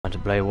to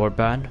play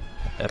Warband,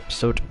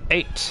 episode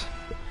 8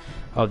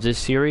 of this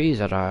series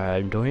that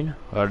I'm doing,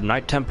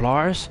 Night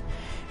Templars,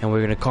 and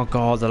we're gonna conquer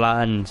all the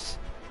lands.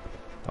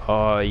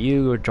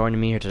 You are joining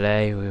me here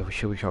today.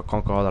 We shall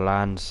conquer all the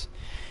lands,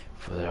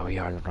 for that we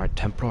are the Night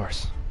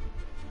Templars.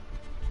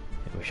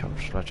 And we shall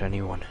not let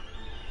anyone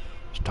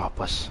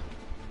stop us.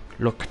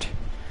 Look at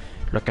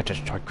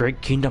it, our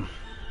great kingdom.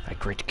 A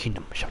great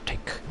kingdom shall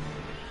take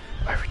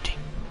everything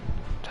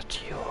that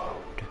you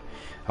owned.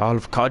 All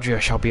of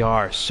Cadria shall be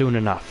ours soon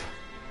enough.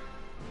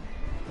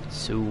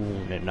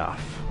 Soon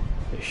enough,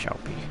 it shall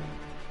be.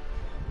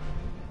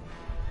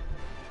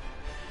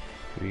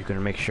 Are you gonna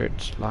make sure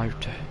it's live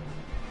to?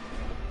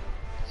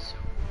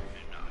 Soon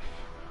enough,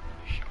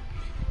 it shall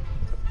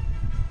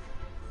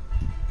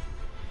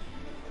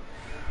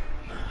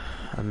be.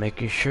 I'm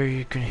making sure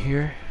you can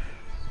hear.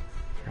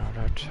 No,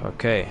 that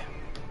okay.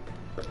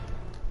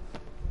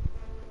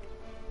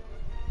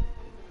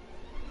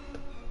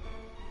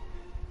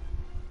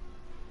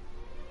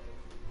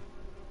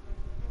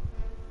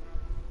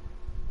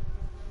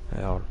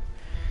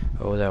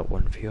 Oh, that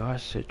one for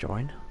us to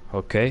join.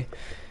 Okay,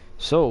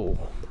 so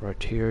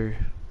right here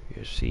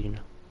you're seeing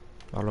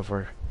all of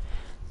our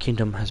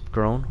kingdom has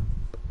grown.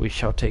 We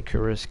shall take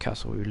care of this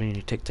castle. We really need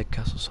to take the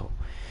castle so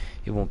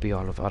it won't be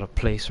all out of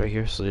place right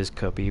here. So this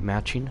could be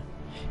matching,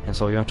 and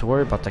so you don't have to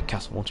worry about the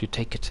castle. Once you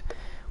take it,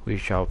 we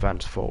shall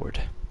advance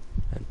forward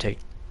and take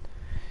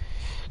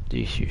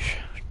the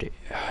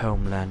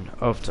homeland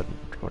of the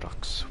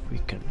Orthodox. We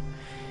can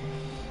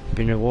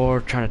be in a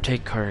war trying to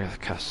take her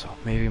castle.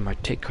 Maybe we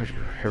might take her to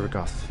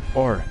Hergoth,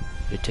 or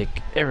they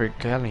take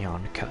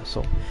Erigalion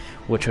castle,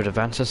 which would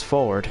advance us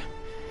forward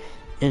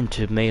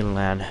into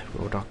mainland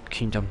Rodok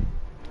Kingdom.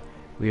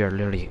 We are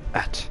literally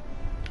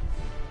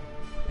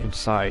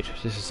inside.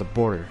 This is the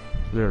border,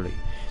 literally.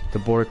 The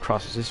border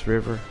crosses this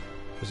river.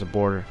 There's a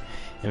border,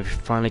 and we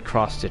finally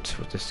crossed it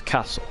with this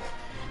castle.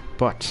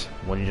 But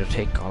we need to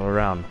take all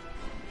around.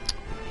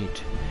 We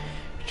need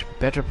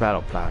better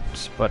battle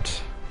plans,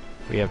 but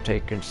we have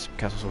taken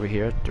castles over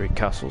here, 3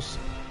 castles.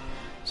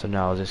 So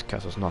now this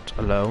castle's not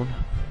alone.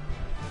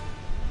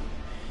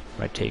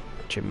 Might take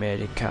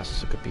Germanic castles,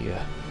 so it could be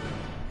a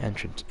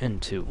entrance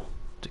into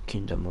the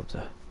kingdom of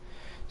the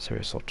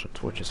Syria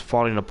Sultans, which is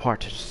falling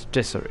apart. It's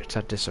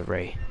at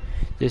disarray.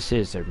 This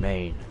is their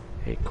main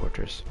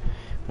headquarters.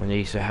 When they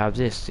used to have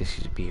this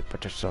used to be,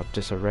 but it's all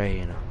disarray,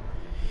 and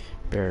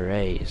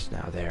Beret is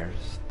now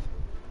theirs.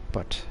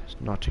 But it's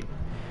nothing.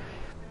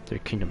 Their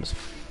kingdom is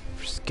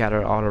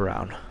scattered all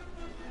around.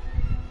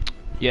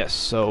 Yes,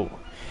 so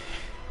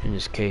in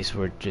this case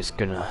we're just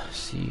gonna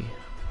see.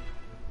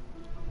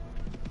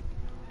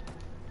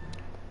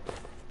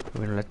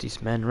 We're gonna let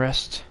these men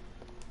rest.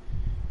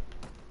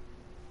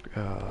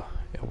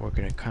 And we're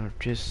gonna kind of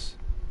just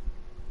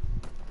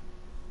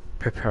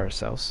prepare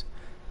ourselves.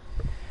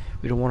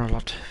 We don't want a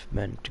lot of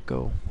men to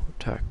go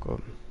attack.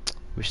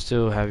 We're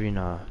still having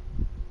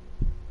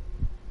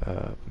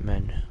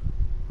men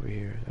over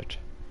here that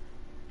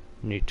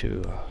need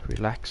to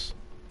relax.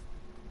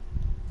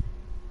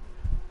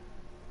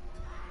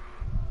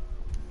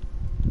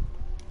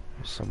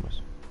 Somewhere.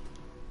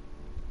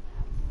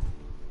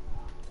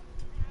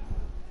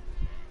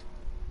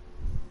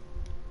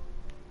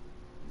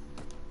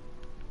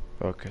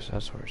 Okay, so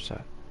that's where it's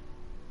at.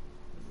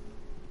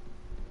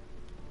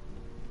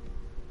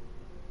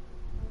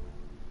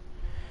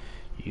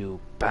 You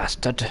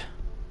bastard.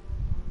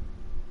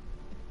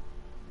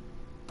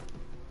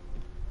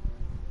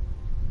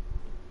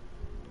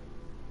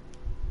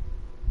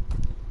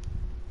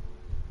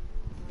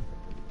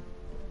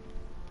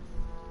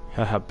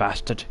 Haha,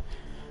 bastard.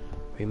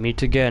 We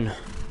meet again.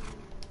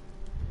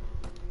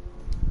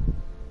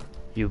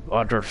 You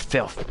utter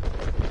filth.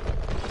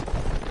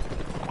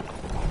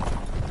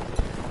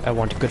 I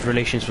want good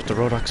relations with the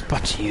Rodox,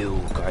 but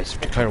you guys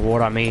declare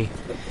war on me.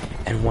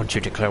 And once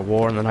you declare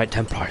war on the Night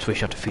Templars, we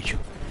shall defeat you.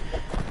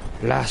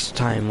 Last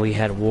time we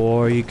had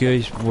war, you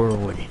guys were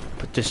winning.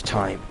 But this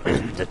time,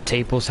 the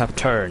tables have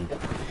turned.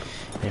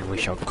 And we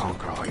shall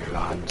conquer all your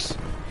lands.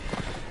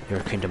 Your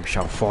kingdom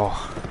shall fall.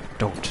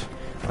 Don't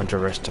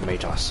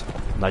underestimate us.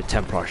 Night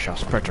Templar shall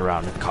spread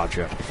around in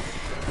Cadria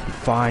and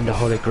find the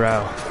Holy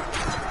Grail.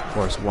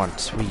 For as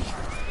once we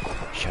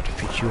shall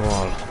defeat you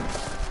all.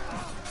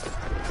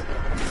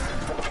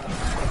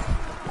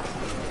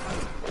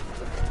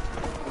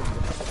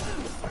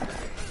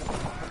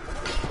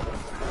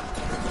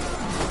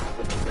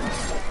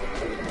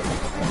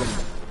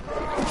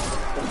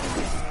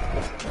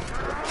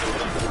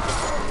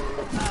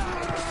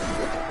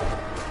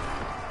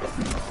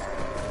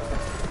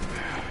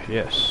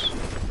 Yes.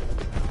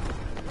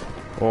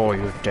 Oh,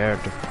 you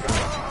dared to...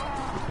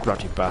 You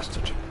bloody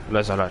bastard.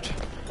 Lazarette.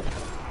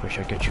 We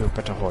shall get you a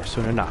better horse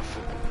soon enough.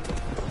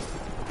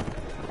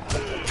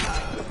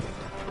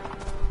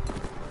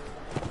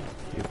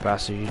 You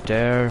bastard, you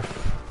dare...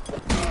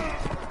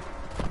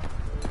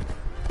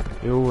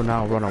 You will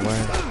now run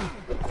away.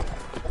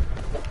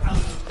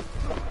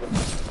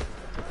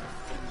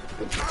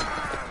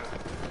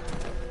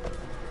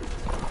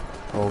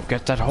 Oh,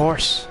 get that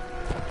horse!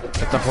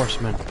 Get the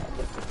horseman!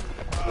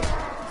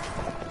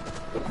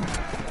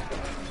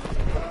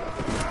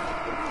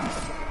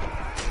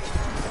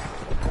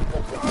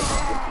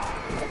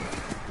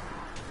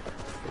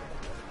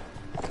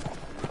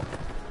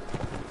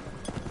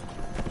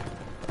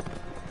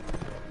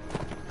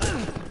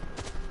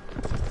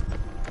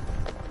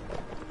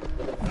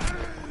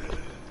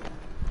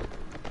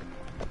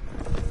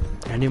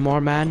 Any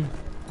more, man?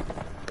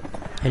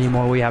 Any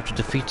more we have to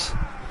defeat?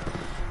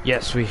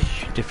 Yes, we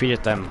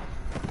defeated them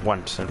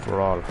once and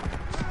for all.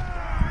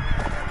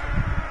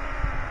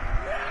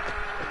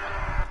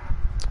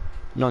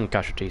 None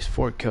casualties,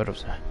 4 killed of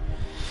the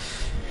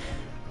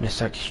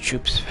Misaki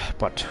troops,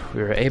 but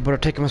we were able to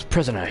take him as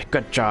prisoner.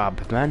 Good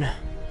job, man.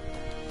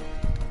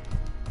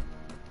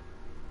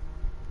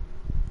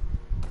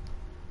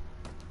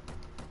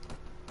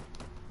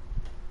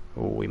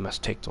 Oh, we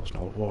must take those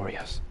noble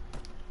warriors.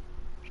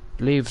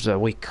 Leave the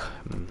weak.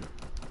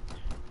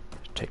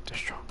 Take the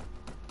strong.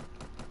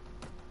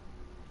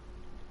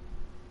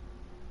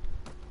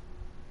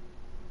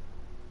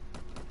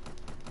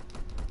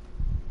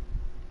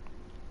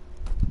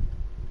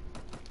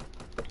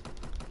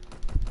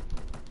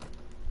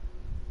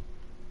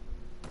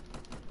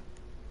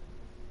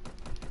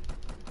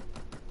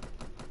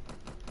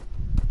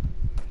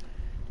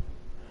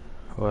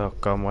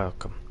 Welcome,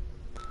 welcome.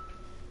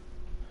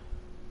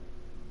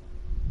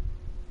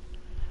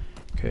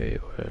 Okay,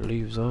 we'll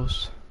leave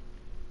those.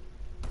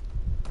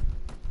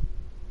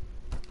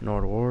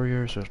 Nord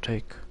warriors will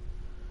take.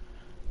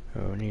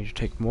 We need to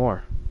take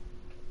more.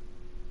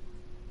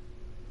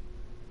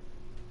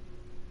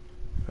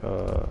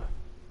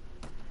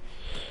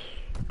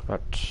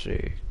 Let's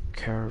see.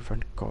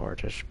 Caravan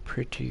guard is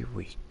pretty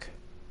weak.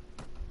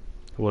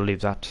 We'll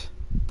leave that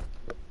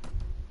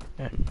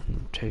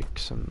and take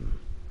some.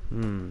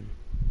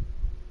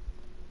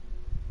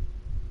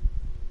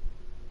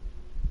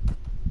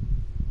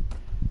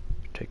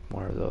 Take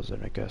more of those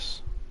then, I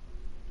guess.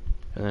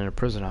 And then a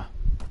prisoner.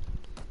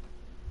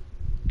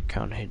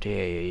 Count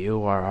Hideo,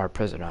 you are our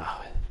prisoner.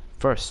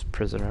 First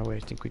prisoner, I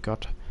think we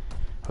got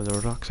of the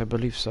Rodox, I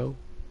believe so.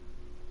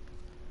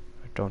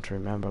 I don't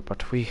remember,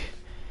 but we...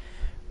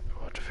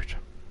 What of it?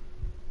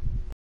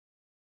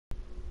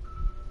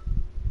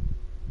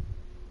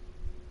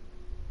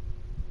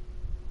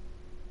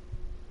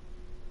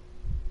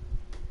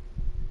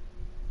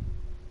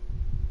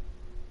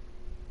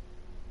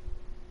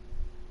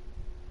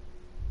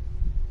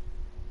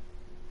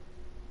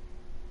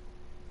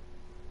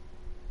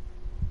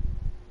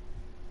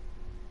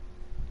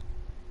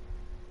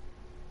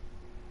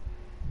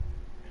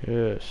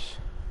 Yes.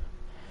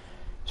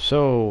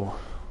 So,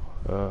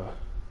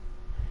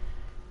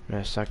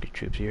 Nagasaki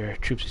troops here.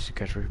 Troops is to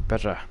get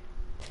better.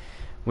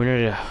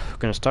 We're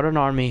gonna start an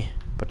army,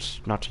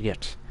 but not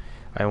yet.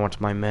 I want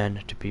my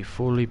men to be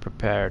fully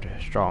prepared,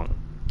 strong,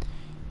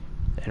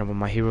 and I want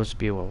my heroes to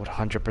be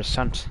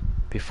 100%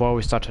 before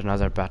we start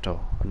another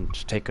battle and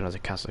take another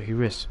castle.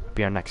 Here is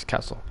be our next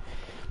castle,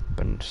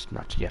 but it's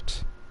not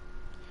yet.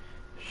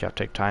 It shall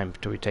take time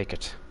till we take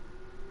it.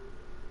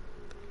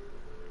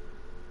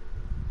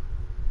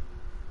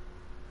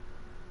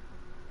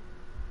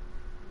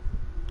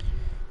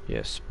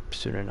 Yes,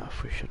 soon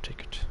enough we should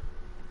take it.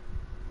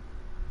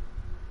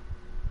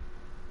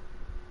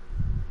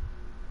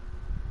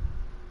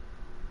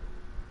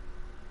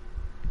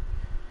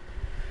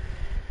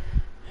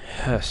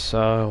 Yes,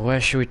 where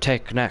should we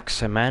take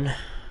next, man?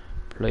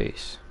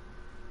 Please.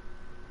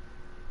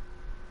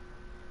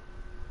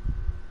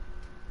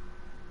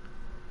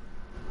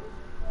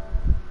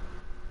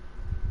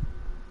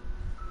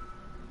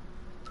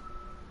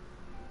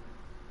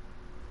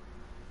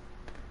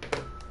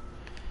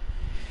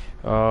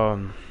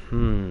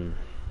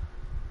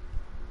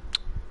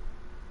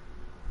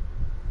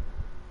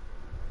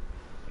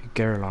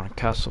 Garelon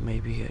Castle,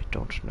 maybe? I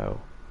don't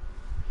know.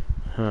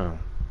 I'd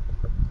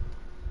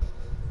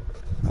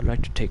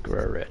like to take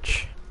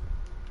Rarich.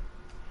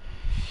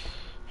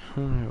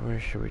 Where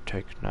should we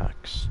take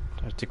next?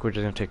 I think we're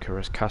just gonna take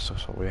Garelon's Castle,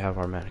 so we have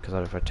our men. Because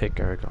if I take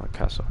Garelon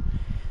Castle,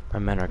 my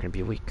men are gonna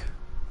be weak.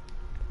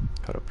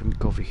 Hold up, let me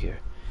go over here.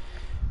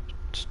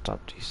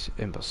 Stop these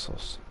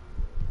imbeciles.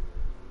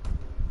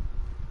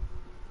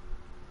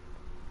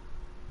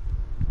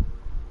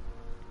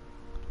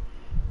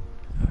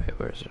 Okay,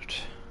 where is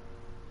it?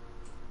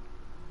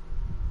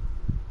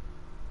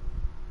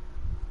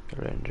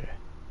 Surrender.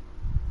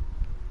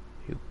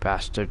 You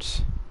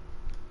bastards.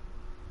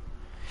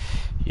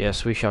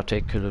 Yes, we shall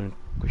take Kulun.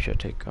 We shall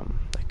take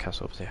that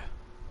castle up there.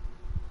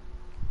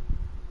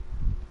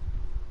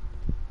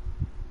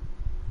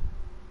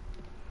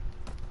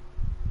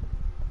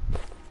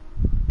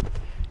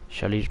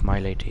 Shall eat my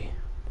lady.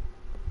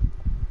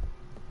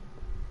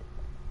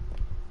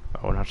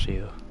 Oh, not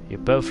you. You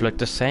both look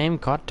the same,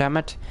 god damn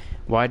it.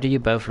 Why do you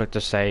both look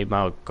the same?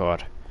 Oh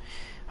god.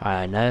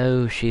 I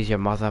know she's your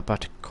mother,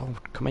 but God,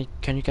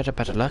 can you get a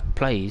better luck,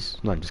 please?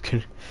 No, I'm just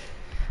kidding.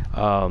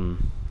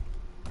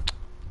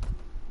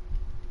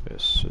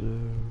 Yes.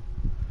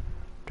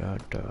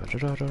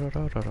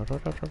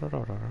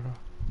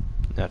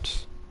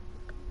 That's.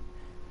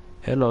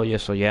 Hello,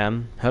 yes I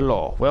am.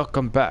 Hello,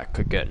 welcome back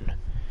again.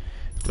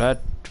 Glad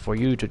for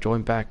you to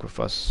join back with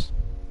us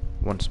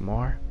once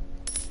more.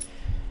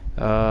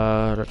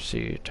 Let's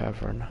see,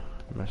 tavern,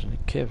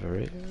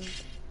 cavalry,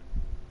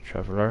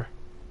 traveler.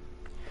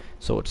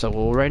 So it's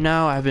well, right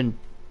now I haven't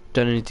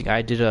done anything.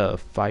 I did a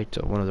fight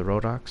of one of the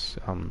Rodox,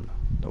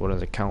 one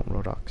of the Count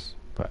Rodox,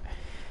 but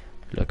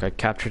Look, I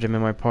captured him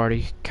in my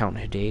party. Count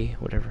Hade,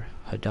 whatever.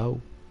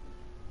 Hado.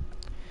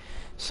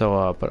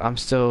 So, but I'm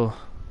still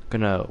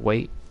gonna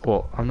wait.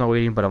 Well, I'm not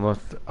waiting, but I'm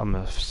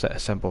gonna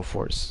assemble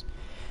force.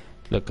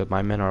 Look,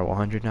 my men are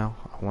 100 now.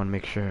 I want to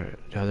make sure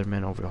the other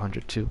men are over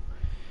 100 too.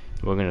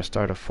 We're gonna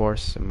start a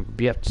force. I'm gonna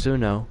be up soon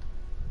now.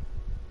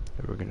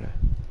 We're gonna.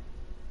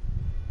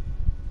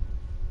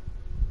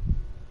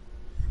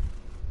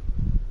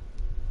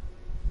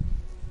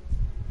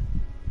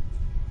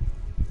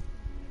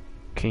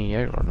 King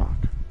Jäger or not?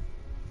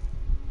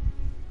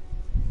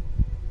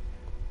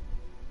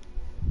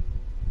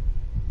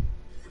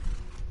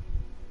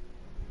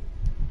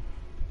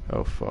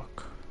 Oh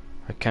fuck.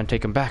 I can't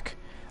take him back.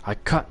 I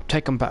can't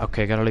take him back.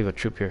 Okay, I gotta leave a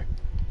troop here.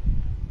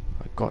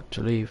 I got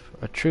to leave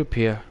a troop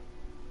here.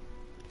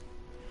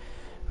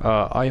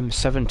 I am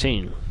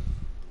 17.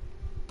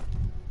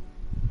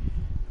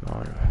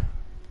 Alright.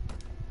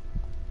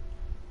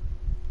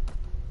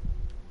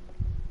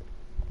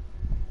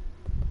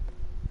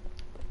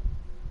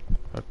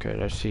 Okay,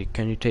 let's see.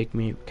 Can you take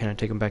me? Can I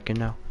take him back in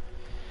now?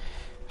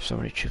 So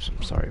many troops.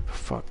 I'm sorry, but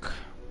fuck.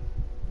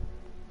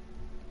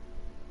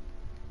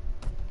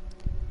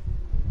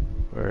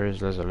 Where is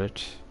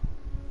Lazalit?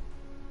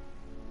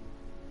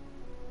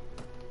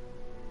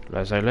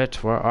 Lazalit,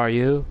 where are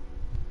you?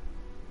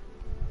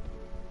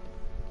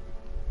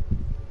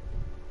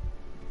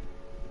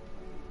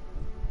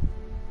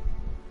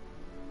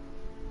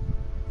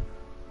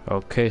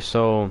 Okay,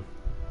 so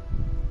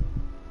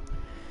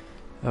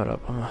hold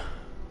up.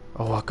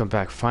 Oh, welcome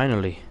back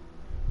finally.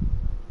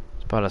 I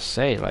was about to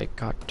say, like,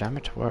 god damn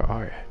it, where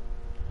are you?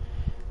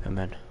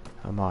 Amen.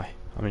 Am I?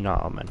 I mean,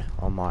 not amen.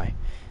 Oh my.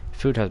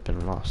 Food has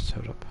been lost.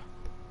 Hold up.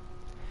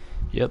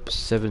 Yep,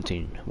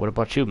 17. What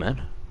about you,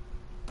 man?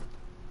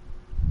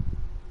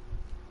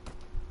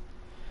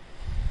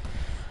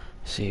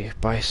 See,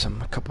 buy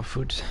a couple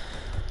foods.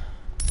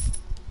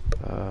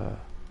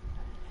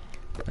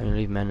 Let me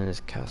leave men in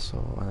this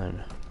castle, and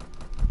then.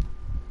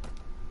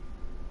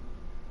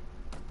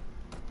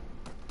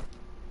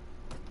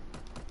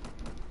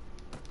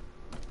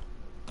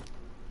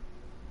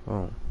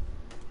 Oh.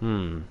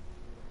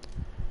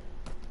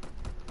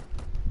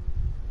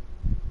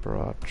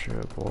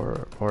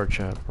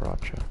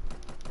 Bracha.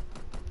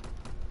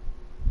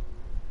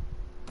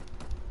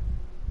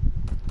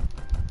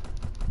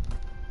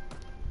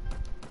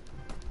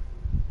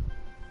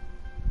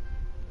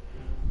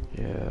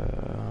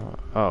 Yeah.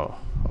 Oh.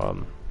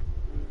 I'm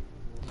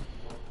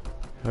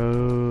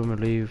gonna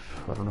leave.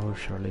 I don't know who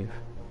should I leave.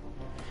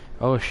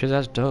 Oh shit,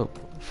 that's dope.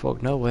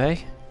 Fuck, no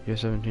way. You're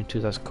 17 too.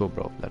 That's cool,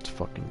 bro. That's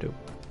fucking dope.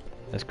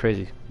 That's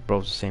crazy.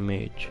 Bro's the same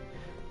age.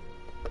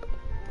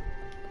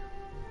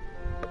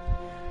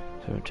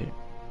 17.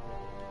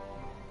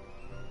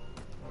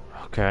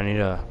 Okay, I need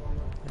a,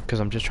 because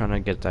I'm just trying to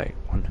get that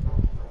one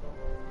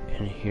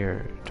in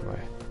here to my,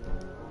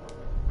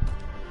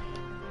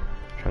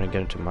 trying to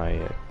get into my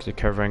the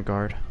caravan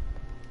guard.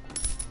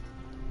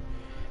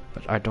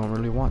 But I don't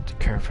really want the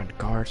caravan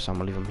guard, so I'm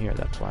gonna leave them here.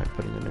 That's why I'm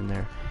putting them in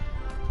there.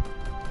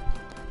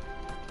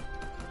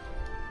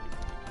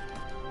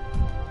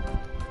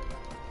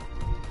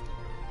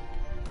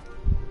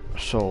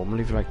 So I'm gonna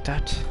leave it like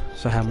that.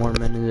 So I have more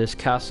men in this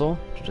castle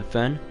to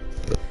defend,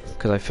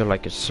 because I feel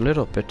like it's a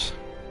little bit.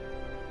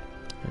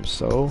 And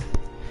so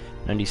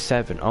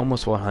 97,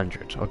 almost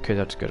 100. Okay,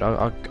 that's good.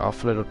 I'll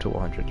flip it up to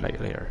 100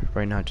 later.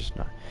 Right now, just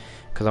not,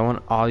 because I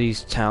want all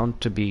these towns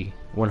to be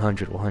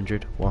 100,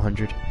 100,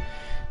 100,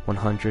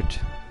 100,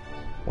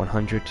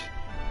 100.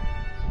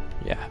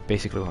 Yeah,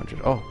 basically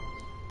 100. Oh,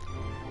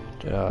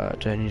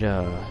 do I need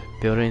to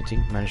build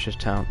anything? Manage this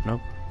town?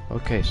 Nope.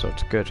 Okay, so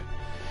it's good.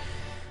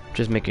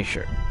 Just making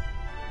sure.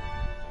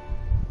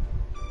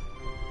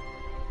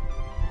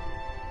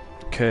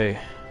 Okay.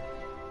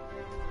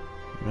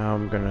 Now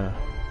I'm gonna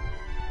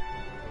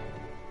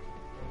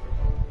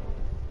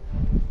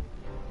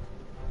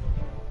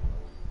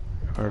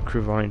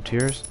recruit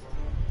volunteers.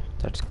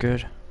 That's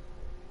good.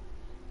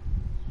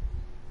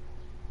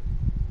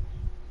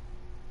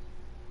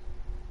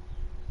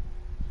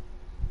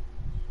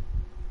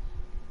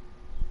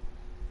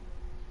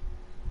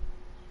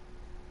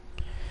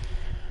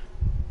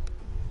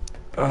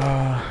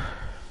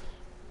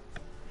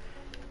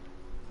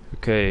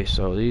 Okay,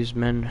 so these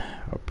men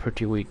are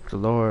pretty weak. The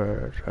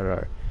lower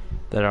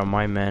that are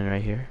my men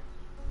right here.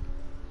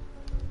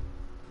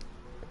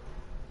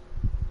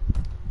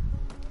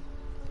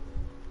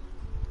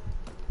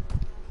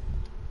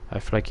 I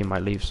feel like he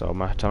might leave, so I'm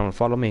gonna tell him to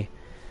follow me.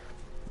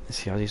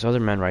 See how these other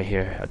men right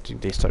here, I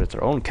think they started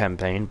their own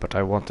campaign, but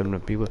I want them to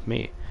be with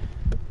me.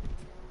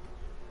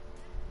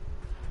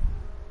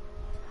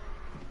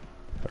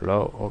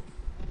 Hello? Oh.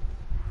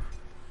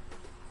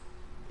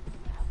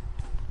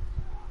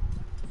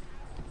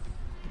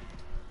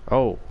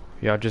 Oh,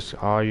 you're just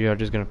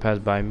gonna pass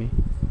by me?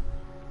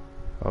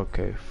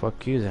 Okay,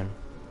 fuck you then.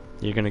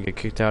 You're gonna get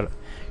kicked out.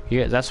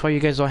 Yeah, that's why you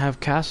guys don't have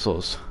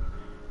castles.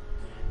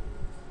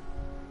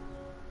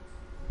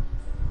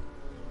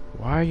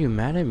 Why are you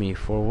mad at me?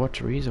 For what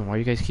reason? Why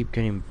you guys keep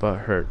getting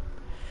butthurt?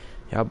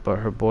 Yeah,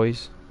 butthurt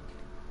boys.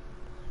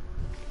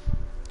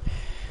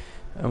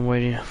 I'm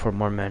waiting for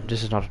more men.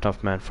 This is not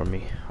enough men for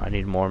me. I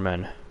need more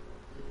men.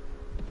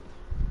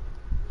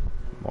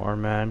 More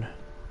men.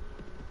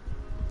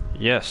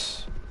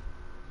 Yes.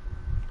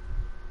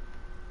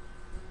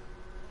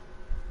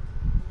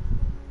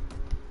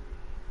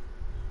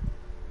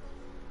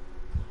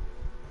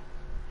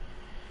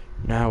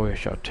 Now we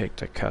shall take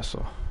the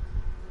castle.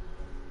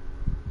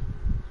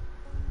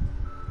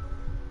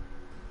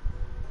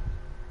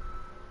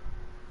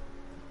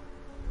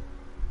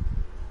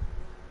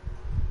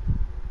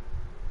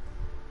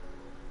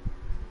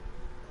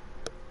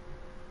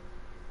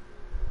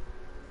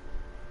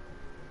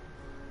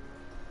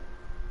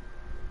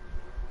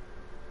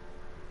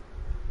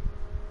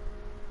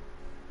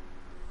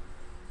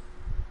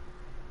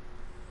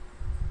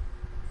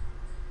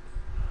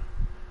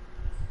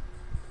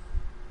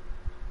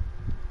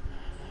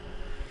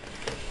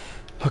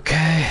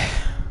 Okay.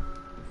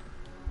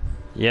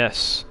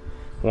 Yes.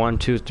 1,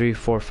 2, 3,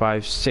 4,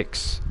 5,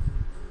 6.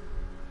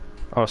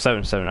 Oh,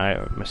 7, 7.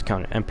 I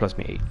miscounted. And plus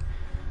me 8.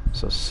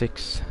 So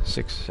 6,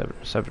 6, 7,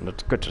 7.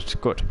 That's good. That's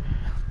good.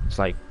 It's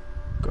like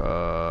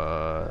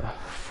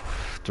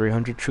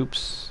 300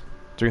 troops.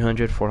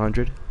 300,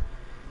 400.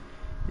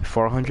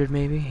 400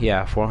 maybe?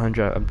 Yeah,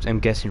 400. I'm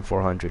guessing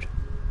 400.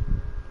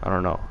 I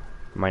don't know.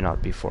 Might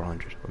not be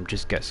 400. I'm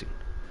just guessing.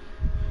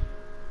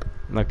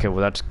 Okay,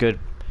 well that's good.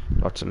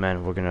 Lots of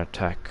men. We're gonna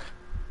attack.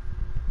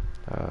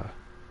 No,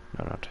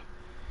 not.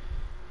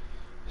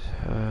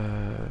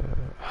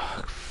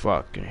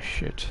 Fucking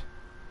shit.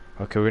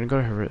 Okay, we're gonna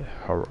go to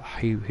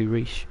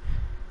Hirish.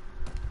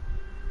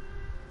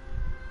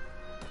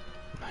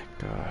 My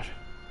God.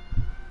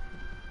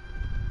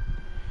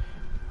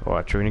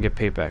 Watch, we're gonna get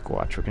payback.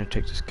 Watch, we're gonna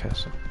take this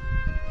castle.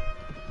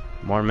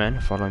 More men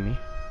follow me.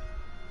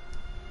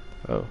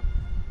 Oh.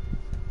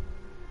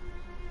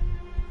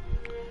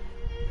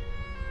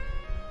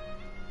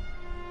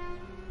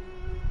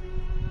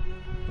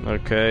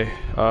 Okay,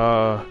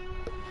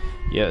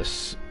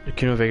 yes, the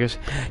Kingdom of Vegas.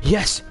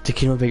 Yes, the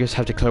Kingdom of Vegas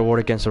have declared war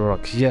against the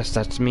Rodox. Yes,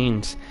 that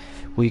means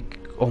we.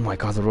 Oh my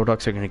God, the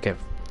Rodox are gonna get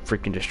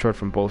freaking destroyed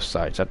from both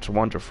sides. That's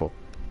wonderful.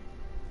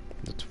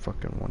 That's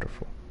fucking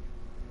wonderful.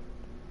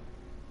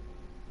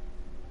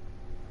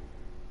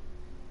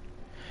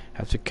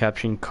 After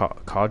capturing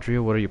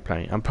Cadria, what are you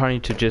planning? I'm planning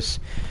to just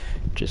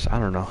I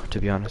don't know, to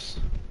be honest.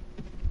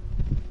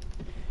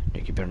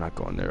 Nick, you better not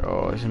go in there.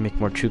 Oh, it's gonna make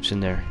more troops in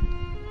there.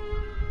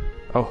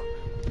 Oh,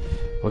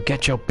 well,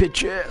 get your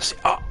bitches.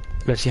 Oh,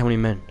 let's see how many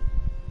men.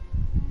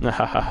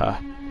 Hahaha.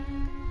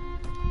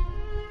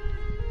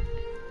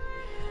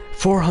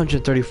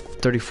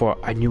 434.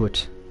 I knew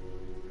it.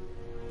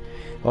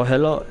 Oh,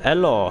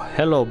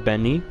 hello,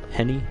 Benny,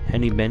 Henny,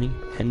 Benny.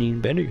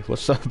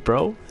 What's up,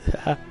 bro?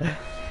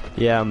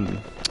 Yeah, I'm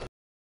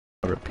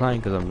replying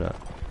because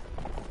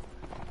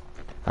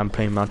I'm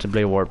playing Mountain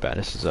Blade Warband.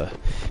 This is a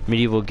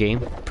medieval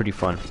game, pretty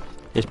fun.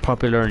 It's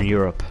popular in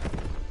Europe.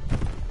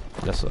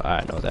 That's what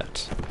I know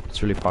that.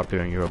 It's really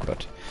popular in Europe,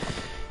 but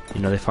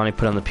you know they finally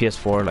put it on the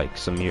PS4 like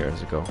some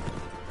years ago.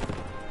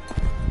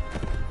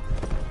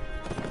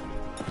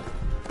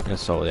 And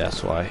so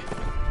that's why.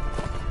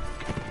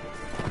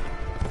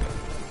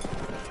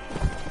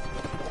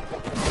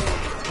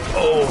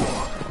 Oh!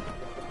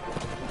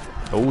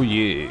 Oh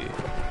yeah!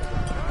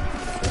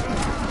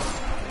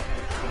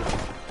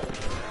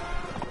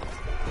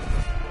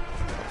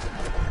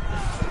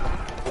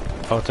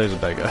 Oh, there's a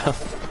bad guy.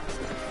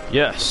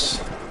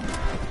 Yes!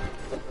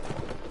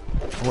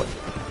 What?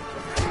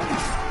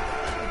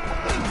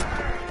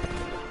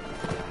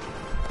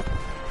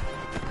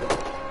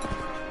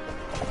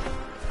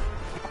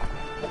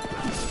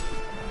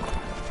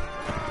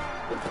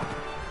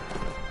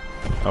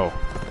 Oh.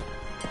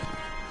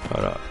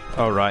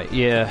 Alright,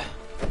 yeah.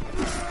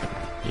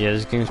 Yeah,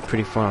 this game's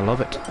pretty fun. I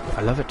love it.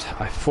 I love it.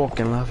 I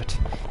fucking love it.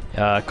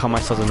 I call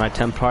myself the Knight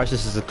Templars.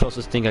 This is the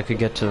closest thing I could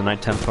get to the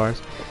Knight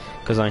Templars.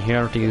 Because on here, I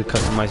don't think you can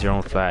customize your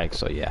own flag.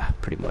 So yeah,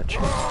 pretty much.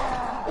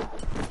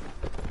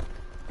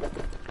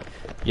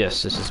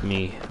 Yes, this is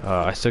me.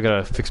 I still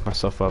gotta fix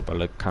myself up. I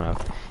look kind of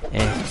I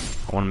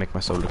want to make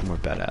myself look more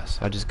badass.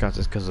 I just got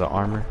this because of the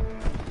armor.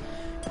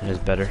 And it's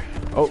better.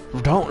 Oh,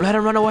 don't let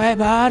him run away,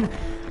 man!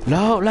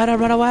 No, let him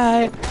run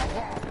away!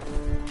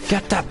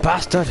 Get that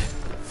bastard!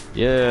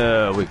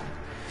 Yeah,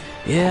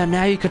 yeah,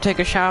 now you can take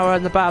a shower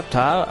in the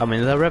bathtub. I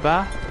mean, the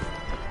river.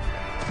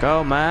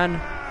 Go, man.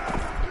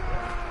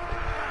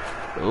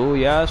 Oh,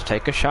 yes,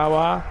 take a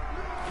shower.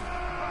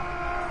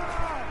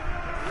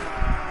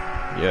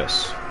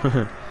 Yes.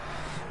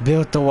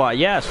 Build the wall.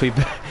 Yes, we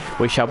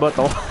shall build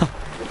the wall.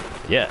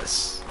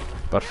 Yes.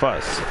 But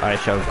first, I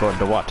shall go in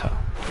the water.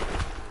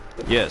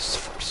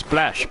 Yes.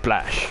 Splash,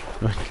 splash.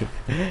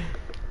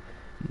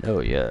 Oh,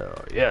 yeah.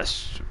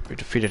 Yes. We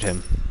defeated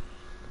him.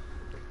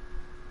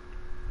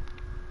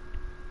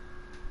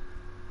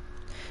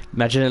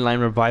 Imagine it line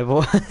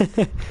revival.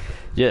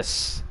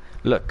 Yes.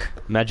 Look.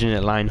 Imagine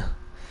it line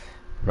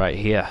right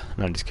here.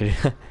 No, I'm just kidding.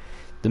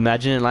 The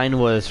Imagine It line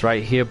was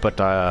right here, but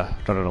no,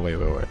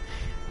 wait.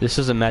 This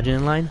is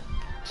Imagine It line.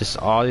 Just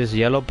all is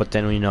yellow, but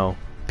then we know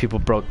people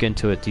broke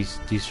into it.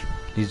 These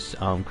These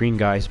green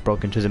guys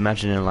broke into the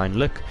imaginary line.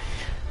 Look,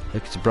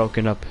 it's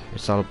broken up.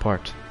 It's all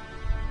apart.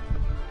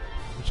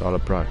 It's all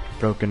apart.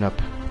 Broken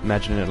up.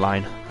 Imaginary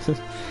line.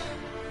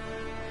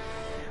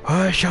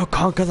 I shall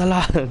conquer the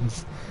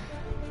lands.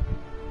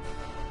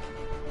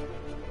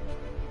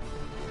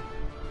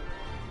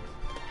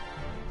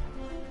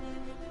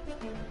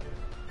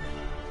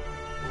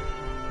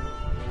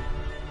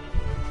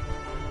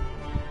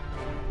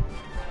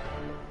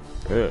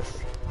 Yes.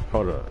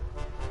 Hold on.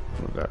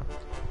 Okay.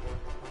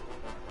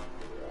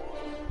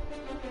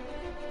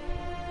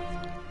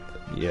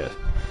 Yes.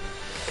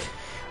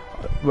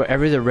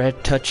 Wherever the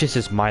red touches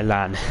is my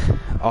land.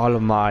 All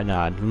of my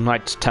land.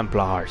 Knights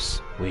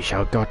Templars. We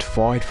shall go to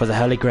fight for the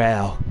Holy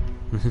Grail.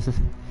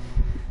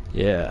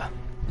 Yeah.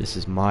 This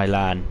is my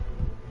land.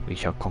 We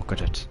shall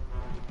conquer it.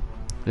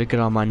 Look at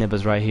all my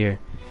nibbers right here.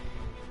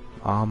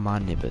 All my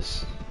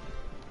nibbers.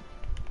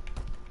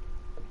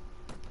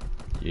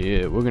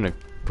 Yeah, we're gonna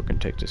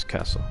take this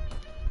castle.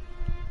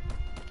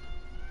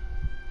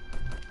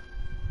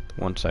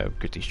 Once I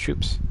get these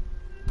troops.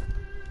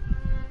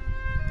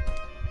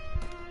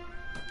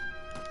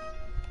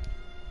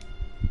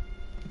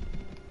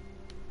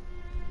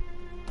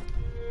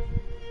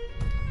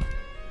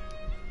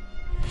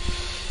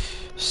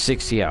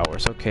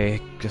 $60,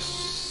 okay,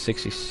 just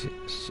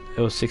 66,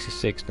 it was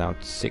 66, now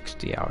it's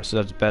 60 hours, so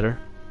that's better.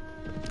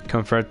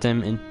 Convert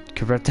them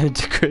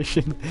into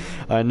Christian.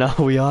 I know,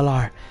 we all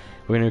are.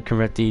 We're gonna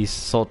convert these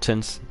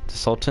sultans. The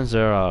sultans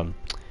are,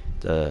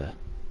 the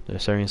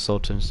Syrian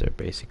sultans, they're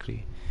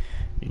basically,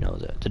 you know,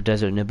 the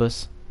desert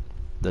nibbas.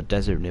 The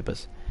desert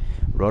nibbas.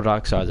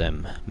 Rodoks are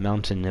them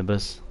mountain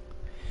nibbas.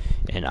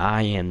 And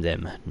I am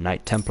them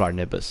Knight Templar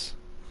nibbas.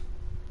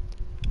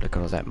 Look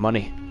at all that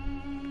money.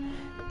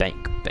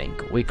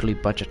 Bank, weekly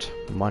budget,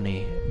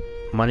 money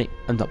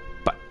in the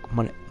bank,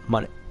 money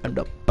in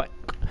the bank,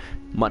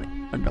 money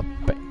in the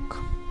bank.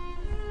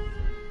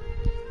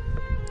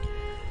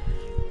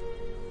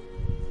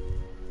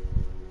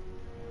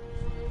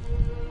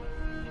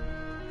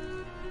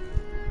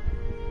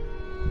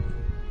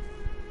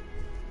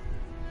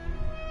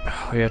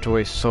 We have to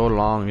wait so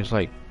long. It's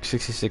like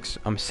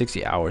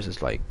 60 hours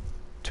is like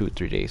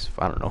 2-3 days.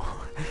 I don't know.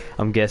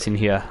 I'm guessing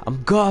here.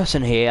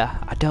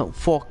 I don't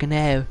fucking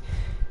know.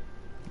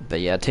 But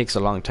yeah, it takes a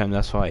long time,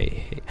 that's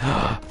why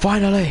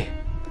finally!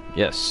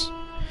 Yes.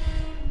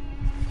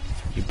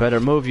 You better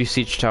move, you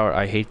siege tower.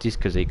 I hate these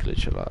because they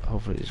glitch a lot.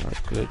 Hopefully these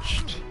aren't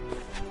glitched.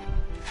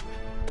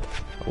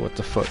 Oh, what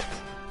the fuck?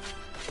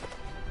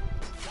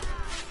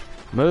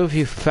 Move,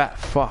 you fat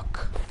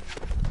fuck.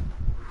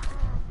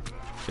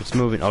 It's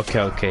moving.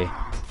 Okay.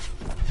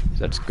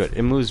 That's good.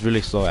 It moves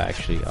really slow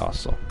actually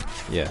also.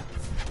 Yeah.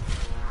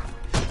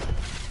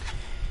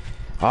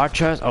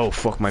 Archers. Oh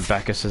fuck, my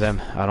back is to them.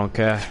 I don't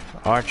care.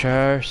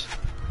 Archers,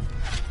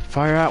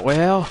 fire at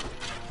will.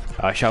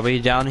 I shall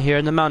be down here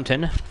in the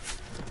mountain.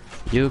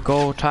 You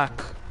go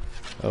attack.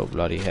 Oh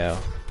bloody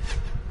hell.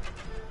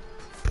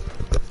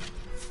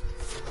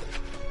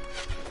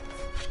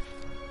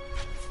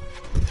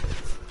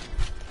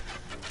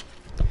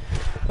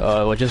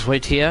 We'll just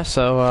wait here.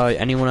 So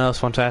anyone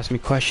else want to ask me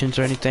questions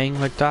or anything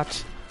like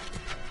that?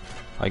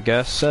 I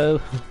guess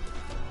so.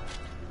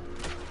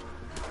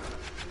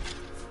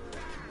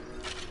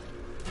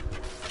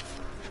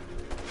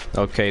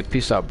 Okay,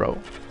 peace out, bro.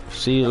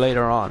 See you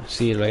later on.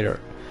 See you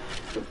later.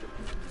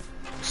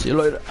 See you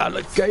later,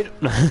 alligator.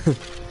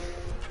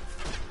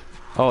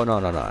 Oh, no.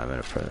 I'm in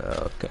a...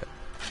 Okay.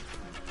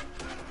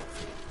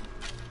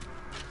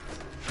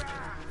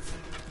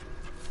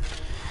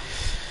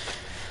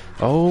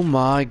 Oh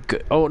my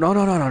god. Oh,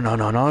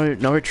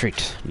 no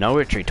retreat. No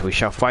retreat. We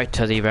shall fight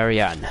to the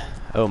very end.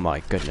 Oh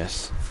my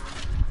goodness.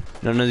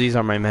 None of these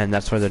are my men.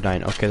 That's why they're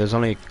dying. Okay, there's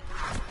only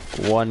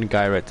one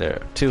guy right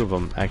there. Two of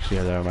them, actually,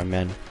 are my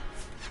men.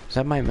 Is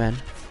that my men?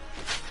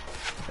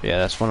 Yeah,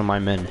 that's one of my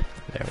men.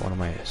 There, one of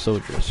my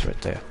soldiers right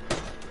there.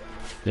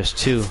 There's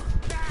two.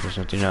 There's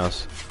nothing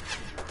else.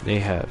 They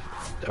have...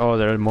 Oh,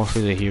 they're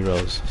mostly the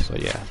heroes. So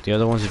yeah, the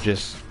other ones are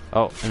just...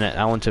 Oh, and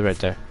that one too right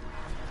there.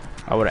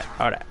 Oh,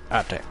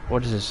 out there.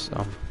 What is this?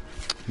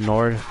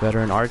 Nord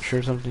veteran archer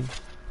or something?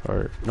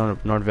 Or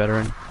Nord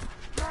veteran?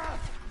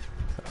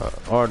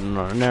 Or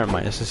no, never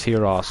mind. This is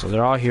hero also.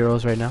 They're all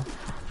heroes right now.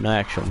 No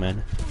actual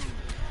men.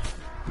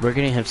 We're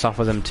getting hits off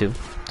of them too.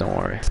 Don't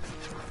worry.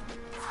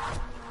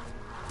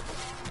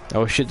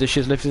 Oh shit! This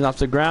shit's lifting off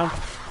the ground.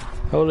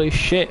 Holy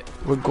shit!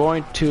 We're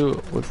going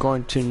to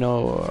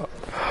know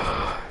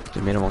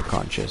the minimum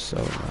conscious.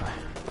 Oh my.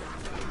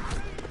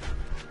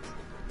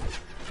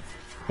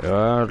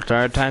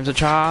 Third time's a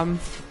charm.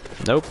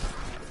 Nope.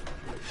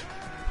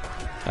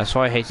 That's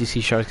why I hate these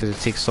shards, because it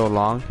takes so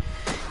long,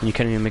 and you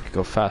can't even make it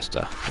go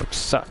faster, which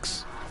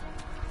sucks.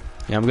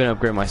 Yeah, I'm gonna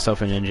upgrade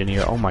myself in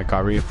engineer. Oh my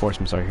god,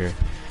 reinforcements are here.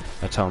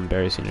 That's how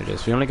embarrassing it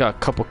is. We only got a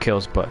couple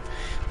kills, but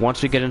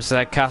once we get into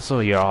that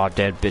castle, you're all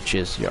dead,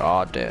 bitches. You're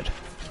all dead.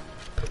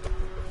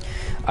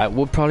 I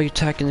would probably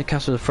attack in the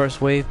castle the first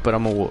wave, but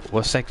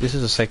this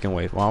is the second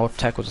wave. Well, I'll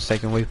attack with the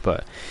second wave,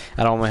 but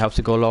I don't want my health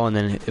to go low, and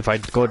then if I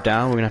go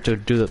down, we're gonna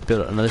have to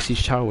build another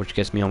siege tower, which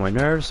gets me on my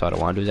nerves, so I don't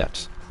want to do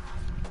that.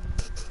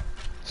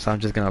 So I'm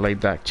just gonna lay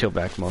back, chill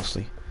back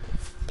mostly.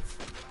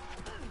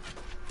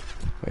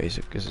 Wait, is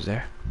it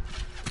there?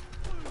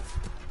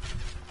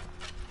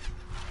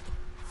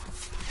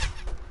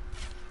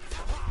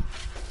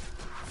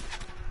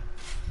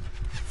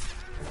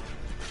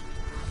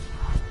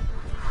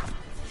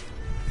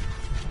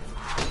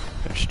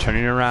 Just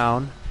turning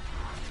around.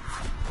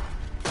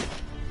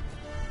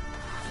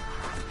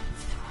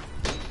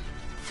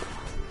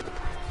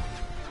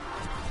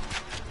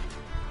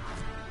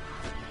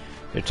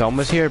 It's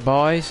almost here,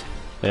 boys.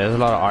 Yeah, there's a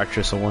lot of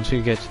archers, so once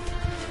you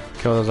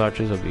kill those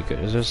archers, it'll be good.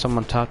 Is there some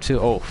on top too?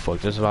 Oh fuck,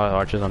 there's a lot of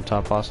archers on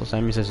top also. So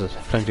that means there's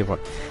plenty of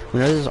archers.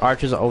 When there's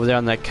archers over there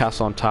on that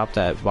castle on top,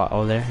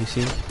 over there, you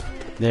see?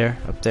 There,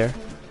 up there.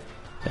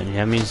 And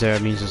that means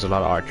there's a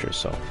lot of archers,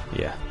 so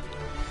yeah.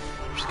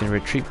 I'm just gonna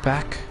retreat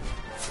back.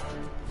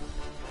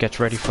 Get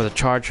ready for the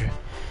charge.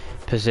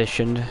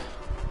 Positioned.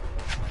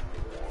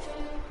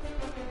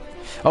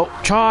 Oh,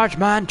 charge,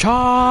 man,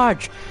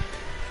 charge!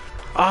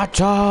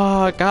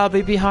 Attack! I'll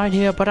be behind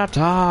here, but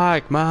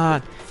attack,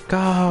 man!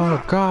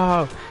 Go,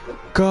 go,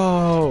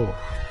 go!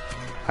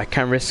 I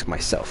can't risk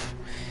myself.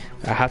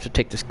 I have to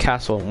take this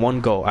castle in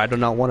one go. I do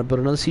not want to build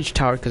another siege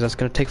tower because that's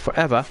going to take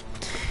forever,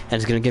 and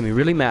it's going to get me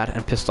really mad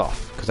and pissed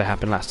off because that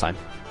happened last time.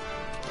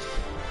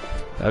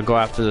 I'll go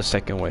after the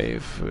second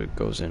wave. It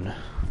goes in.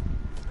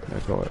 I'll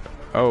go.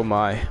 Oh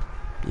my!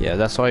 Yeah,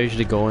 that's why I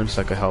usually go in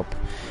so I can help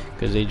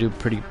because they do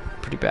pretty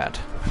bad.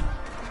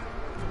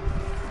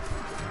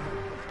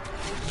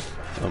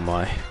 Oh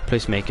my,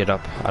 please make it up.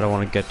 I don't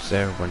want to get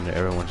there when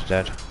everyone's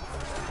dead.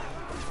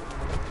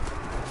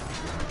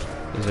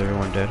 Is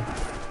everyone dead?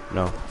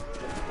 No.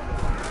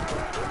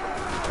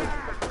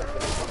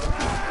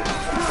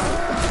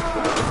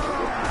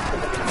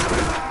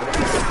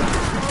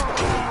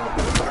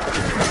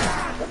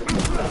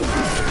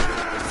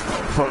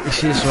 Fuck, you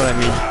see, this is what I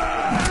mean.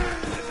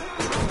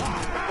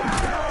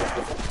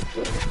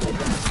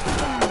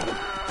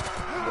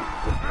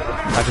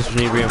 I just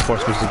need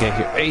reinforcements to get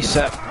here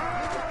ASAP.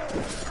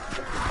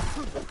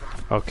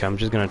 Okay, I'm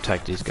just gonna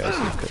attack these guys.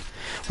 Okay.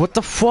 What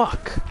the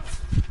fuck?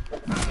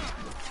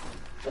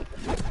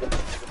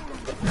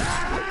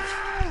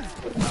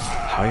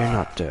 How you're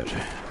not dead?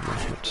 My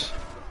hits.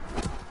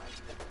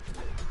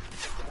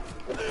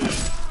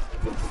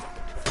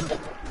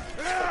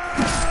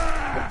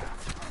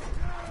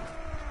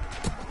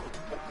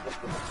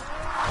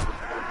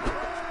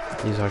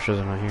 These archers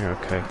are not here.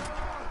 Okay.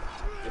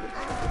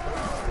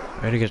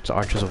 I gotta get the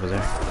archers over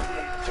there.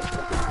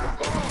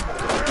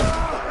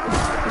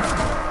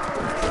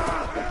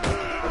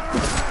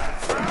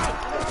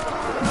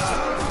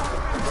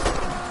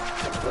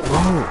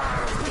 Whoa!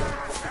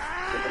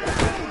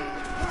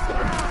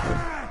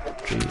 Oh,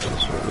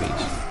 Jesus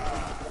Louise.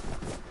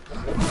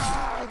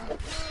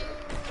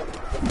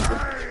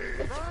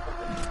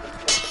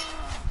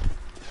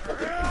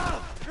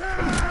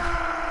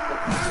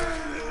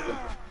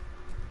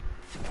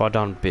 Fall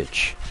down,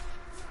 bitch.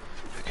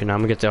 Okay, now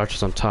I'm gonna get the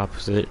archers on top.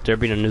 So they're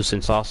being a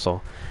nuisance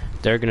also.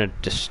 They're gonna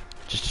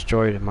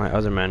destroy my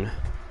other men.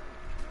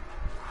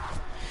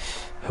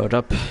 Hold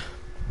up.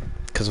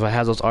 Because if I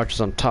have those archers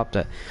on top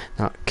that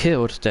not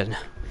killed, then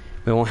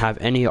we won't have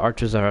any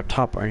archers that are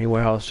top or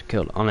anywhere else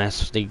killed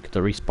unless the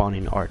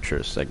respawning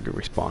archers that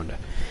respawn. But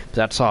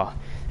that's all.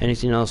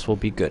 Anything else will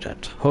be good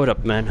at. Hold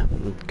up, man.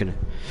 I'm gonna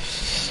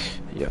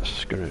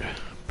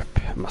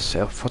prepare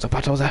myself for the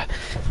battle there.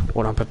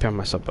 Well, I'm preparing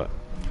myself, but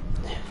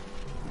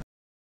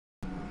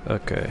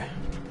okay.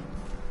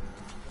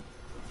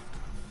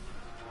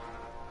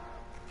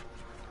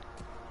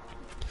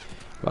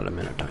 About a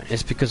minute time.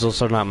 It's because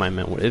those are not my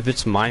men. If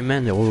it's my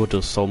men, then we will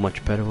do so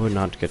much better. We would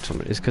not get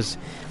somebody. It's because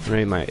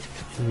when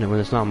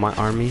it's not my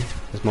army,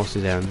 it's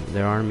mostly their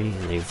army,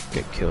 and they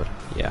get killed.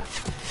 Yeah,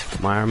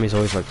 my army is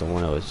always like the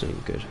one that was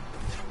doing good.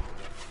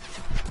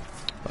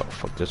 Oh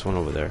fuck, this one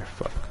over there.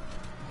 Fuck,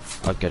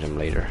 I'll get him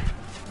later.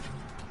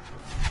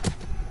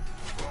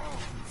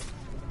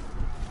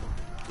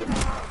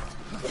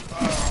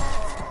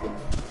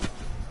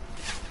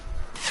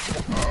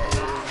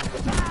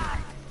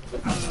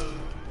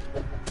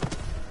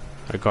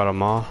 I got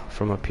them all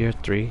from up here,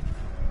 3.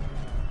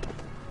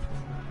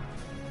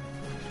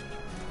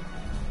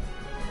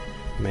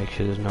 Make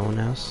sure there's no one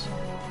else.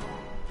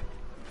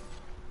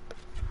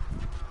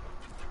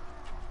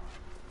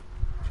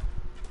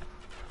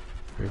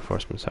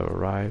 Reinforcements have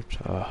arrived.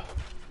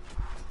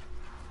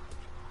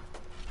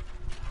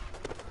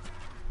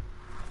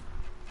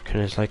 Can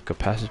there's like a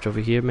passage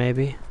over here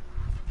maybe?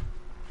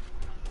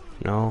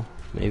 No,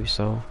 maybe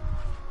so.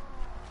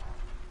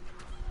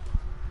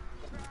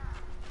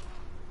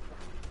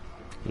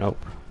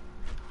 Nope.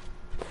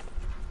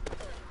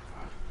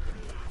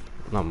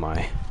 Not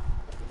my.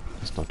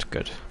 That's not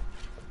good.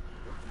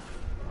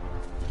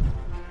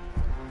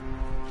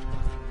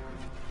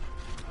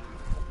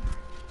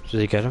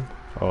 Did he get him?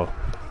 Oh.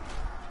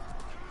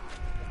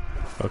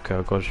 Okay,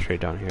 I'll go straight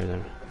down here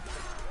then.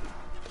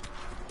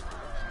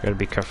 Gotta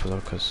be careful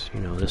though, cause you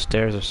know the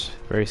stairs are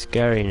very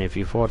scary, and if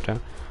you fall down,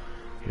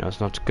 you know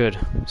it's not good,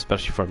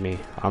 especially for me.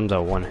 I'm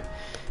the one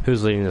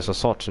who's leading this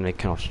assault, and they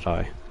cannot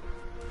die.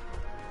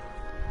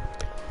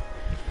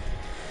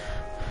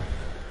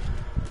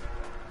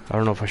 I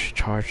don't know if I should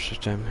charge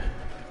them.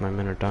 If my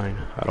men are dying.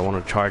 I don't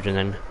want to charge, and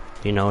then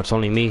you know it's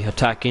only me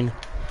attacking.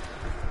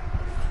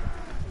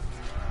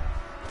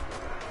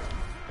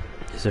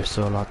 Is there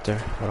still a lot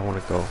there? I don't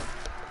want to go.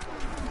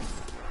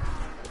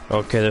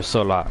 Okay, there's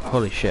still a lot.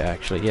 Holy shit,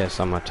 actually. Yes,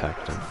 I'm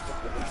attacked them.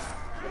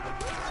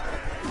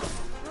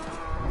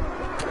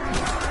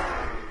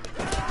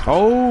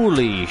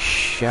 Holy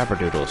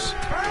shabberdoodles.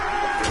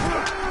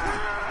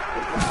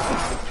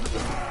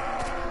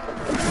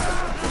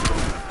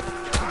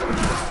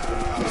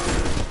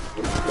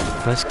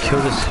 Let's kill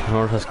this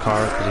Northwest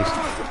car because he's...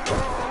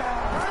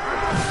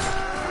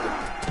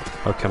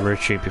 Okay, I'm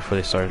retreat before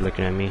they started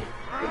looking at me.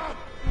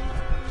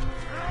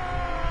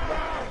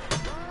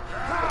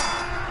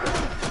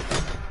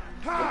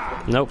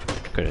 Nope.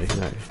 Good.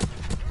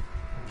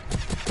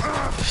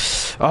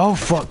 Oh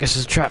fuck! This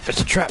is a trap. It's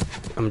a trap.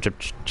 I'm gonna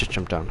just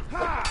jump down.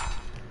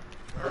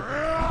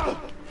 I'm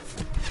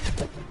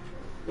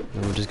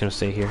just gonna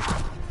stay here.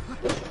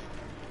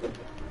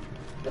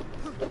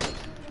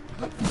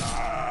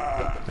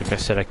 Like I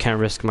said, I can't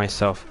risk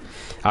myself.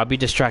 I'll be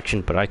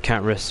distraction, but I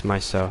can't risk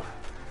myself.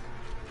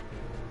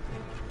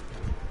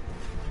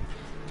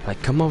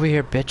 Like, come over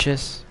here,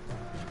 bitches.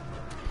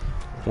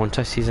 Once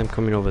I see them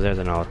coming over there,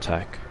 then I'll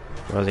attack.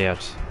 Where are they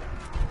at?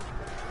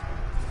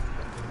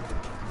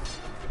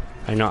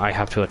 I know I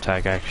have to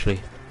attack, actually.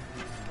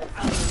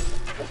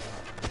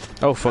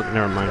 Oh fuck,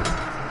 never mind.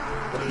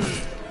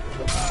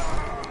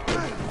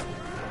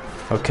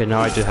 Okay, now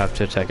I do have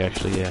to attack,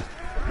 actually, yeah.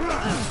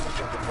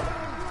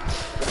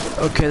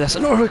 Okay, that's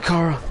an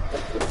Orikara.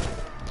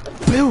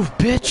 Move,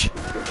 bitch!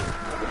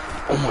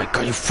 Oh my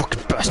god, you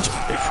fucking bastard!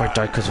 If I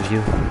die because of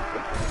you.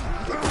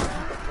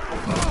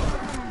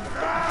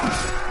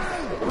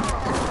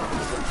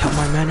 Help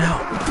my man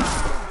out.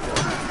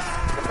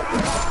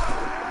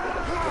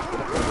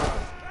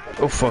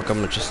 Oh fuck, I'm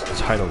gonna just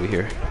hide over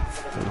here.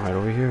 I'm gonna hide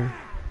over here.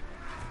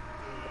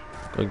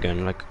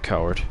 Again, like a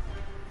coward.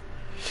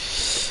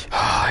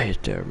 I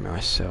dare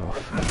myself.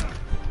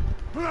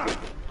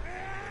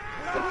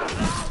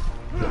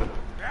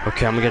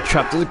 Okay, I'm gonna get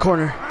trapped in the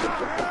corner.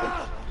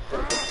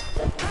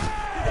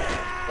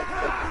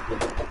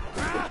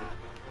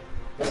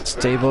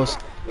 Stables.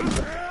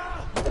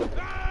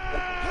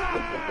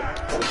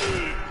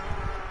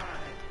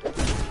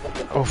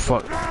 Oh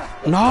fuck.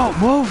 No,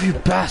 move, you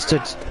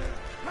bastards!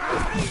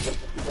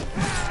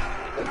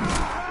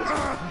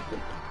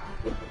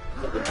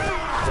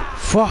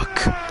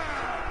 Fuck!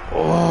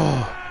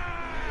 Oh!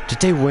 Did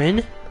they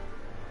win?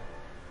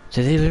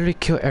 Did they literally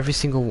kill every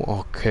single one?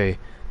 Okay.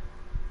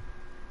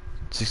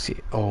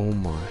 60. Oh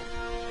my.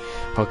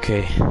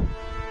 Okay.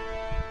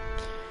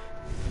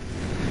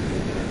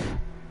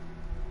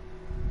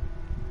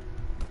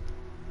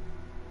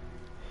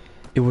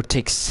 It would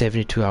take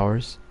 72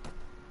 hours.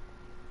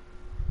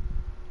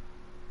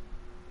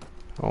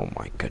 Oh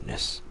my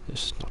goodness.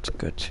 This is not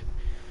good.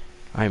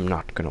 I'm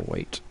not gonna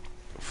wait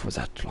for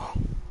that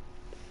long.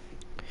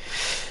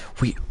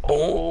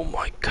 Oh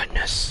my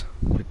goodness.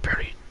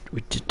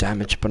 We did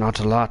damage, but not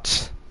a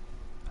lot.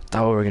 I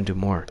thought we were gonna do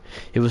more.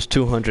 It was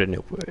 200 and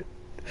it would.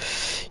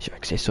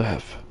 Shucks, they still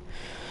have.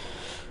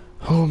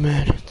 Oh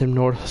man, them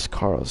Northwest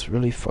Carls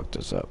really fucked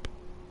us up.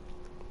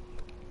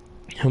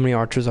 How many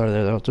archers are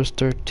there? There's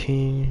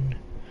 13.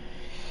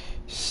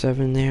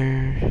 7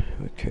 there.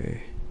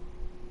 Okay.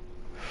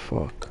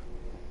 Fuck.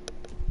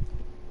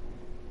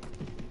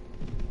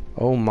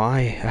 Oh my,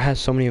 I had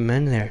so many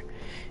men there.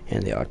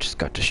 And the archers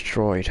got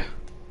destroyed.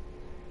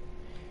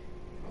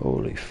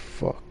 Holy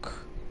fuck.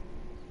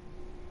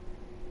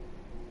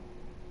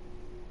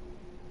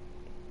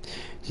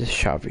 This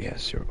Shavi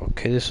has 0.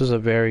 Okay, this was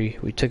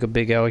we took a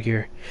big L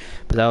here.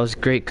 But that was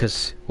great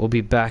because we'll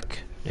be back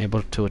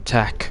able to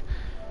attack.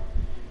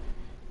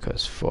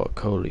 Because fuck,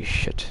 holy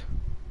shit.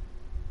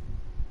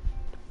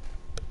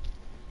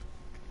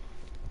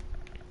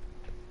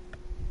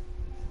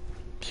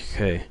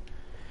 Okay.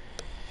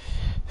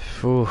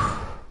 Whew.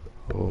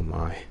 Oh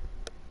my.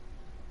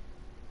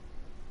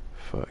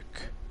 Fuck.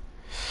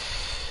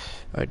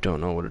 I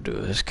don't know what to do.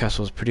 This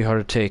castle is pretty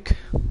hard to take.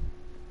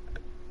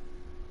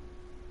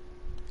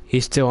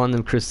 He's still on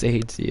them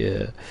crusades,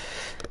 yeah.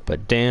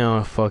 But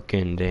damn,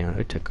 fucking damn.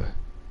 I took a...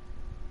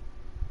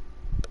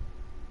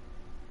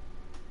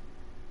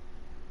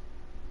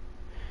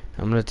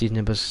 I'm gonna let these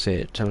nibbles say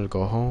it. Time to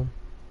go home.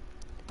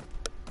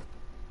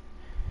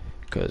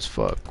 Cause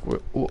fuck,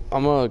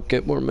 I'm gonna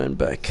get more men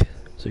back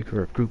so we can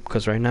regroup.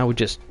 Cause right now we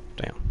just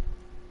damn.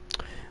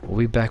 We'll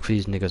be back for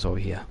these niggas over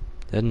here.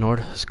 That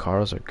Northwest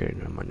cars are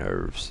getting on my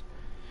nerves.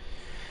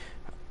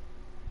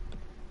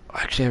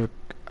 Actually,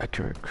 I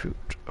can recruit.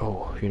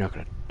 Oh, you're not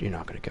gonna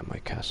get my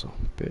castle,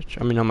 bitch.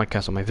 I mean, not my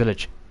castle, my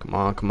village. Come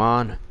on, come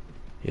on.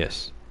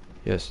 Yes,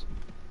 yes.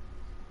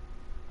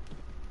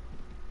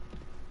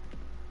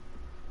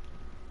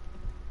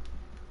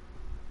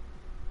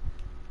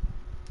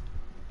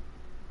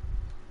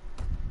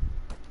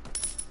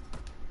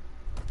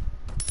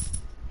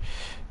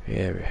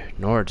 Yeah,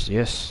 Nords,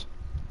 yes.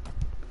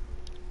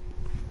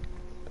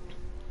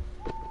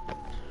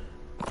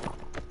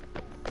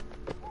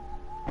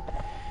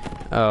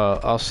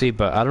 I'll see,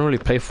 but I don't really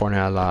play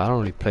Fortnite a lot. I don't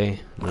really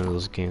play none of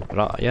those games.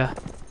 But yeah,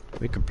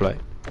 we could play.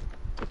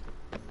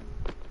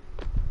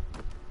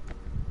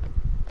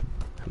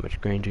 How much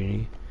grain do you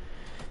need?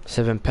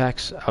 7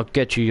 packs? I'll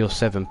get you your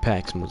 7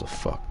 packs,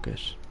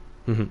 motherfuckers.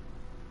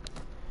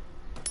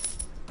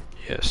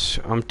 Yes,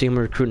 I'm team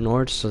recruit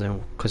Nords, so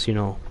then, cause you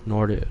know,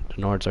 the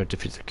Nords are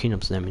defeated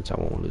kingdoms, so that means I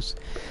won't lose.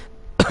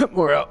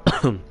 Morale.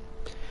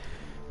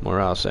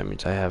 Morale, so that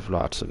means I have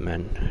lots of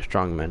men,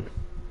 strong men.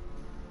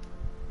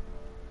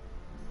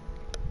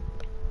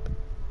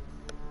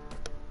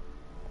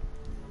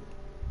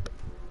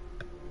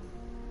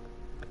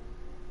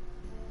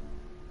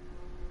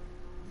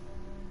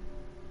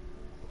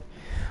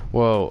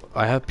 Well,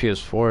 I have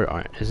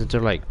PS4. Isn't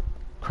there like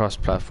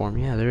cross-platform?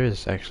 Yeah, there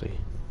is actually.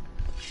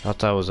 I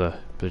thought I was a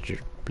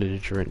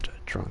belligerent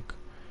drunk.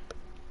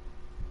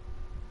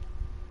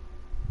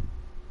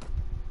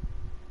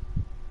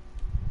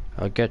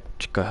 I'll get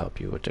Chica help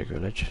you with the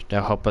village.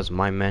 That'll help us.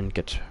 My men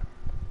get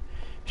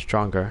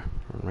stronger,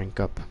 rank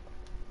up.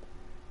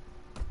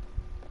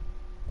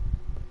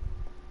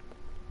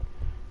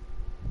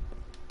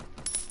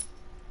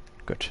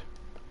 Good,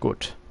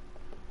 good,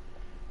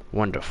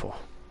 wonderful.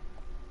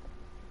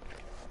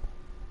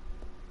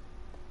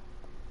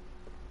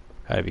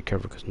 I gotta be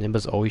careful because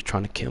Nimba's always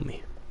trying to kill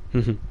me.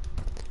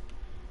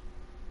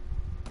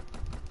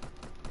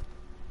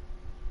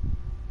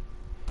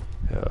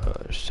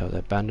 Sell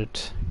that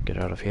bandit. Get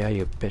out of here,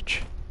 you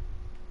bitch.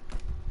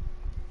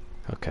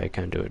 Okay, I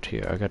can't do it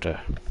here. I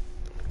gotta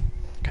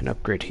can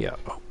upgrade here.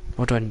 Oh,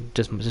 what do I?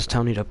 Does this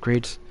town need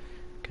upgrades?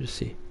 Good to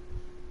see.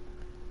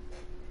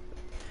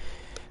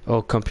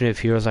 Oh, Company of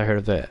Heroes. I heard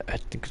of that. I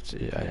think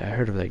I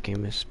heard of that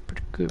game. It's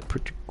pretty good.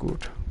 Pretty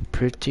good.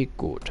 Pretty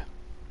good.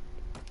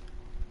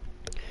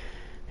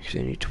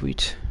 Actually, I need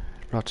wheat.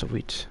 Lots of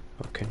wheat.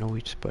 Okay, no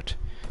wheat, but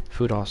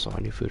food also. I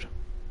need food.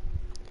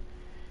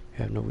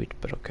 I have no wheat,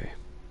 but okay.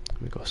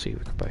 Let me go see if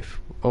we can buy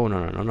oh,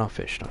 no, not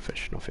fish, not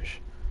fish, no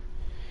fish.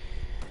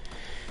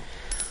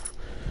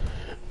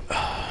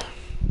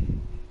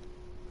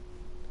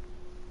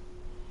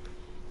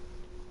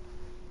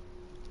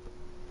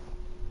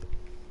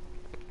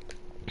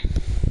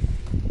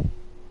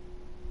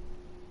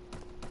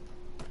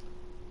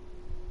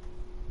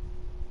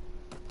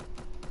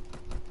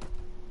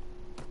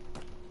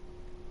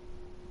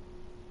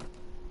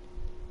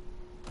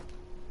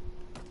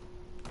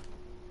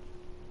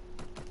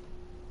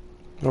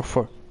 Oh,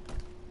 fuck.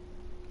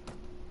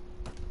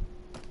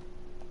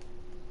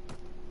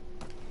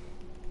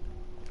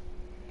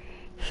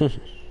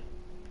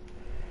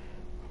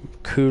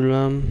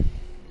 Kulam.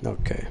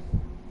 Okay.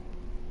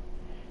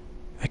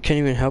 I can't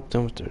even help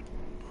them with it.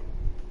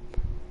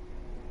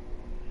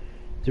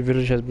 The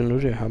village has been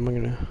looted. How am I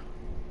gonna...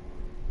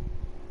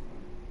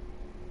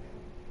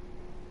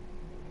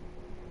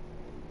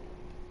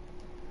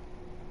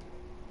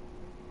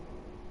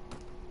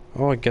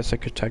 Oh, I guess I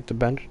could tag the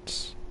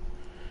bandits.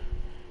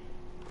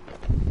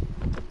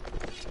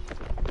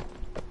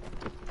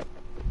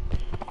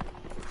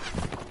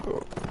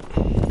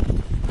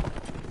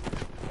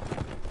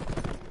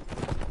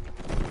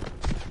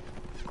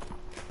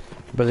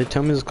 But they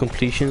tell me the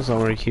completions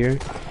are right here.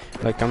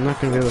 Like, I'm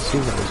not gonna be able to see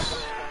those.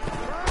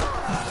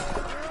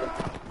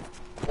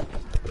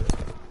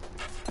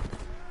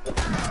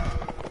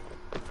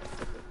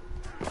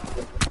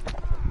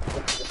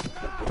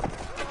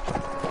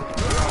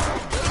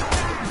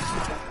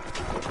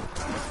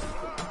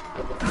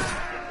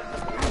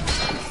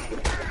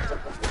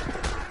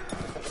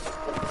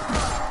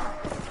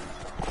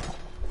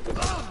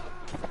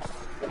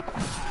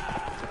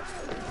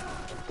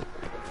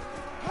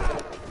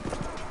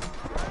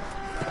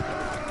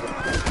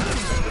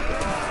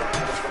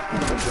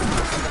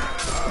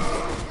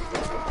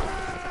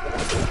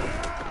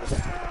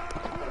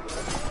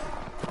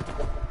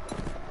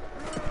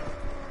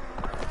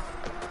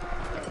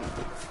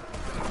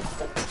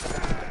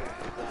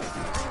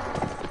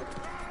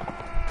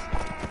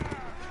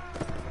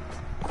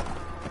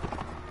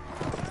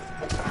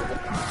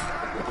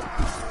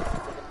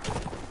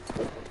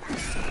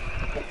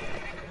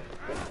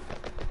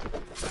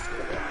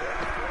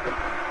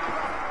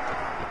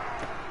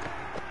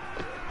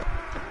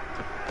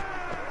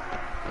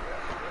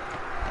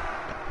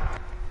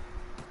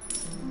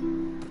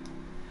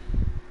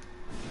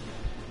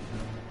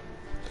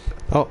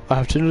 Oh, I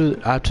have to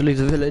leave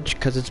the village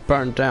because it's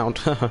burned down.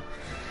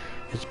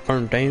 It's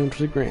burned down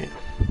to the ground.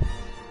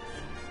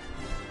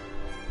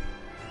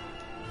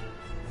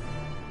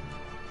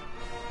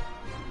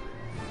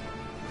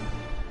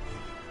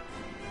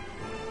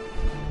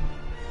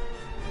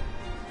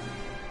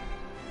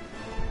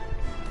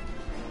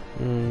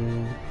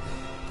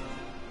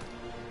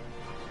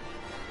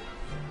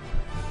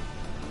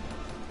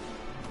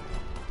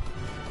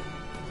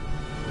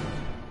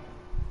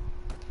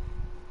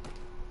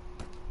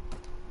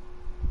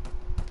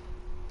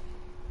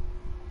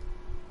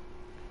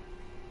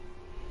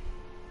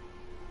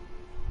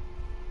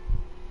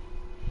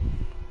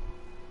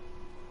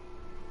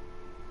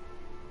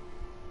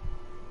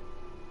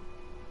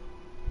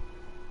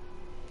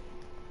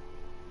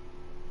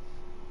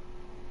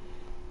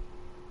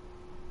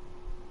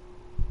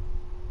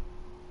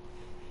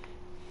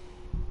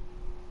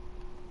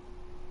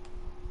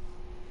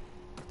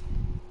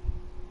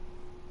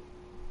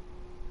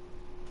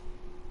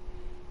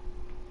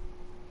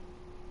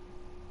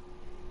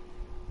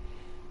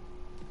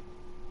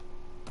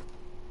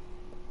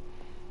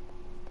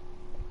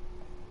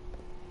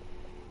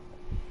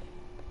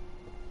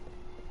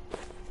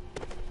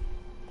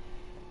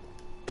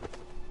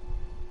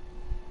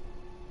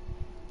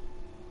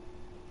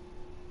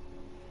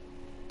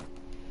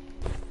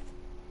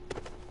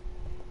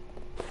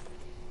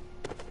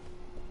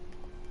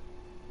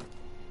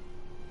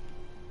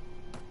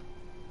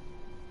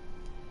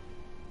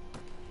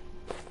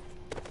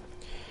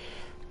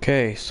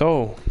 Okay,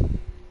 so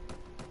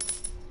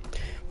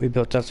we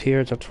built that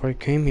here. That's what I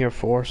came here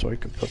for, so I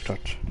could build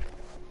that.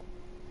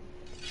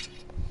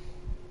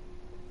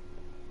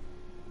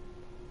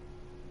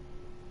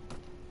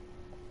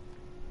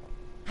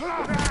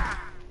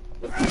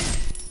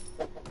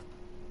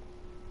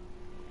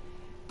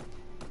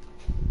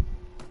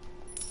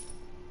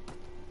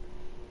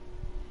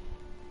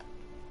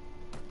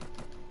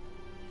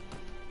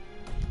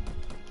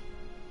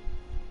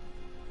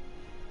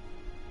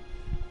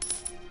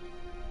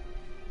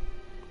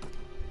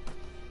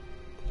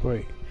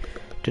 Wait,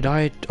 did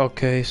I?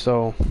 Okay,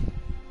 so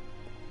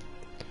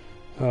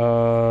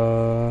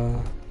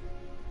no,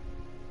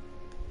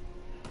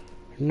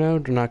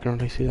 they're not gonna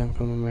really see them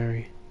come and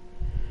marry.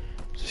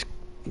 Just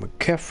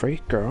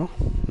McCaffrey girl,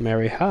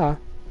 marry her.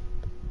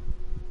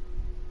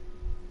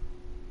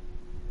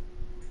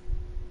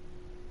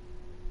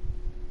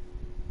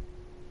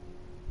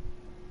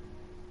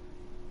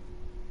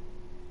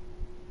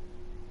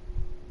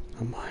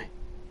 Oh my!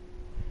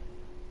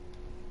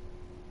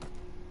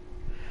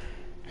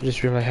 I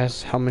just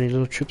realized how many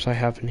little troops I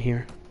have in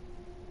here.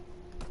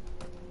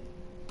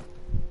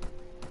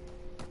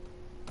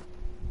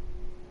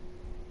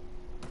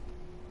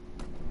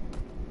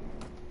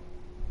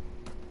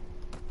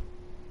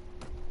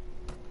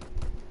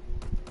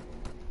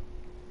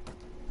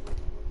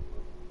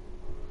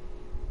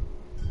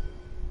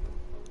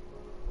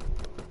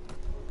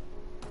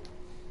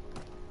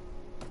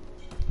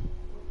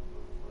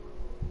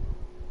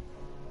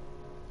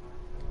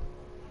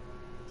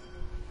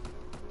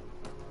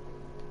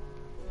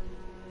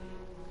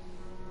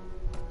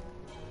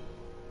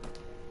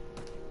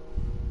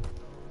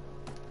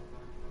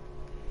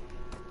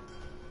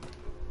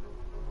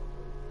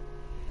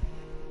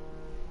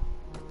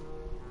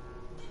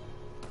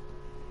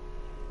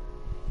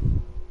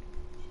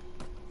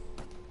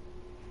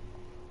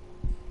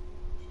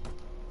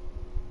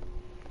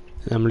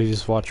 And I'm gonna leave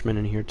this watchman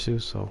in here too,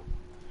 so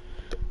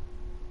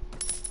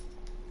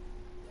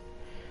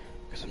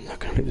because I'm not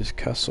gonna leave this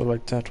castle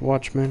like that,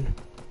 watchman.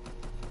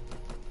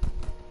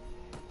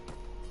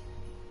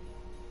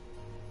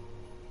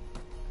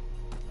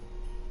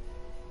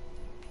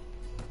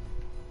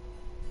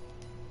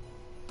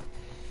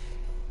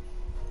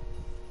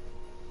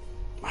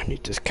 I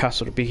need this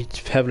castle to be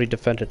heavily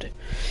defended,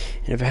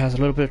 and if it has a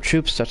little bit of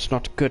troops, that's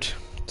not good.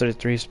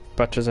 33 is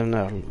better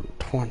than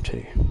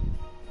 20.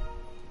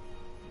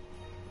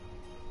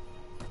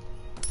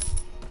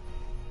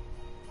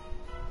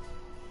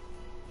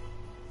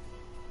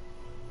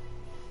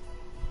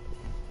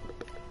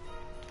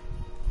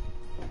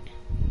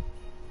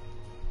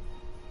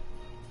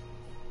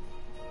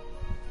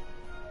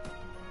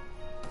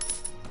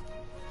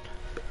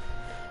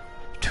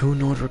 Two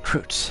Nord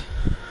recruits.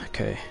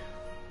 Okay.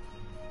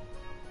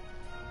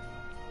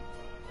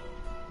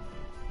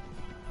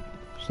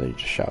 Say to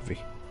Shavi.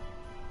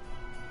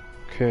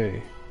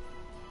 Okay.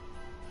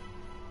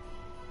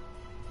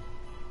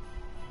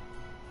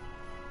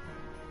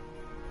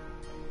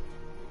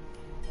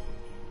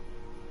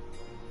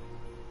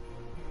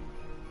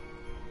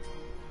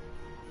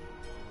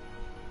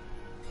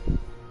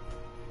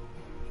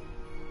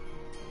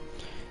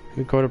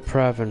 We go to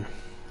Praven.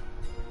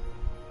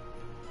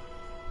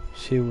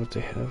 See what they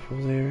have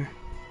over there.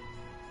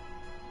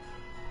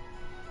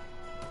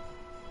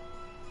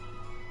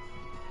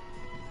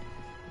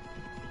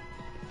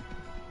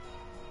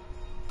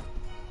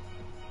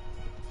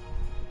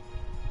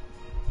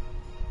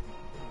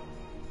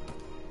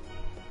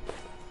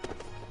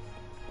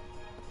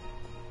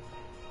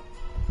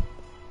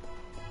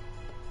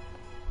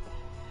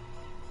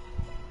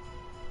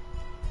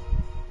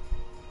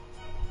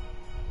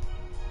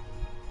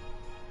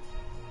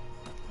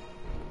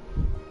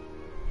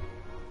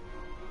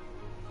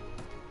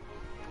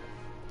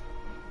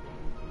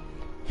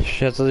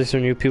 Shit, so these are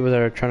new people that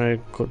are trying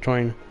to go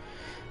join.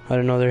 I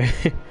don't know, they're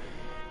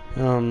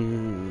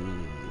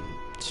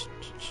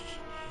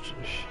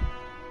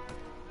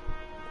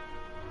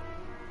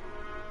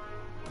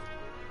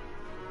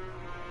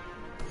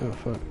oh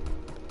fuck.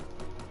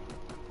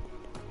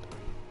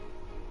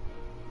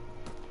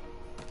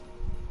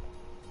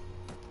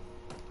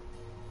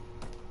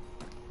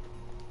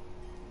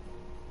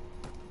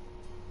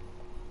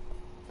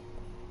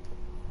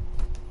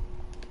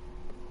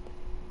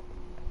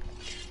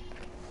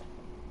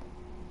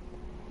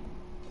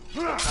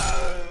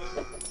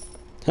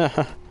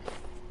 Haha.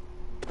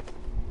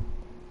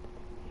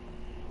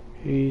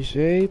 He's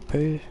a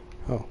pay.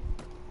 Oh.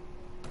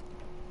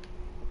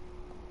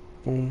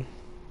 Boom.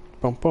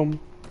 Boom boom.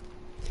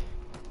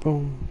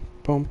 Boom.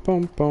 Boom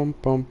boom boom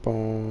boom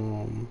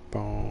boom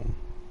boom.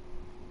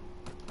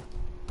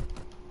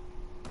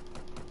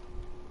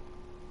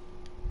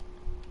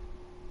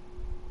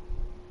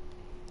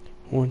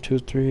 One, two,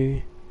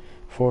 three,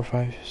 4,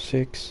 5,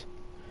 6.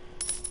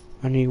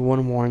 I need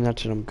one more and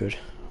that's it. I'm good.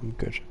 I'm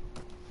good.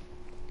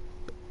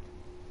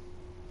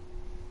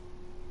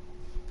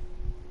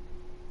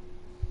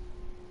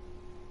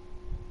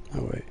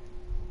 Oh wait.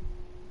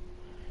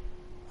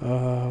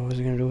 What was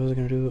I gonna do? What was I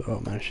gonna do? Oh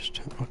man, it's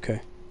just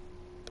okay.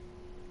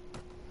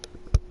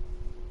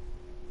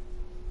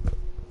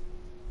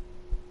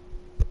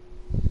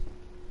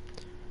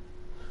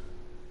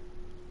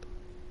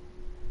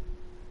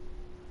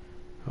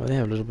 Oh, they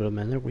have a little bit of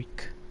men. They're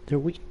weak. They're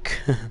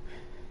weak.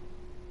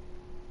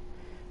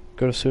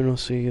 Go to Suno,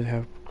 see they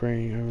have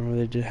grain. I remember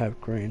they did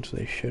have grain, so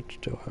they should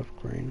still have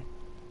grain.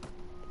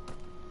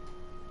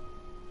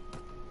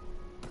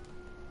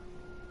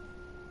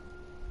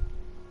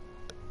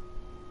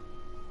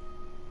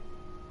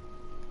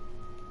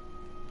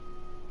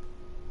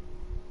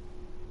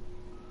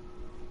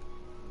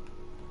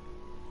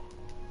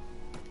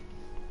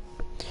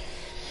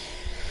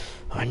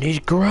 I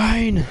need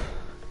grain!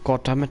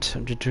 God damn it,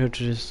 I'm just to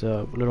this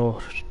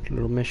little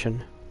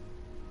mission.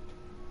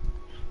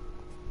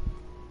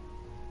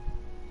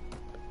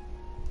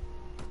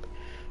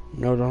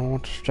 No, don't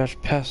want to stretch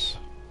pests.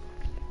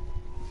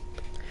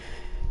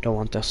 Don't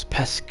want those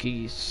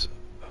peskies.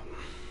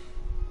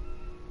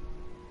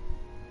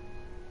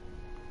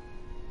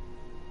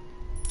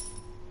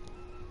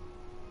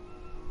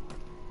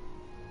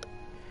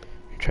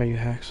 Try you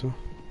hacksaw.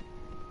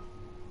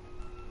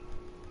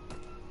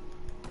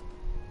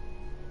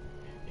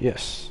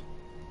 Yes.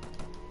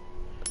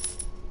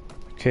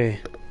 Okay.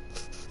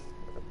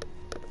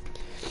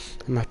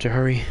 I'm gonna have to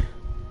hurry.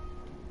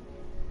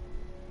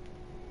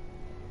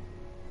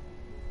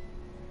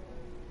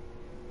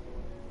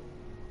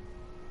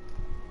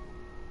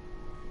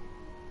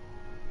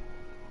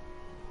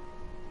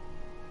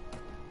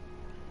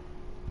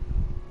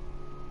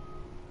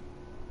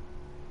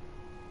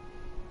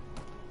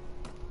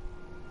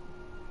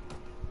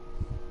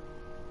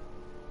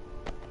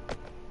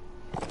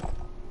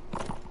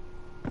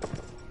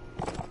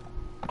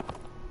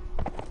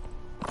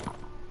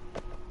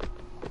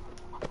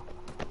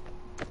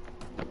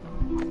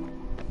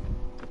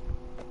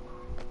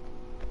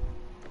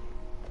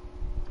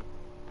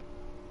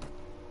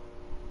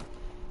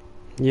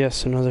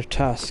 Yes, another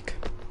task.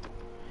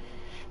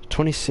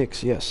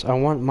 26, yes. I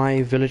want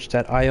my village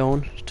that I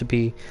own to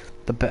be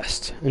the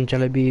best. And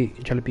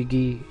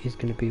Jalabigi is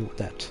gonna be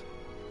that.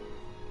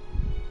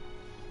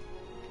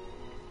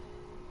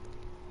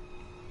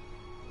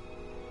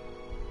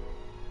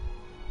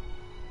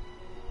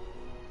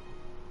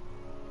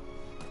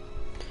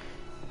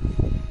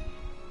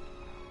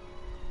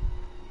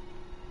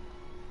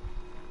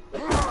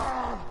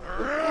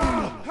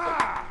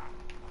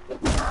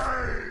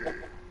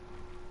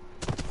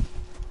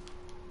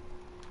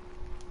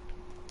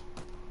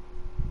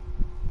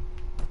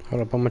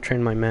 Hold up, I'm gonna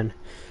train my men.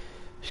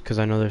 Just because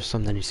I know there's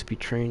some that needs to be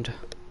trained.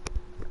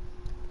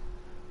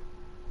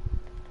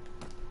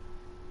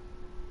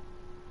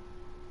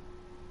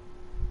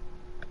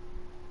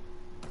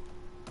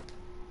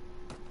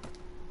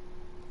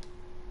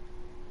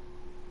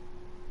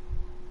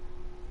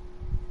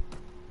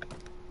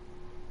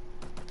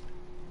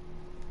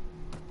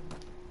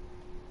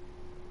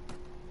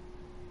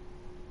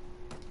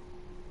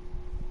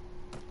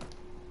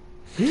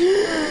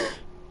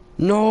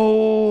 No!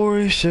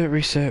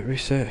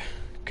 Reset.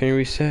 Can you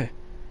reset?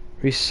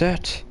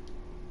 Reset?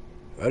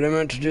 I didn't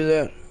meant to do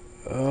that.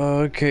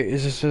 Okay,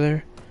 is this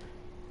there?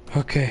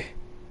 Okay.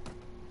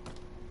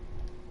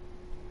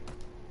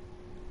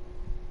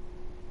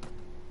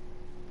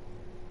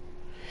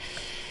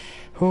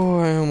 Oh,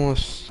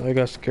 I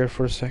got scared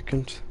for a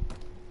second.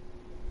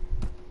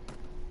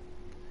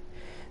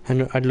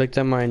 And I looked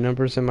at my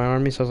numbers in my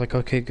army, so I was like,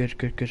 okay,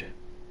 good.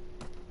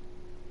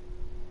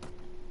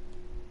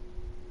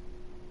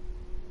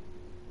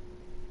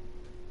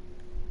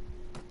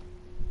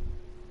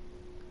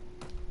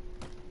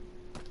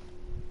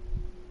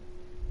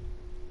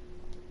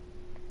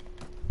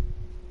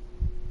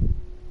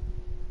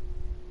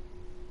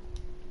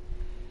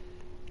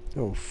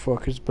 Oh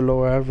fuck, it's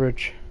below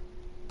average.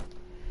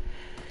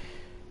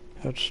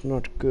 That's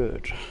not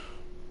good.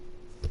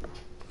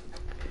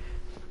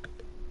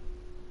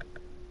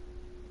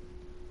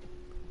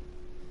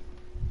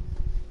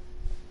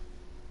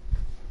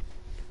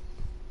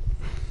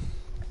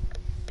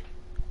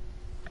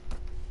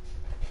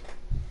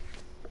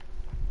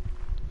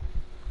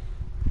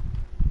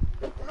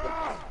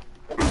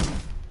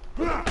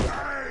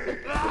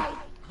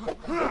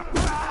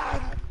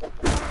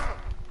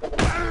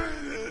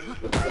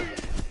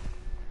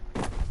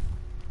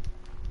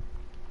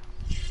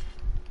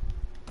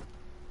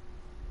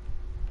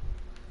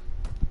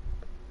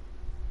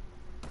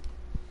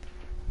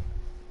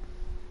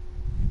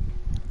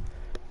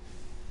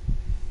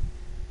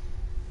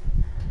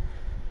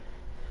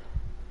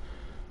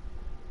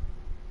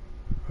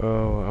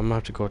 Oh, I'm gonna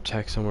have to go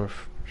attack somewhere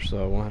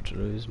so I won't have to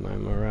lose my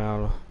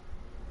morale.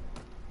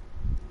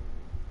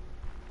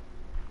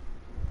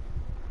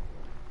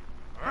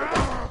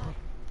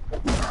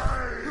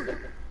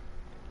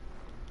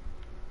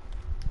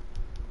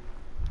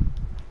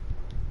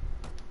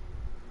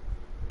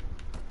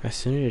 I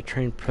still need to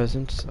train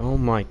presence. Oh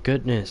my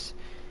goodness!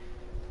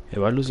 If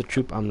I lose a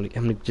troop, I'm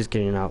just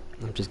getting out.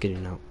 I'm just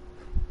getting out.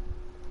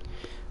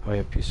 Oh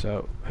yeah, peace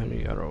out.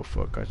 Henry, oh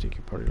fuck! I think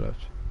you probably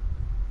left.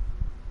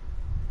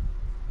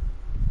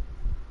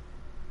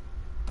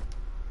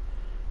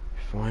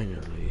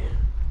 Finally.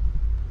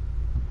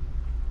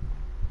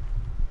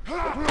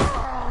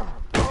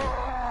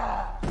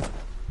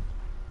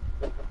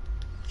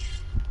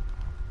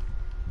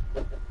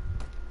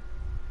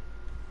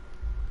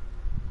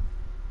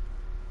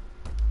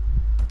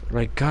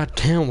 Like, god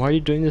damn, why are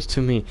you doing this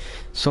to me?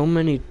 So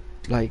many,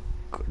 like,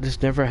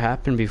 this never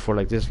happened before,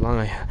 like, this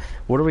long.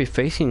 What are we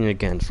facing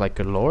against? Like,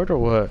 a lord or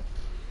what?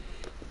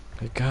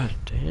 Like, god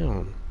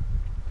damn.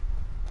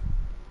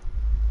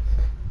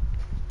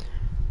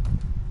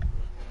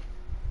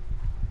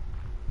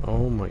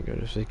 Oh my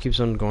goodness, if it keeps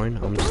on going,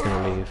 I'm just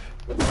gonna leave.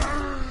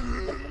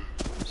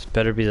 This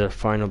better be the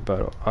final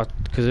battle.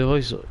 Because it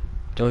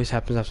always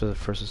happens after the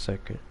first or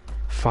second.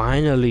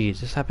 Finally!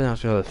 This happened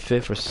after the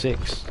 5th or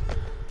 6th.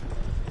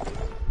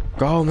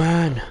 Go,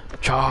 man!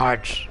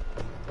 Charge!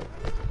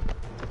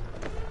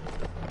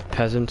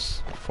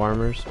 Peasants,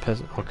 farmers,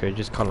 okay,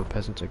 just call them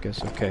peasants, I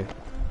guess. Okay,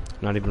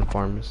 not even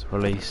farmers, or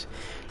at least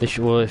they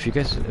should. Well, if you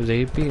guys, if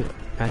they be,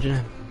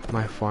 imagine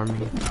my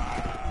farming.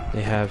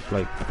 They have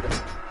like,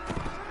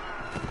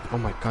 oh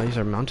my god, these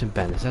are mountain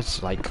bandits.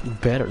 That's like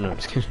better. No, I'm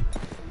just kidding.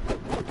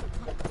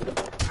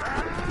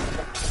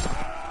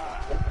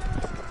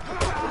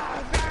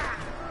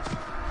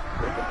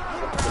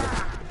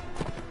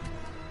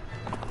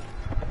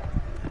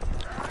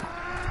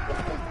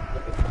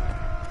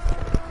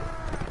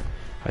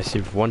 I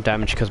received 1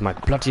 damage because my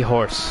bloody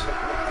horse.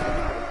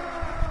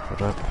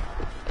 Hold up.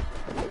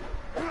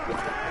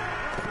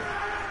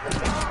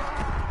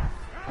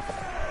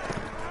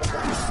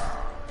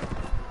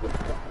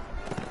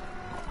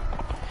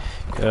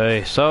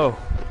 Okay, so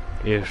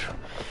you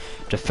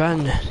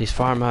defend these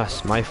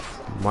farmers, my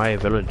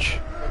village.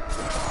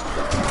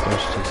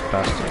 There's these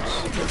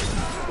bastards.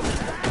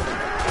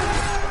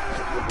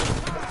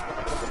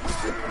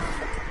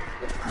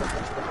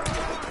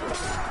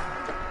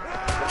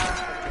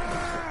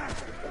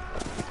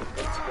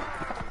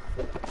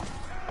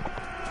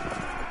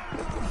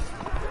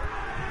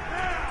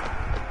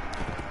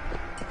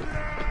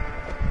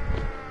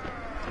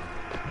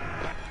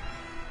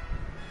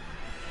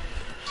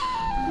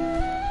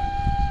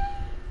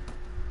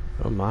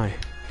 Oh my,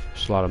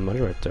 there's a lot of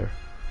money right there.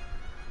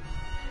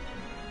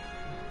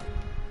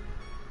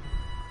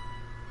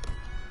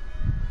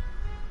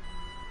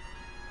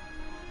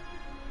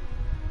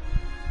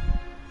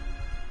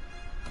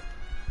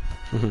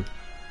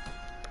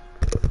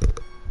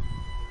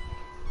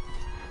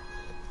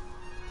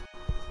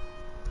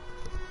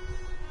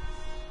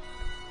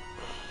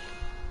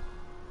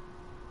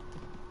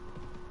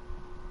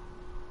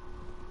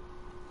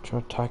 Try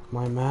to attack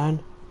my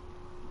man.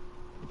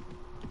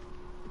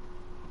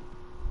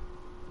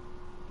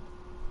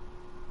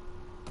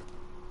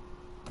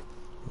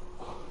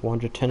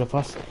 "110 of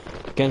us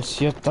against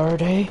your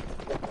 30.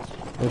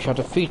 We shall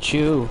defeat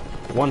you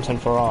once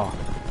and for all."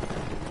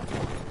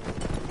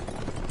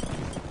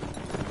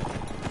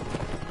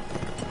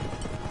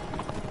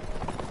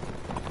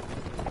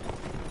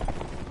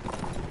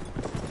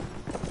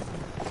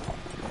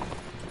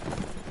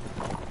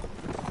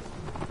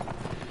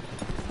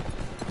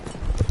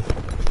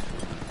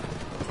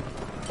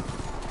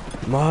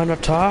 Come on,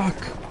 attack!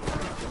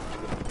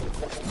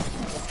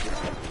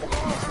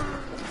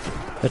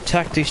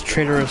 Attack these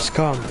traitorous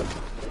scum!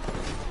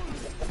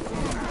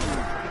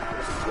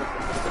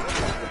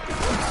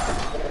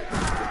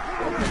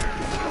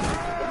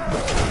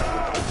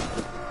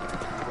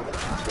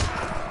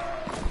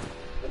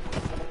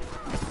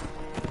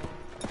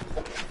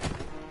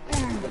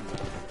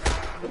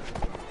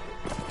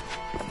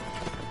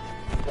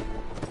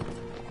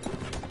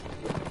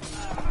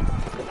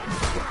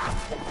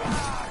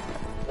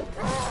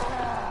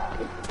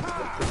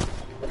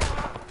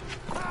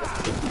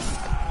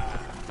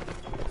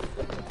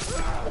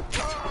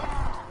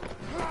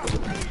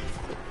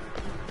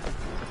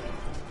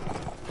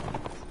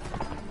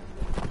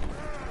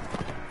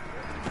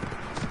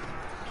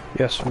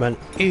 Yes, man,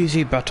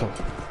 easy battle.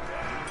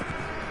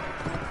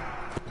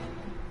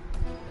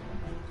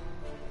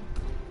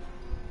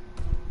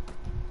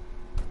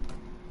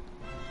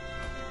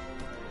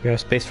 We have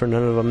space for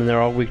none of them, and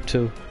they're all weak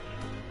too.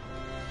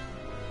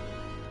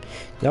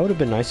 That would have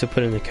been nice to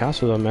put in the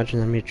castle, though. Imagine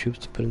how many troops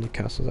to put in the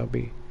castle.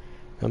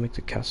 That'll make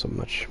the castle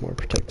much more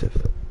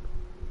protective.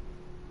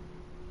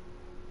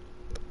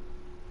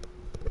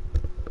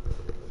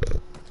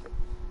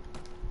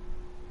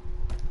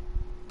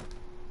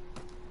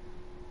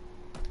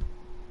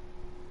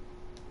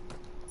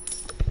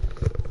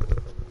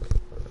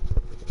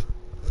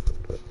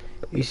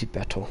 Easy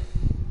battle.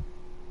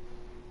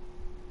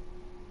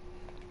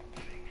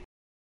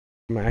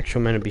 My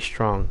actual men to be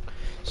strong.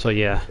 So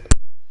yeah.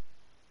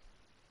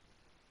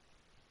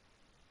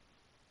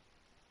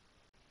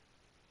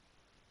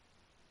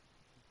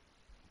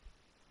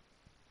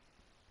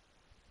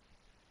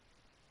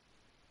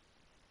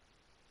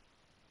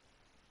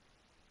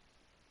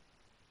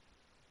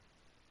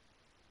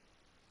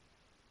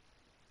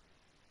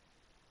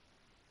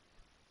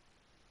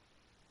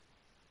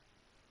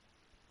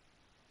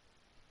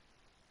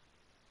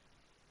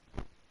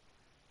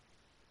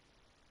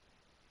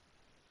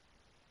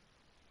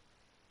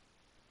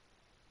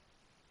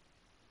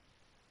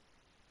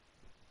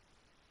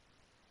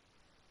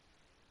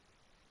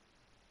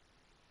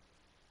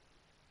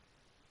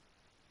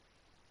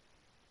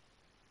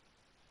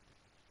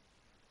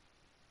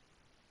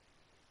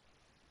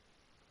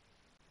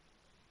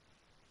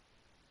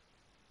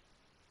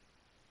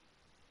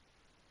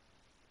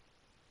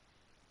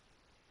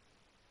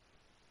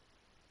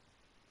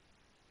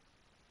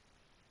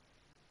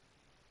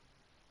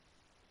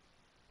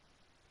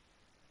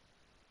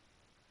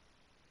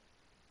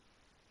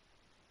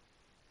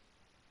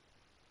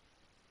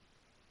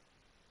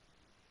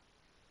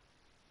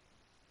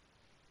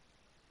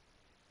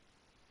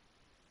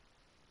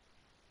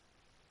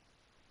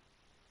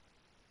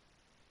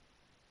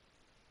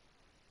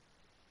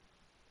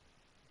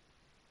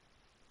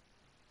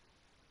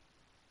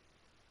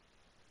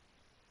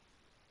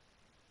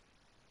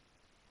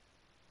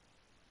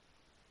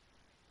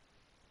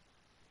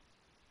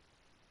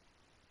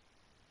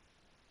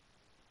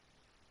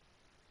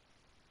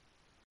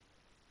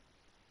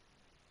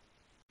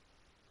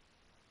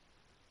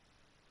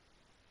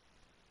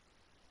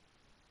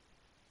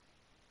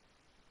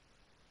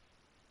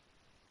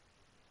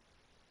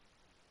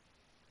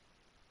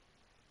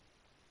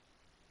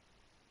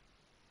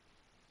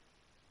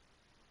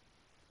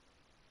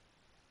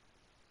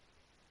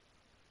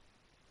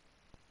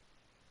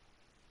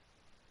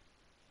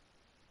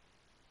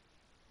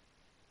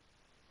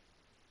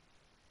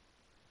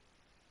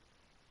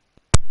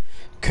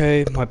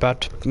 Okay, my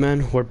bad,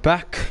 man. We're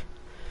back.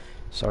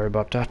 Sorry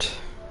about that.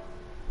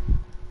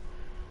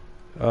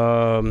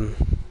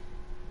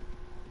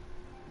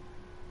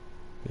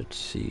 Let's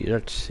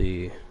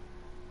see.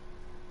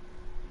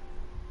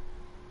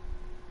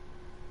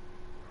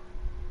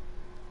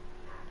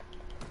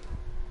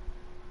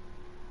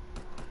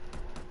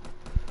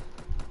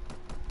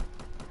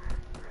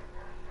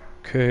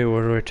 Okay,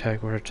 where do I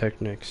attack? Where do I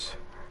attack next?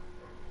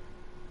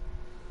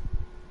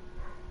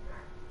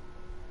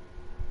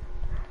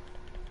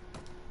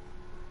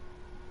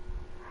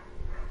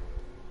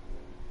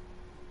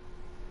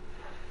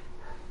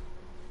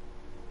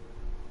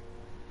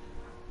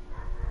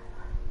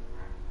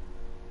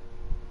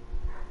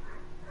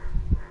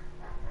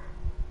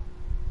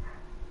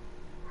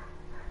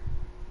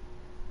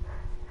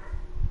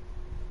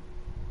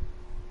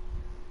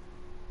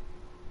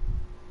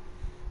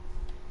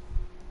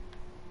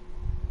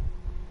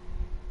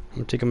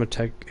 I'm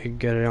gonna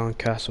get it on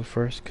castle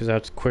first, cause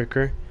that's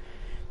quicker.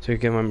 So I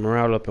get my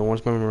morale up, and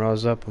once my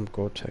morale's up, I'm gonna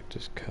go attack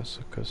this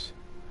castle, cause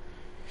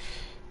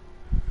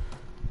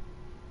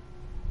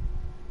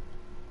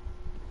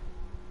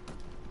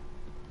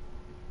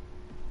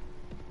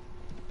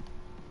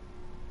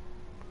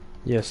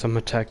yes, I'm gonna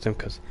attack them,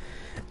 cause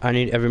I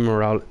need every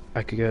morale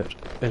I could get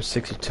in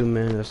 62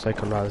 minutes. That's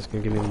like a lot. It's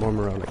gonna give me more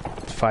morale,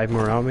 like 5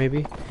 morale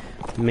maybe.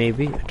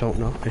 Maybe, I don't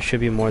know. It should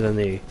be more than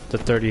the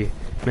 30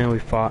 men we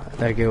fought.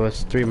 That gave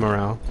us 3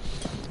 morale.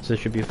 So it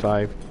should be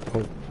 5.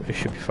 Oh, it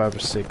should be 5 or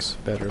 6.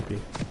 Better be.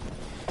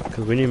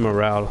 Because we need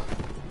morale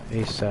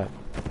ASAP.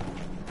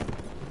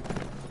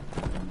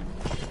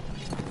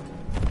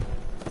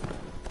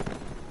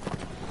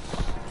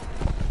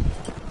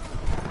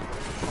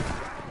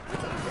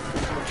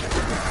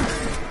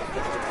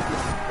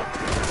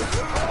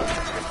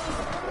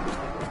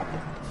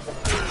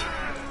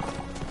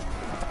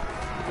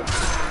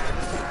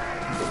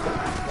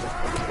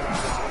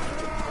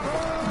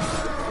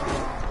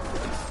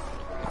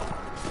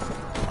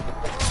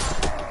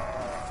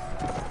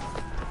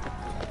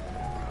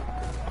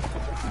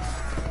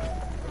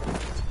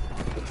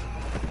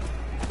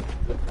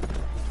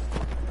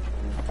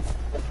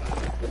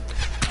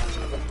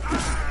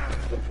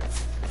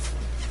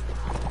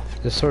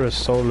 This sword is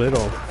so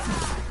little.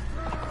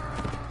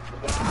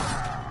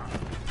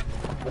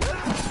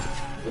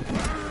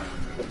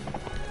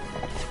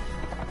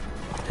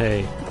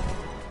 Hey.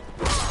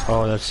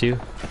 Oh, that's you?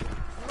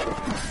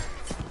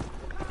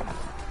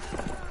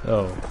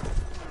 Oh.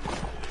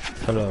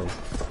 Hello.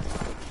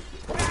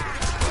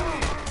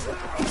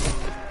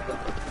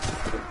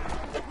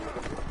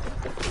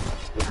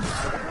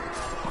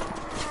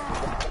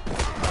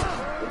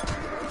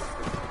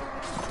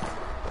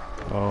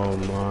 Oh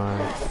my.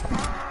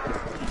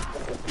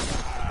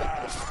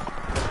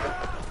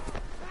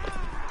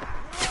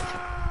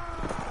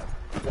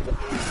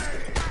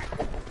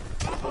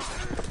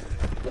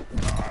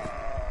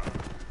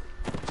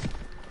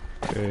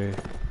 Okay.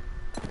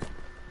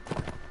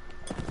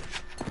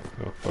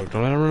 Oh fuck,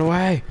 don't let him run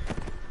away!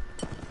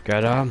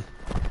 Get him!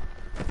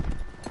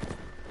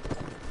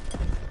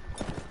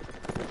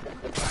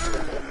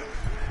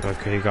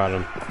 Okay, got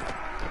him.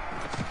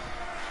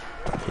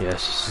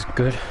 Yes, this is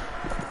good.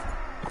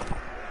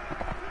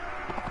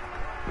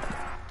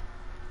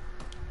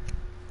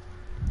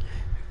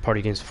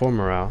 Party gains 4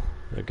 morale.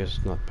 I guess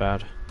it's not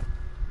bad.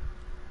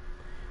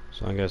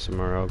 So I guess the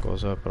morale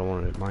goes up. I don't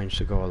want mine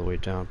to go all the way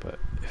down, but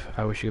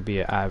I wish it could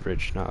be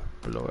average, not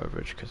below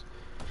average, because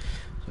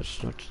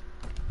that's not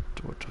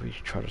what we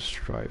try to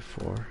strive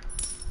for.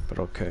 But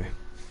okay.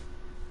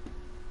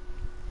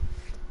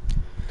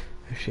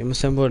 Actually, I'm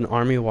assembling an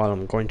army while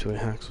I'm going to a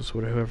hack, so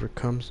whoever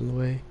comes in the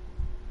way,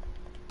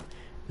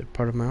 they're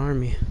part of my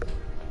army.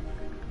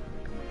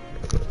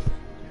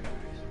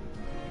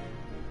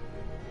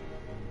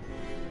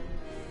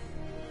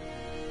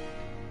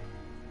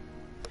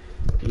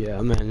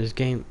 Yeah, man, this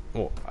game,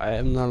 well, I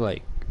am not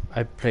like,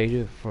 I played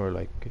it for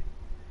like,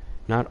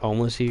 not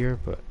almost a year,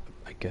 but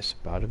I guess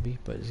about to be,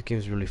 but this game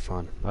is really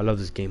fun. I love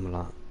this game a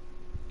lot.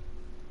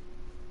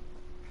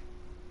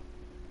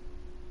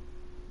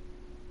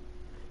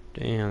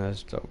 Damn,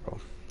 that's dope, bro.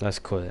 That's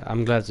cool.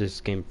 I'm glad this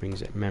game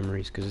brings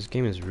memories, because this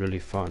game is really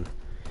fun.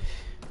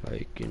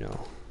 Like, you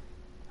know,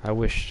 I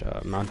wish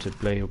Mounted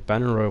Blade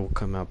Banner Royal would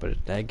come out,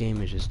 but that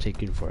game is just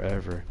taking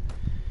forever.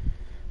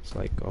 It's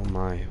like, oh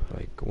my,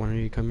 like, when are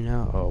you coming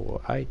out? Oh,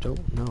 well, I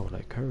don't know.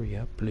 Like, hurry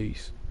up,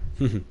 please.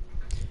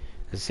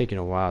 It's taking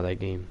a while, that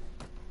game,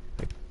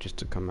 like, just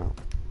to come out.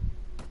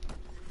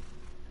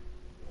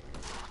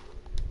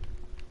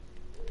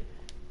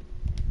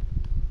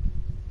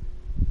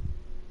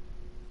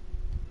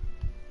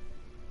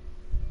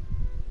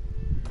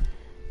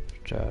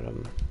 Try to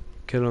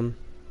kill him,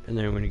 and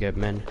then we're gonna get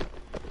men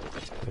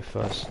with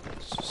us.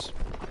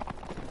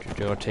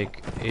 I'll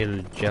take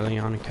Il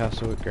Gelion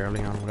Castle,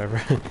 Gerlion, whatever.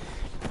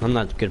 I'm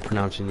not good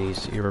pronouncing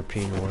these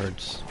European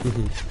words.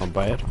 My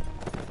bad.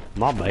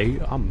 My bad.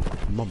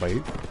 My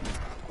bad.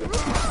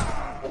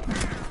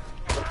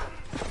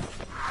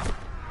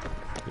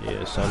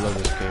 Yes, I love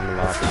this game a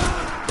lot.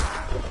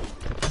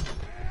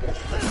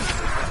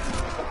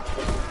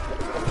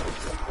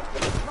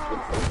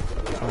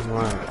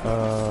 Alright,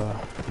 oh,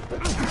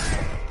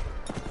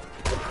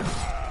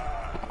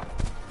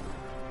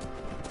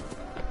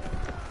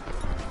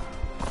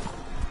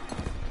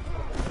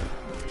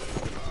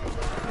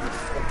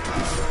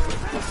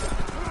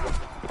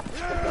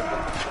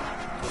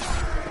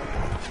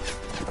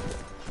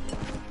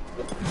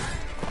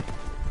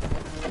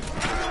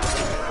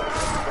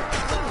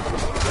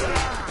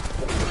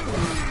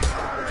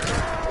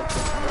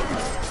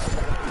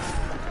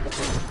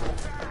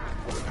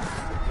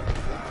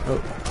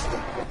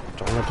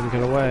 don't let them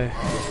get away.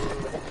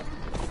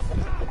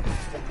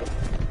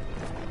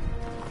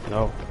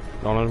 No,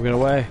 don't let them get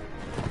away.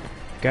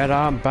 Get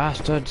on,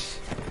 bastards.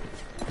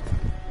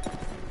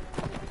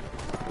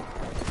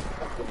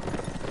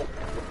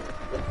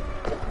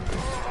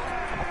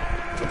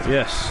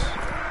 Yes.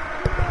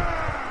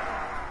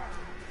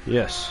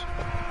 Yes.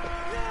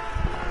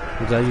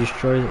 I'm glad you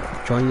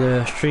joined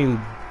the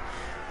stream,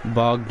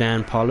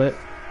 Bogdan Pollitt.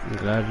 I'm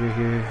glad you're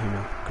here, you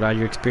know, glad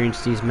you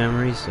experienced these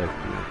memories. Like,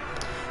 you know,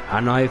 I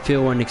know how you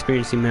feel when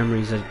experiencing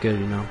memories is good,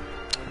 you know.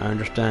 I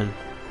understand.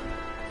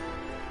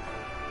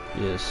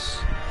 Yes.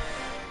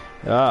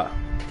 Ah.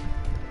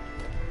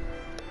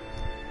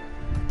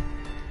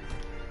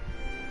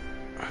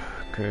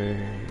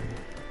 Okay.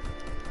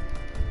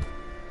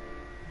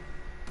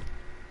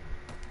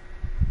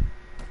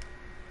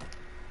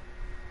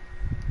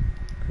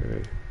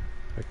 Okay.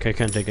 Okay, I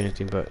can't take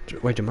anything,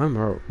 but wait, am I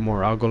more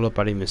algal up?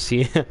 I didn't even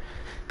see it.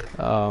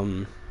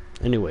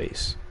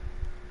 Anyways.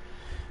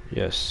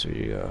 Yes,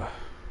 we're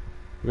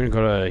gonna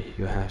go to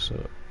your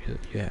hassle.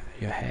 Your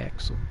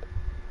haxel.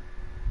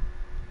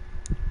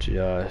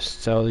 To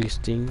sell these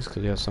things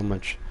because we have so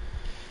much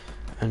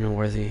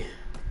unworthy.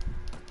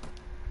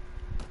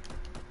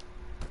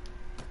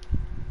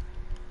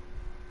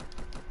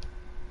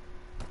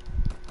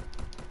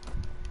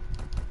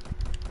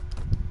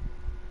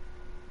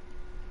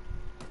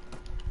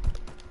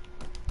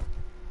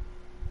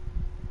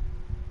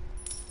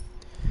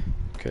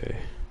 Okay,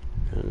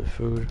 and the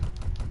food.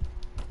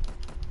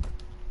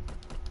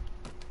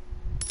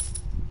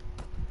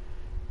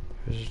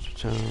 Visit the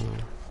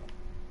town.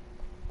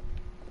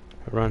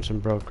 A ransom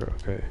broker,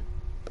 okay.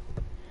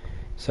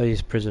 Sell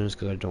these prisoners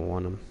because I don't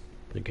want them.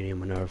 They're getting on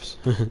my nerves.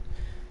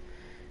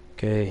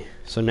 Okay,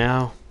 so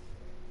now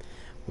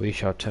we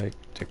shall take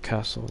the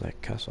castle.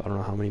 That castle, I don't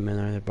know how many men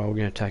are there, but we're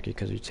gonna attack it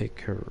because we take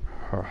her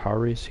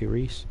Haris.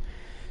 It's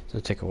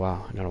gonna take a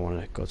while, and I don't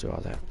want to go through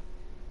all that.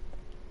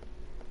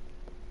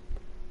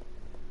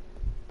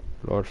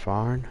 Lord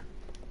Farn,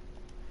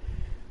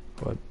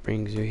 what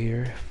brings you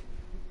here?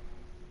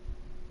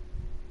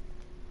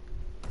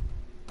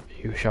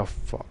 You shall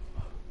fall.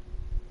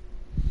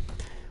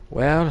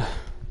 Well,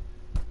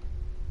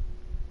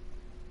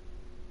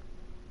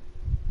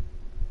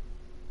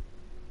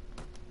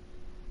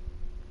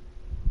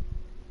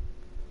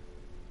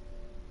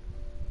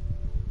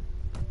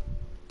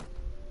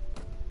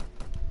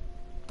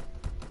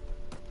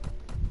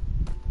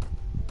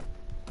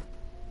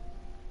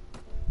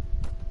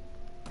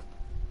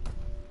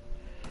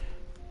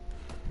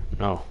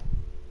 no.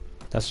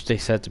 That's what they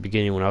said at the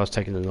beginning when I was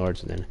taking the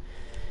Nords, and then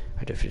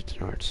I defeated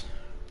the Nords.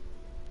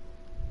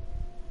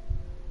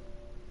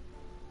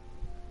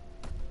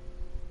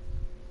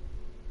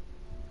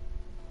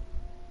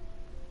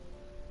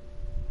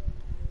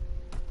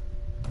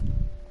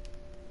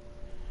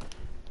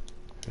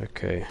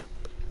 Okay.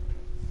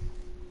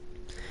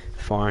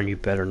 Farn, you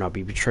better not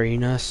be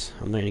betraying us.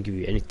 I'm not gonna give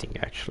you anything,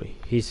 actually.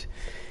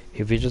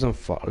 If he doesn't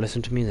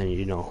listen to me, then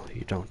you know,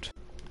 you don't.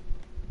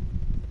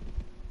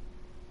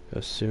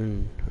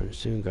 Soon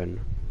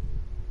gun.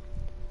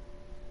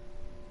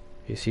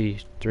 You see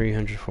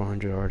 300,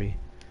 400 already.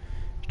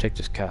 Take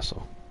this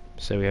castle.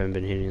 Say we haven't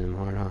been hitting them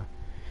hard, huh?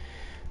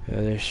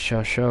 This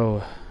shall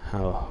show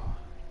how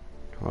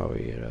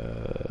we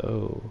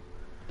oh.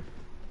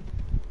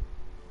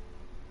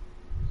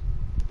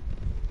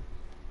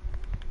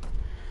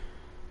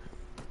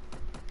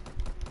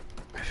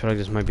 I feel like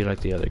this might be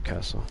like the other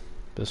castle.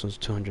 This one's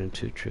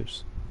 202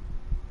 troops.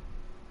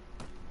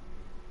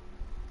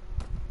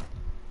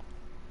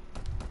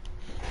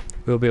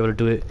 We'll be able to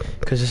do it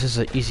because this is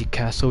an easy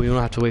castle. We don't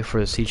have to wait for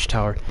a siege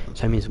tower.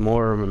 So that means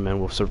more men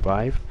will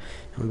survive,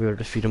 and we'll be able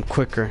to defeat them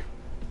quicker.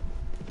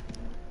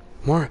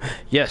 More,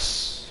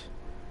 yes.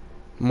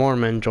 More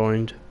men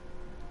joined.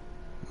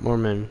 More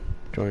men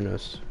join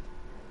us.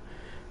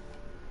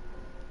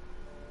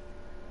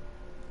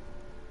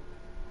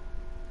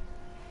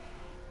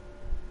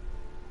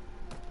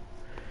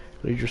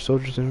 Lead your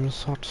soldiers in an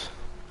assault.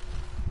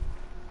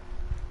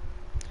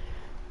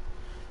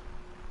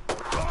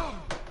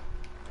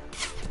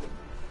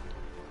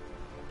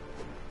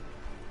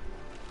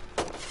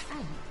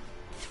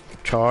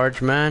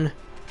 Charge, man.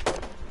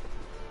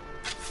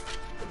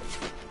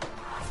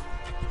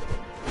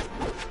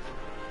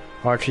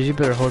 Archers, you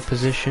better hold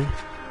position.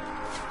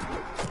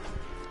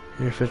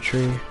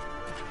 Infantry.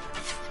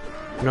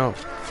 No.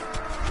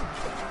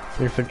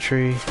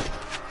 Infantry.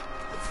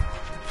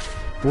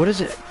 What is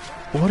it?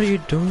 What are you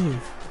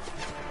doing?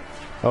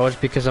 Oh, it's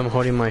because I'm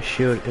holding my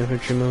shield.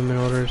 Infantry movement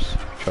orders.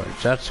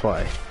 Charge. That's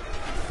why.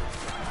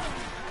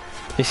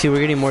 You see,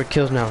 we're getting more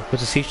kills now. But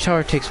the siege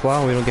tower takes a while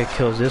and we don't get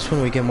kills. This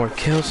one, we get more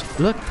kills.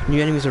 Look,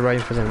 new enemies are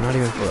riding for them, not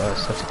even for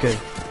us. That's good.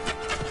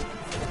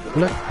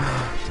 Look.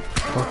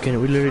 Fucking,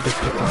 we literally just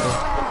picked them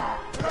up.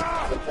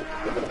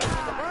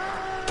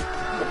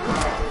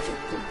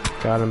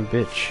 Got him,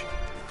 bitch.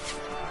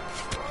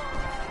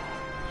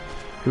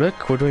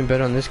 Look, we're doing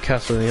better on this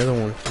castle than the other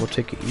one. We'll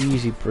take an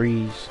easy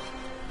breeze.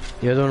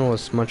 The other one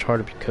was much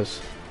harder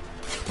because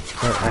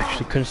that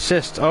actually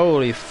consists.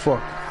 Holy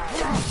fuck.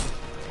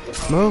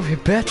 Move, you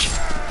bitch.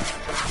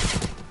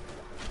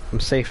 I'm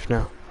safe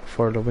now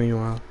for a little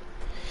while.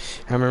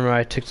 I remember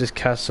I took this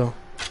castle.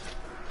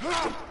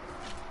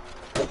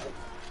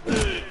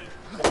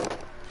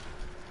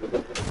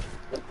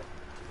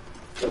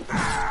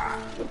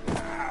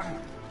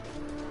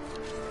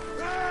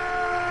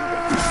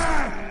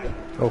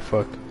 Oh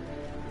fuck.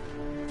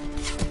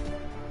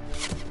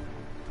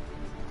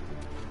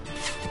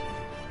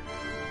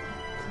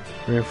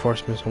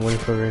 Reinforcements, I'm waiting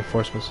for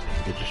reinforcements.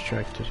 Get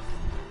distracted.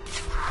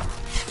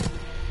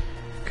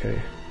 Okay.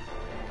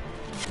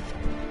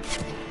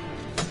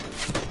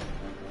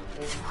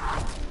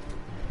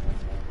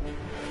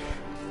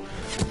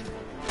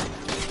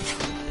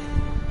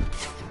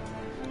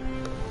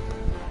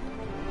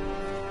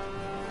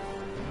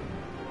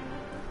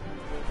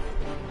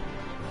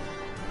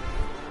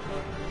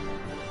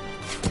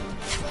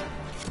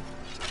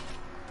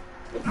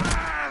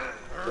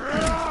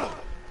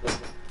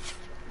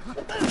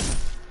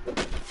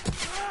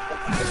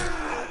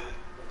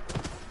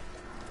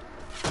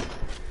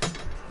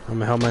 I'm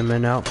gonna help my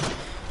men out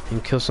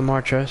and kill some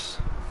archers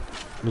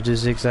with the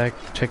zigzag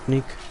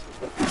technique.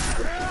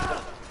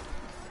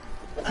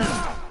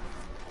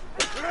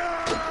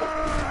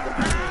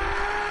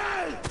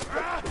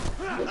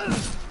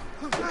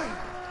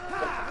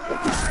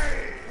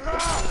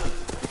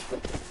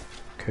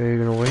 Okay, you're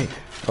gonna wait.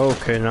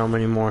 Okay, not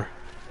many more.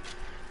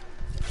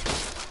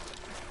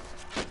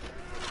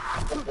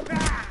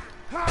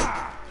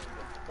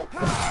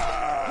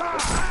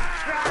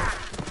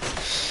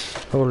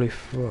 Holy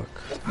fuck.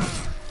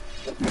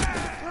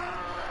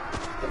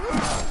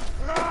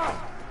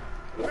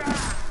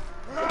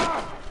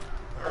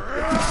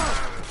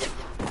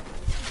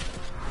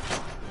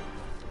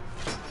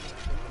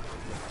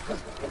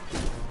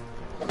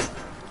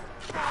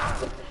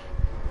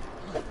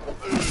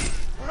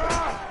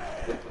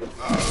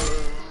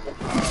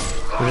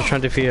 I'm just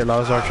trying to defeat as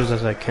lot of archers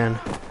as I can.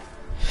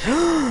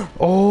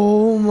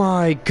 Oh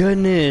my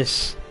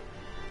goodness!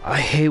 I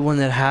hate when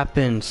that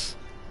happens.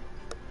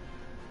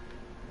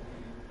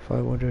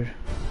 500.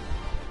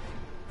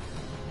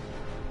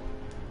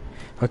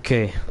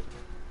 Okay,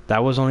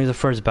 that was only the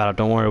first battle.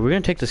 Don't worry, we're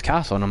gonna take this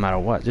castle no matter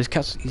what. This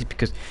castle is easy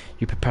because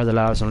you prepare the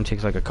ladders. It only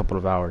takes like a couple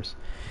of hours.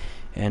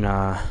 And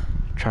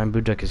Trine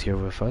Buduk is here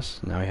with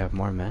us. Now we have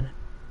more men.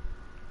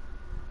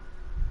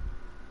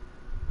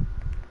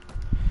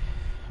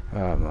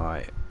 Oh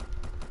my.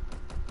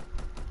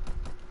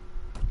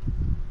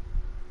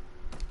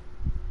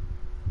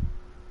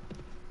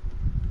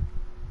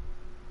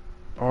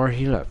 Or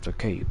he left.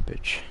 Okay, you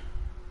bitch.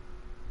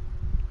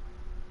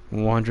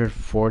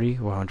 140,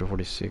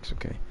 146.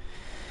 Okay.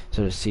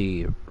 So let's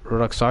see.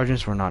 Rodok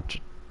sergeants were not.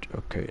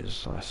 Okay,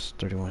 it's last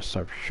 31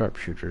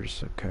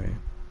 sharpshooters. Okay.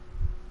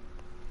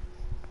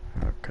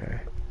 Okay.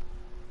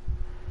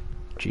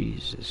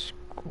 Jesus.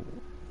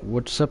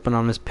 What's up,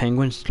 anonymous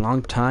penguins?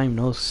 Long time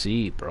no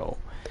see, bro.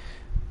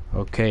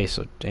 Okay,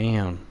 so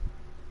damn.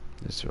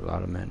 There's a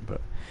lot of men,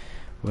 but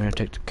we're gonna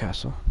take the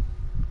castle.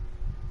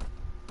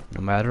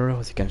 No matter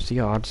against the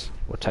odds,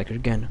 we'll take it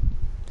again.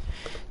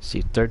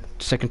 See,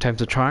 second time's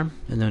the charm,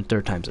 and then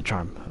third time's the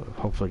charm.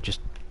 Hopefully, just.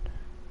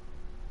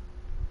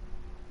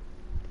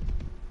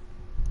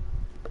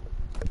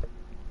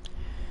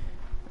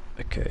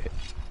 Okay,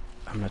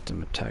 I'm gonna let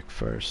them attack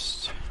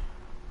first.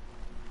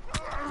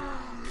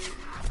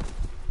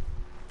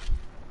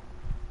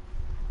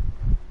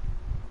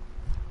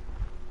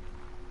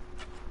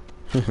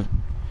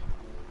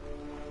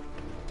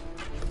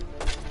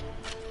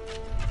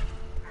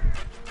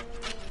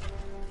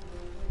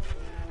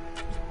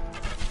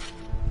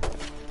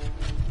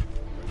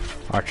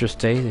 Archers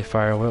stay, they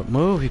fire away.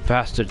 Move, you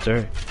bastards,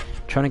 they're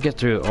trying to get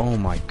through. Oh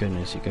my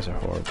goodness, you guys are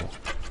horrible.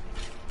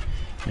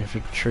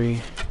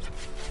 Infantry.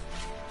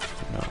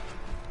 No.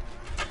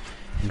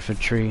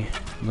 Infantry,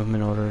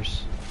 movement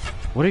orders.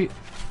 What are you?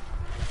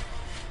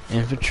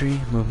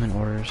 Infantry, movement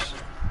orders.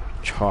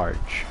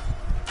 Charge.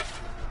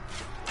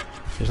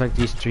 Just like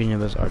these three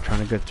nimbus are trying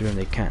to get through and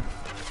they can't.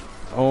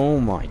 Oh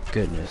my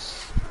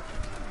goodness.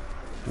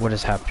 What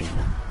is happening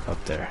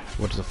up there?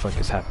 What the fuck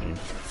is happening?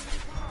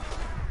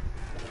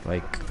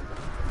 Like,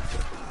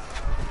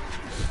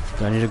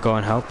 do I need to go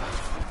and help?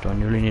 Do I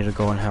really need to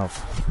go and help?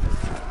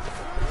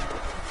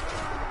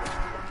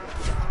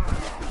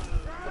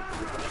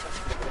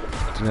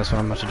 I think that's what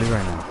I'm about to do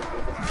right now.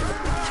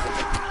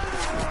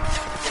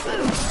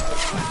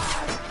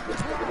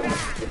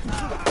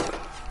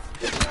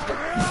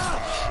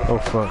 Oh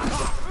fuck.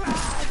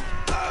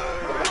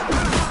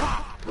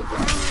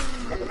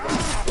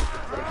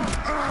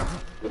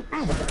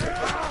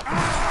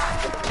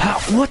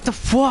 What the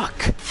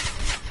fuck?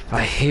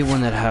 I hate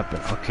when that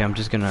happens. Okay, I'm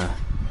just gonna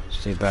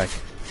stay back.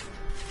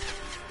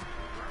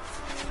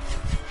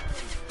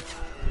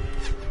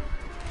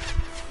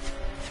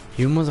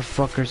 You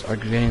motherfuckers are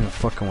getting the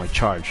fucking way.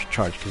 Charge,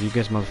 because you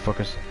guys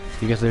motherfuckers,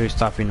 you guys literally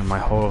stopping my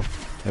whole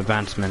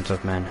advancement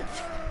of man.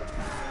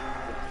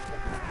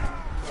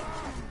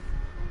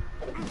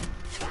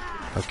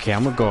 Okay,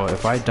 I'm gonna go.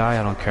 If I die,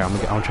 I don't care. I'm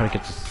gonna try to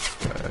get this.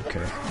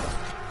 Okay.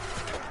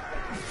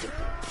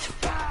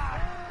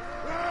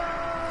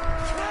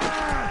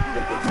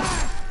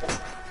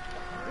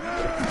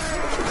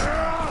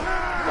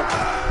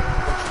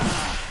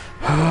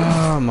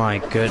 Oh my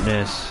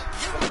goodness.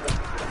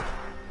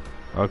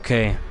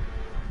 Okay.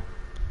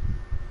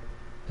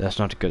 That's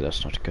not good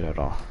at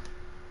all.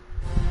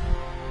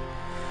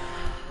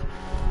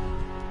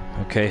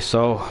 Okay,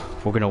 so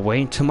we're gonna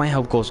wait until my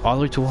health goes all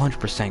the way to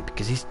 100%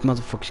 because these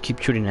motherfuckers keep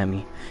shooting at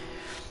me.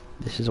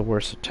 This is the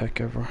worst attack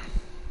ever.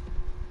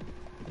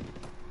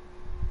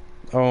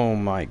 Oh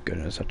my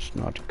goodness, that's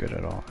not good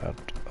at all.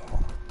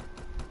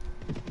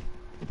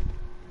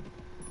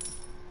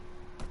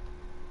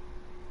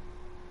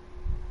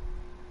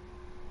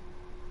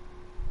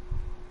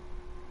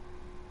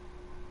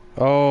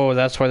 Oh,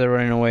 that's why they're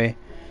running away.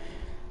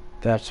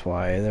 That's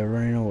why they're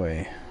running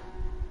away.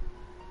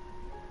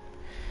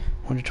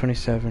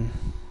 127.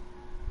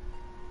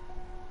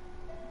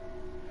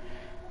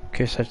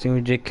 Okay, so I think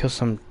we did kill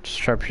some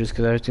sharpshooters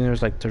because I think there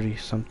was like 30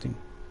 something.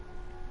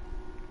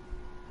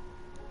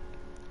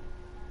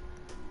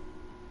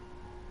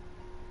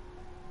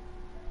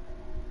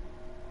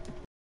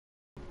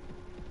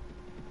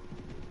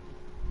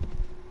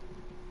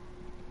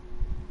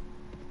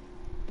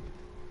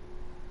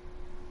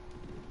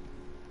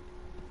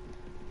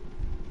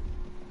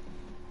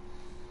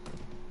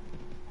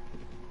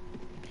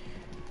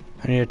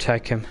 I need to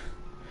attack him.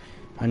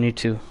 I need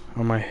to,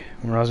 or my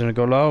morale's gonna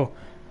go low.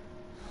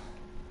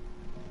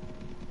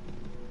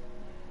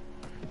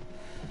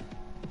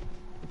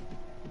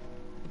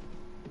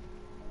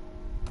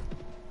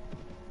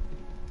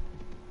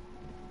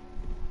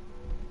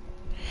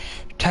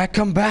 Attack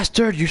him,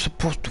 bastard! You're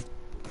supposed to.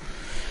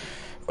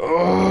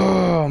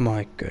 Oh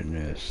my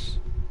goodness.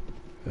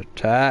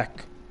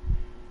 Attack.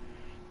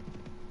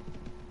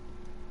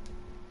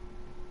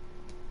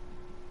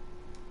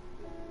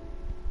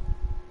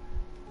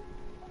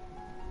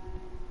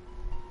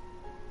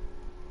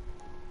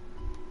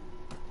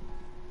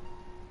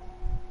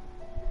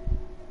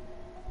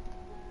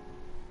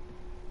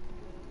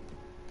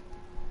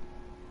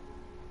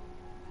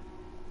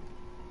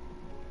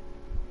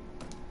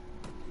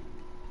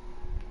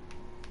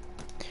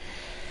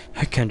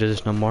 I can't do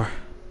this no more.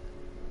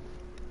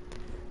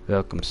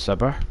 Welcome,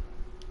 Saber.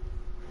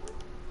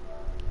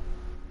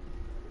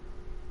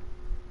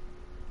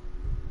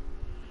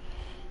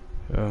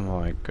 Oh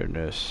my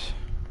goodness.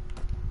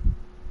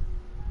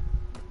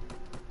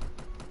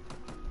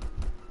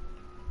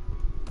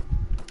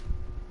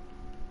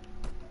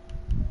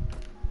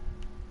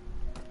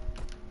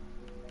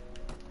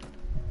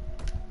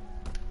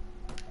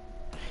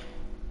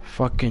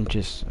 Fucking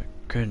just,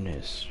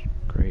 goodness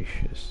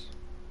gracious.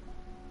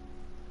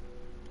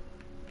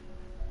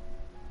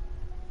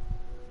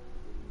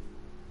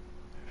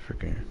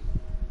 Freaking.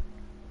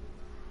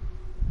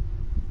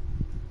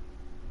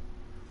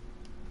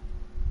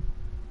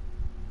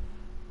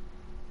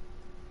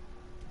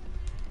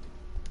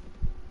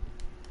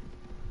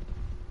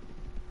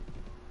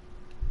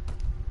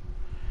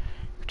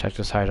 Protect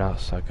this hideout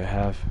so I could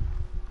have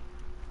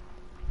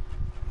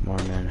more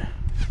men.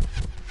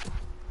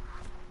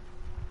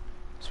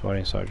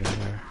 Swatting sergeant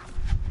there.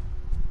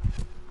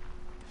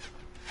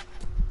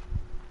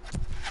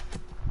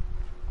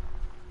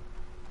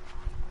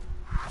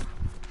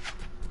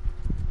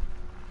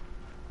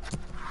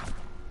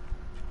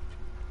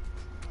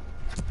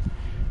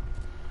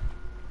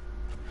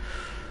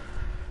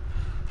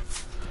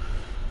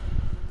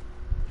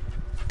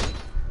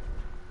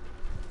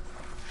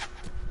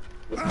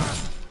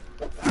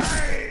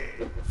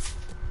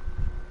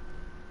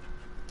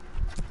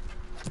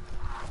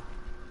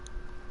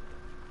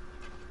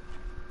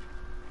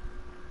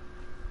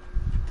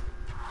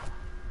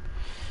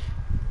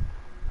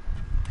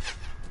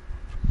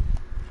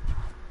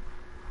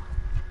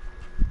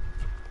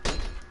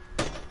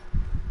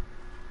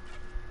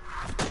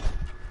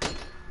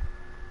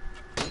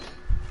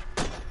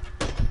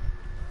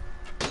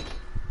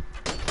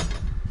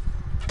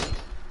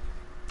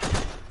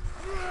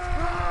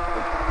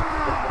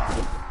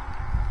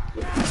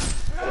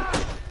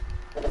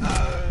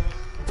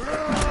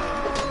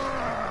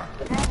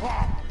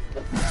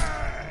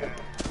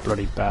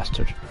 Bloody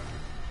bastard.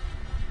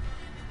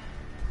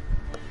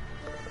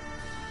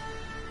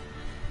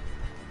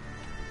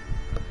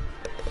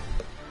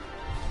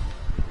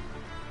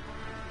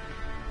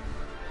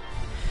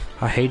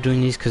 I hate doing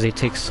these because they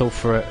take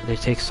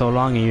so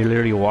long and you're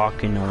literally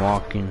walking and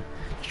walking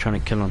just trying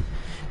to kill them.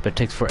 But it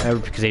takes forever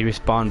because they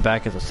respawn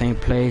back at the same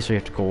place, or you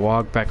have to go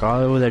walk back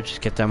all over there,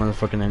 just get that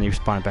motherfucker, and then they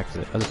respawn back to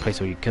the other place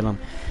where you kill them,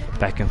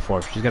 back and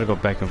forth. You just gotta go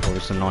back and forth,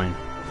 it's annoying.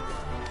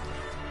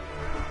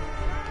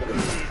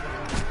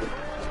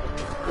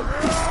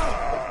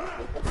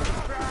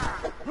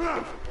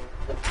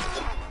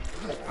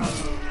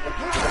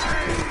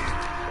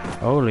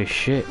 Holy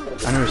shit.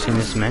 I've never seen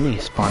this many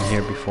spawn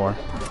here before.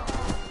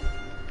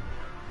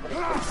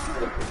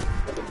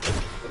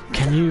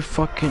 Can you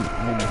fucking... Oh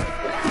my...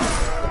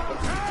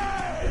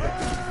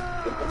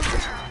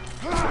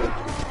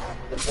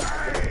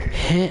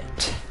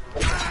 Hit.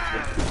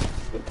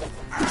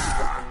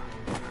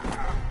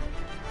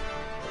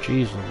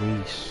 Jeez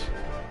Louise.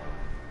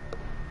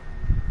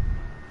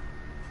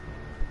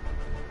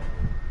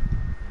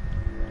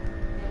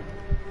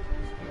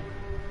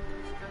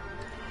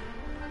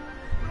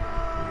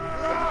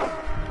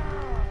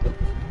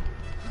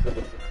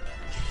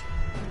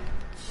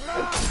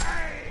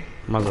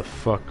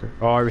 Motherfucker.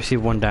 Oh, I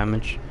received 1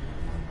 damage.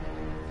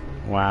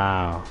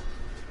 Wow.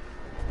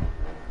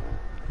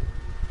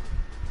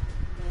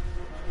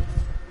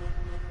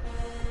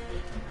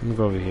 Let me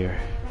go over here.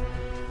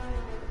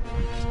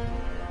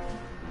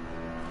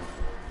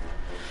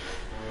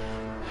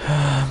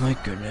 My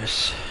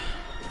goodness.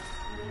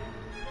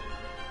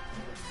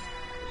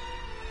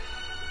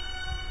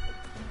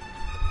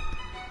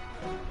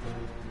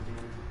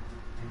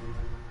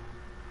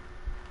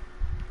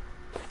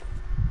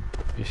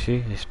 You see,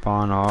 they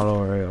spawn all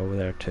over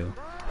there too.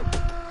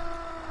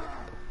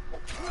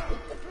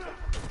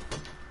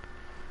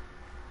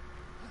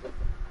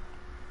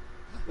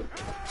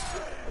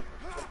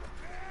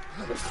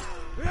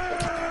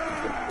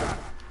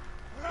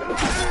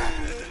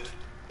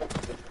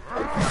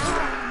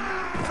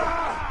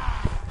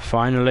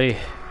 Finally,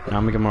 now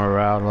I'm gonna get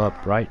morale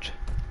up, right?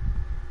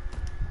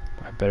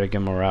 I better get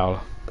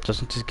morale.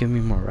 Doesn't this give me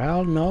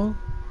morale? No?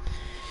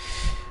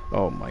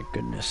 Oh my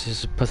goodness,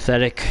 this is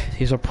pathetic.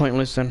 These are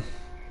pointless then.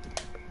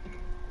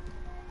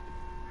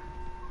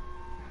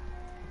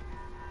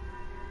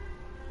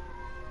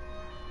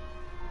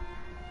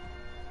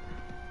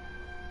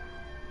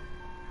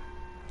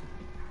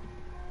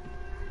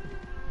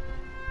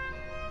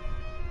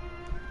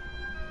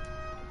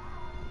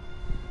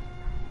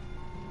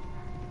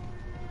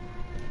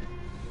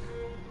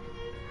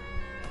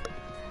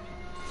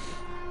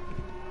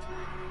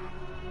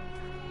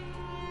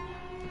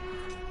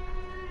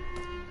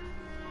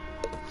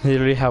 They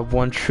literally have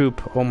 1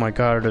 troop. Oh my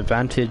god,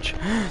 advantage.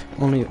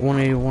 Only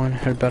 181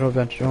 had battle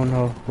advantage. Oh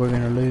no, we're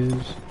gonna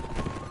lose.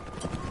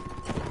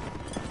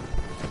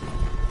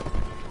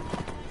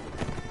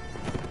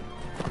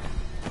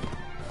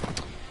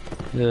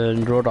 The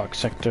Rodok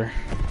sector.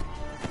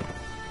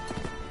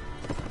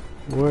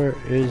 Where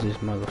is this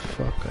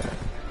motherfucker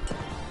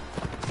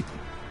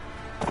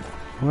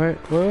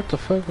at? What the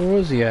fuck? Where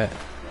was he at?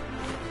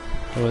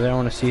 Oh, there I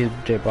want to see his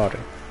dead body.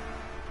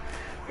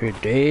 His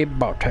dead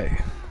body.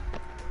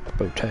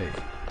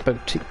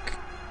 Boutique.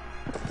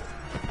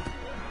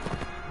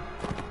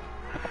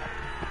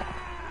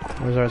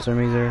 Where's our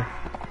enemy there?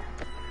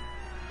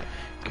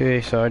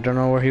 Okay, so I don't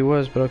know where he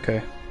was, but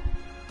okay.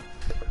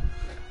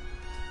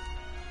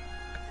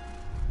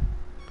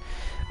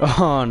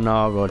 Oh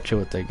no, bro, chill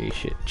with that gay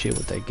shit. Chill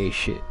with that gay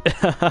shit.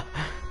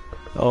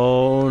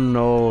 Oh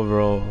no,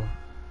 bro.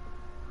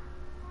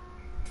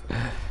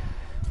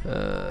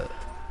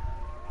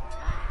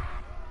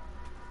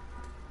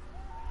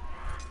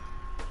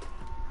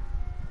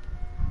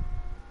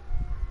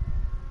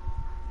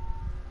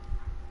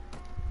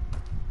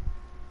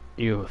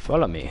 You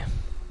follow me,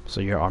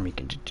 so your army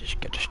can just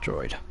get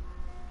destroyed.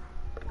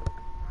 I'm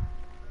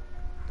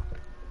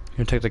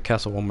gonna take the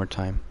castle one more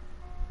time.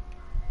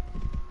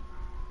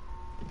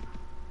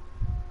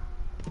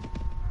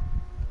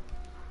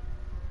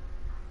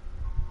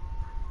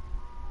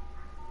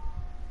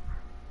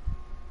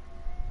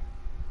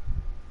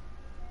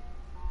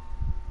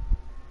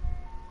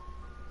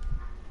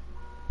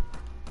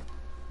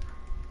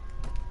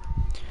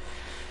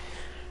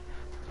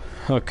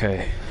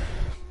 Okay.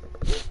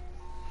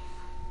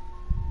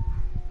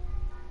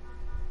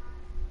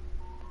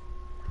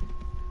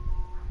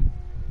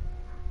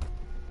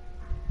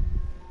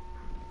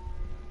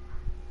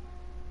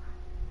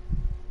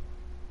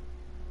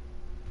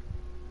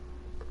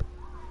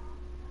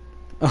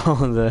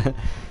 Oh, the...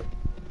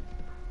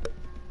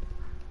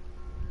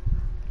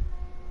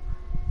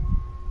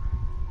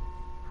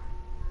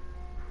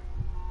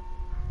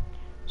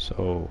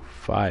 So,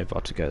 5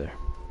 altogether.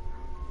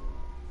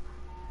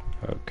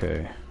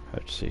 Okay,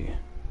 let's see.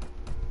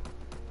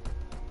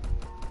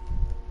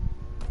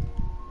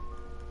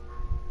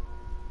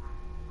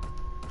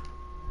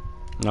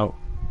 Nope.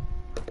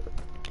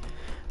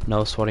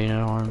 No swatting at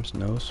arms,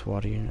 no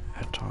swatting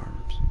at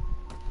arms.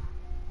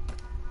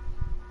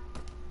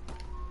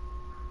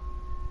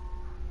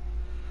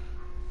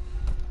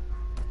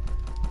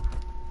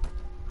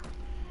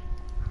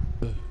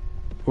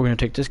 We're gonna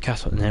take this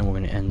castle and then we're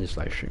gonna end this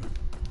live stream.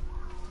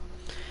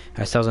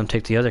 I said I was gonna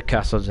take the other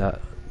castles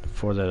out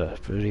for the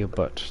video,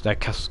 but that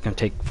castle's gonna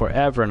take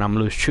forever and I'm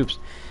gonna lose troops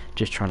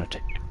just trying to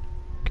take.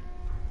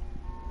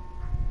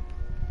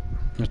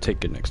 I'll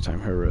take it next time.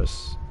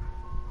 Heros.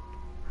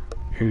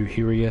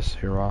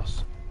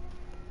 Heros.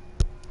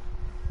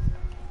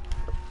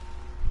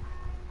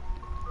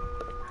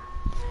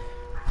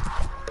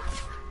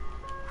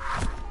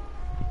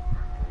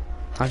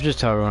 I just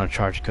tell everyone to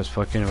charge because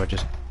fucking if I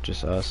just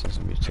Just us. It's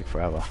gonna take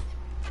forever.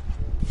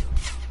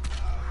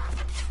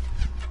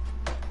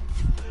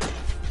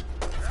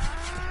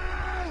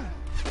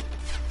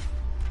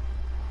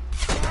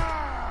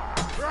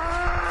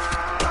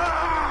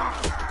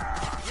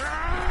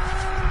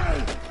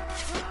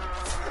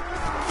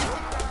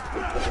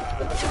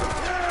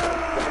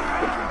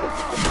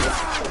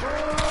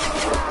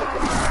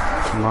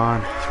 Come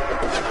on.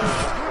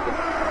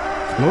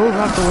 Move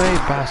out the way,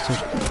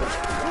 bastard.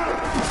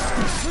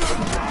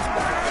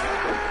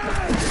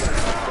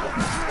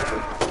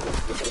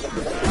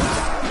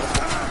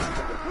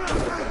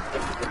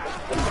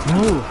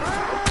 Move.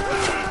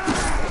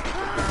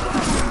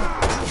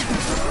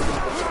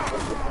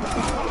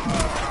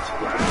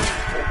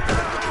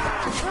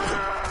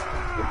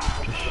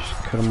 Just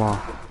cut them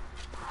off.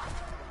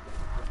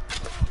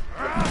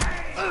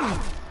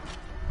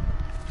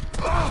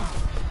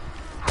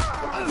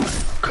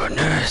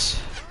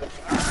 Goodness.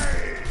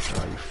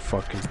 Oh, you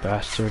fucking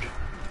bastard.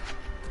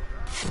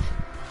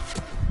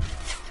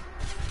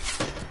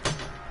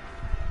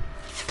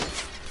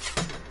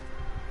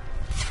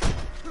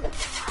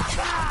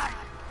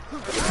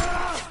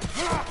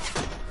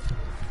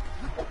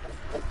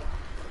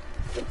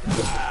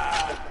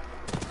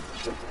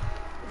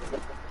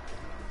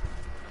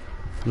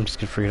 I'm just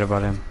gonna forget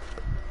about him.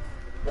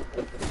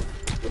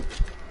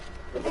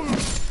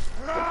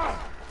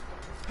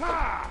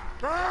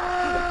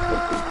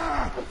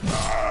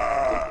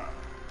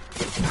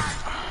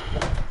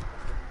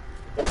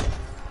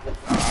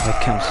 I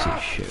can't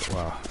see shit,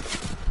 wow.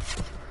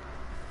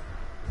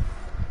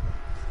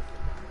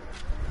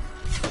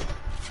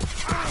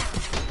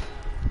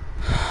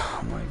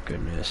 Oh my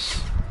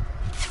goodness.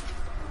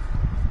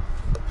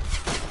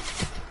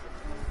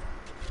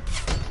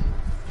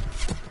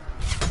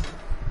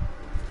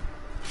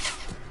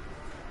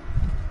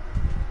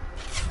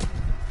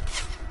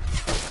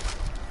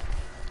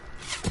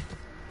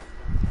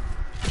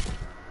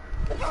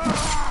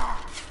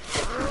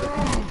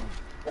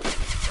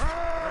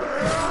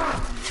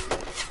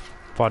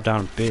 Fall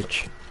down,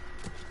 bitch.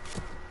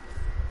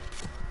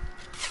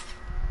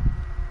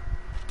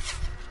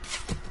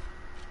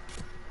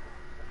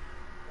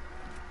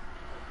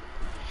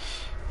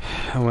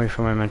 I'm waiting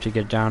for my men to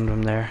get down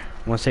from there.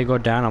 Once they go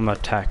down, I'm gonna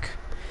attack.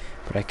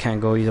 But I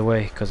can't go either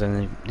way, because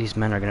then these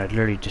men are gonna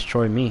literally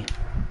destroy me.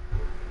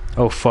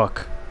 Oh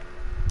fuck.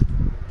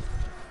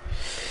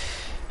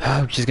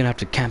 I'm just gonna have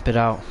to camp it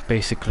out,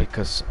 basically,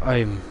 because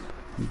I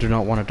do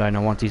not want to die, and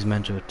I want these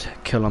men to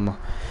kill them.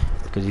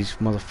 Because these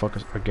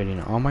motherfuckers are getting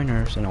on my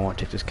nerves, and I want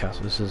to take this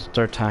castle. This is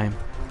third time,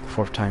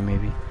 fourth time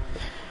maybe.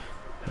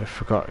 I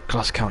forgot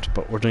class count,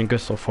 but we're doing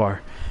good so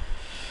far.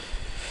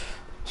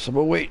 So I'm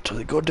gonna wait till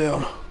they go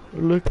down.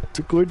 Look,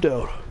 they're going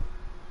down.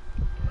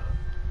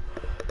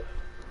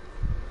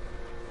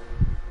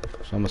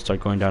 So I'm gonna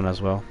start going down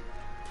as well.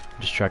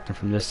 Distract them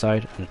from this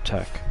side and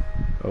attack.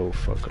 Oh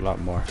fuck, a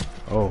lot more.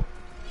 Oh.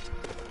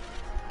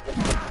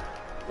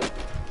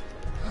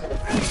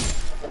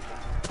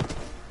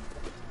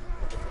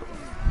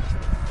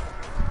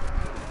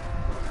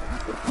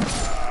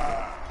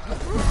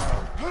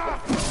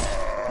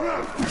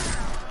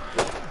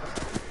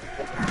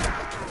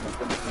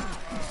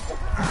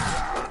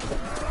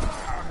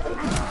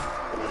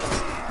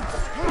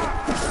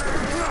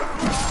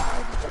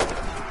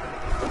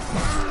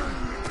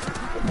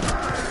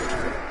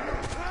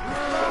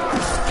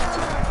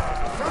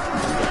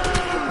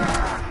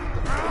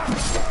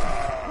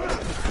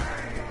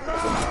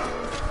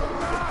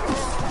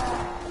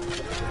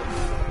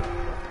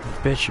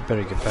 Bitch, you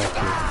better get back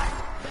here.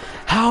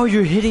 How are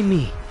you hitting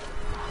me?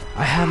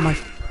 I have my...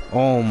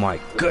 Oh my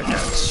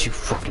goodness, you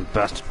fucking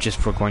bastard. Just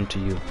for going to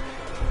you.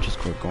 Just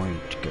for going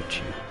to get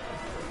you.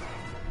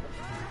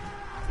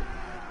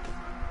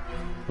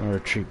 I'm gonna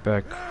retreat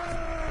back.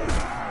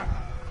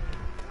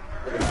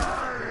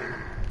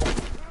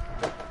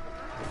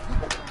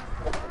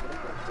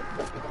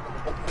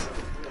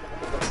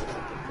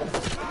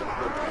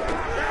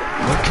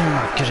 Why can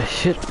I not get a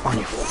hit on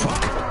you,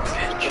 fucking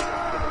bitch?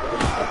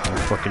 I'll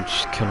fucking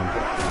just kill him.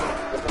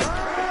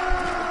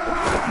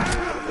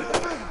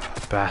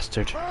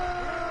 Bastard.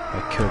 I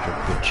killed your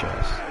bitch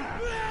ass.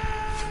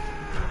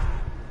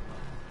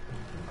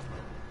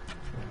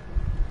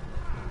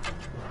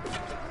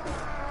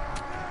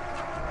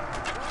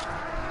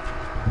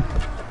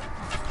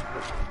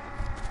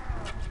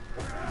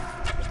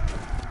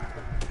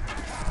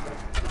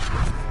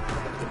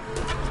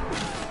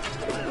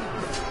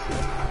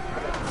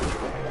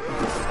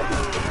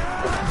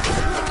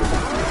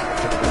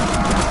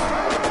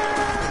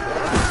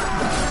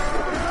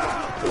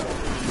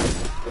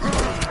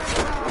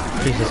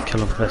 Please just kill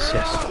him, please,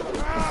 yes.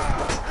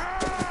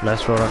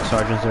 Less Roadhog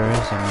Sergeants there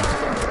is,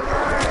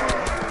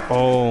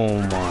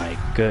 oh my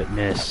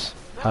goodness.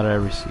 How did I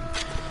receive?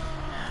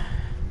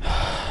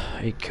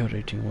 8 killed,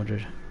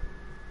 1800.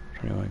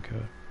 21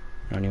 killed.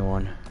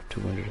 91,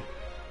 200.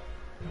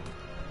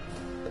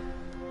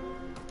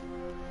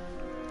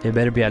 They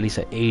better be at least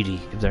at 80.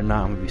 If they're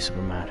not, I'm gonna be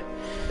super mad.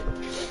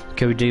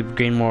 Okay, we did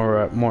gain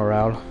more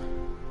morale.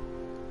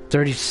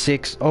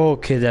 36. Oh,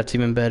 okay, that's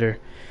even better.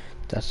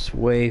 That's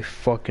way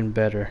fucking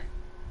better.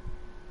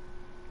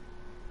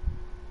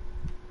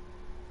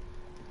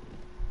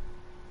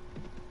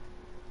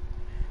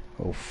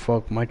 Oh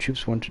fuck, my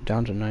troops went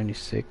down to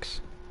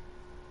 96.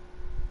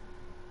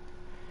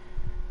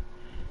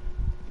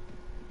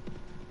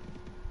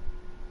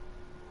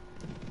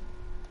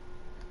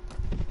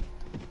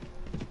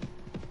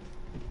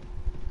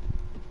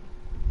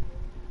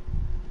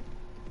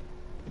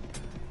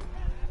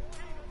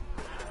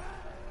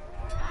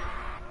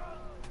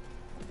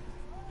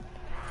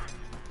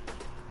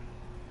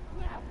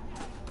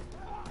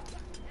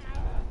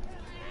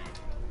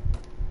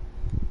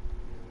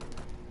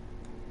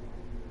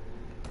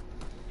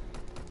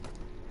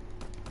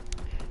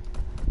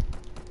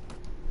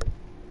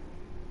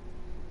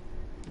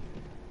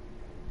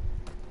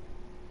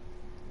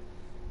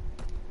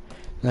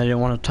 I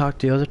didn't want to talk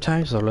the other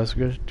time, so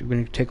we're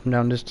gonna take him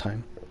down this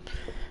time.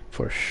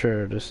 For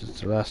sure, this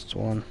is the last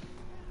one.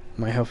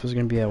 My health is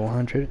gonna be at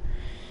 100.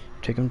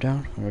 Take him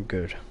down, and we're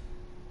good.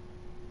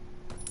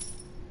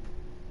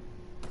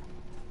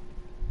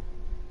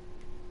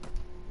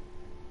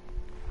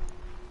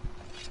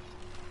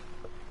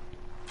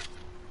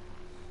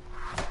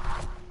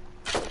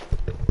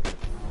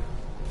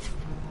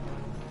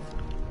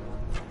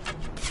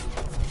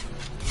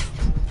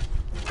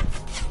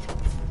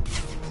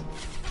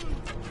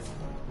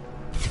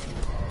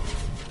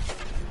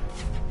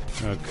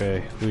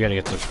 Okay, we gotta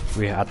get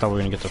the. I thought we were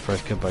gonna get the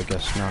first kill, but I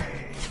guess not.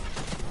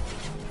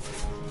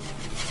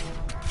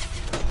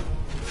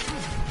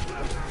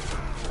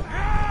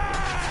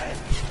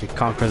 We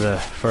conquer the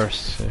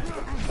first.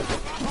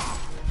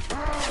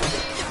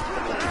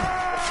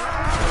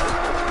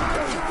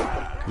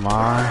 Come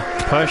on,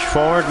 push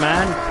forward,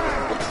 man.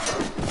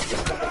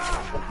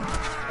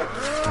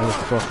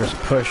 Motherfuckers,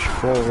 push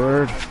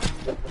forward.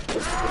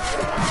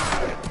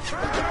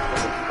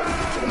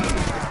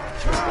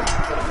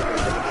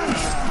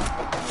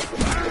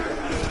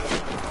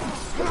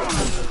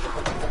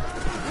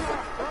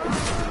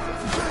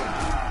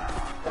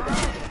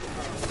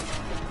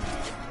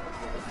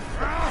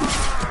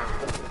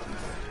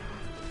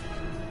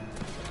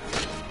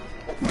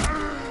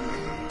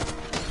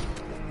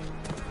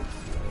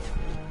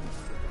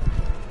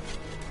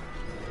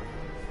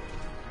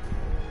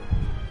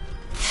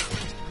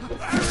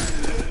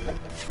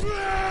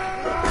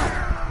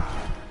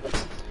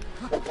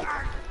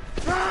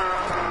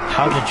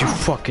 How did you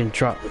fucking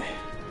drop me?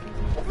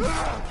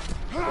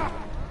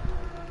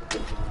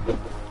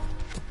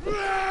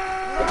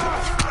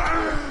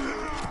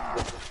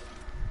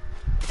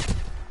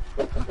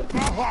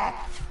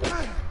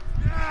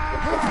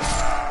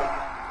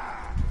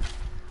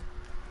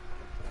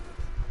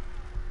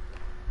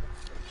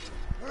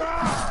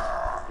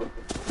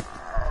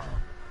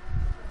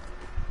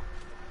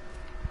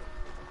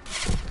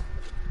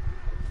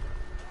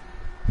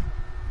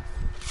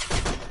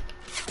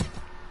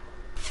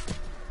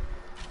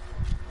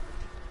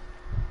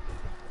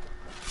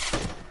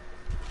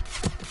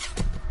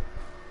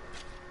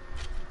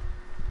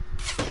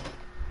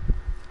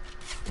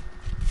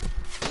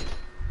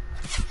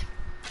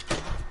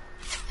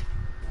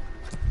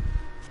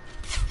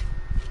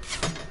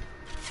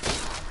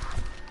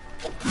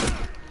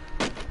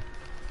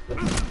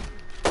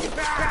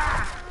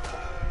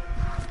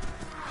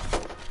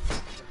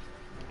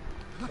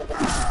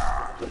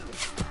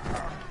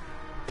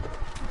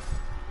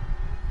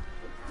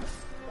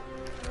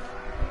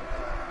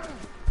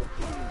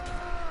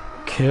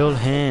 Kill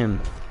him.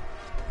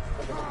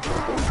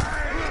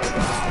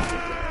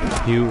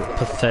 You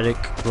pathetic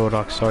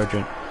Rodok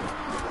Sergeant.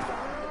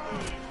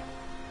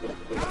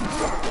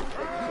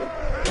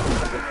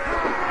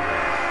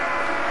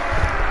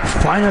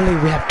 Finally,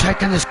 we have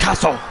taken this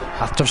castle.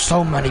 After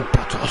so many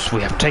battles,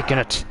 we have taken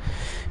it.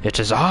 It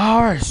is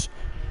ours.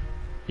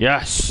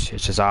 Yes,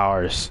 it is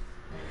ours.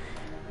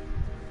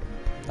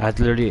 I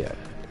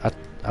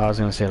was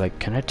gonna say, like,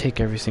 can I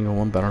take every single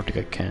one? But I don't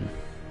think I can.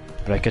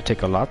 But I could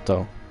take a lot,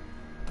 though.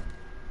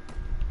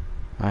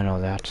 I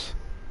know that.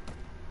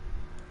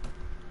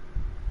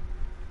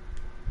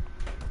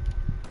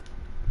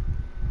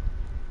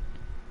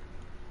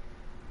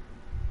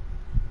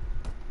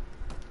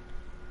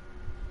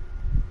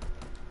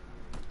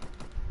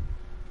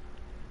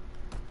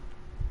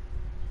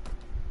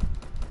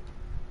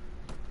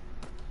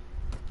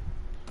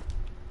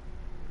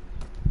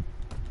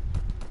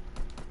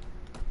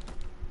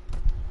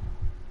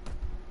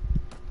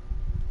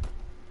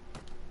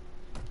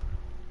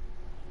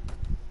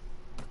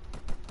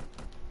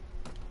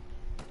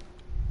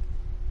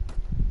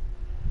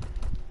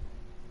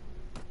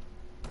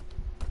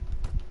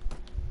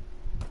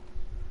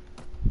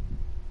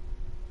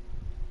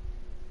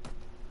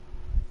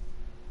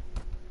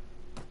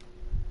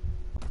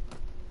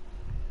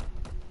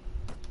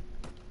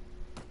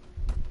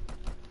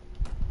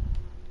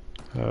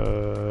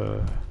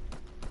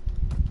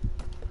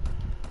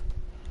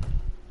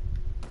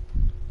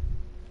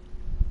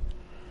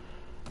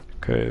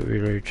 Okay, we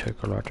already check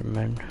a lot of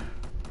men.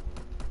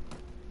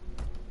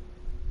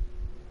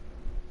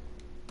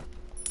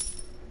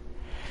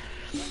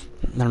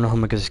 don't know who I'm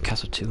gonna give this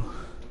castle to.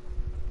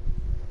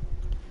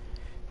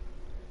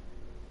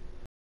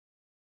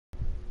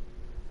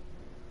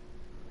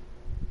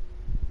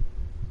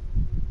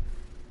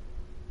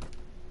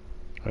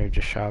 Or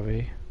just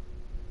Xavi.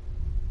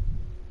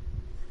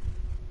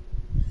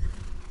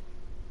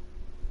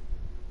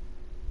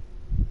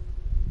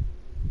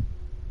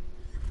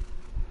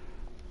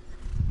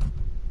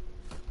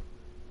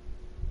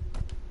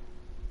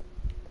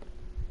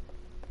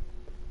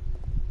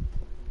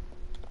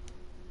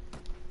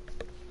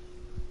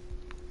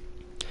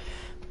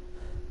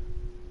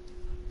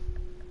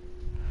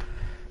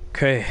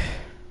 Okay.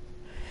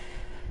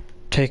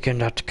 Taking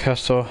that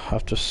castle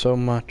after so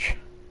much.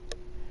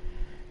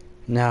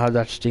 Now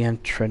that's the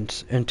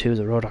entrance into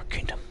the Rodok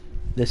Kingdom.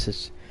 This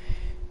is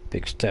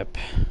big step.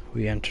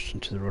 We entered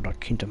into the Rodok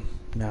Kingdom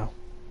now.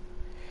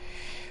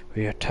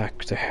 We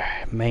attack the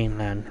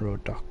mainland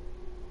Rodoks.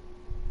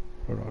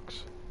 We're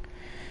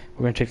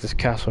gonna take this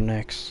castle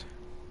next.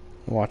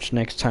 Watch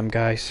next time,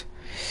 guys.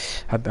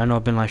 I know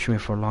I've been live streaming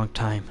for a long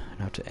time, and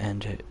I have to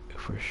end it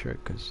for sure,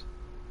 because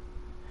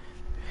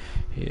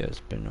it's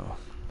been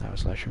I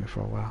was live streaming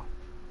for a while.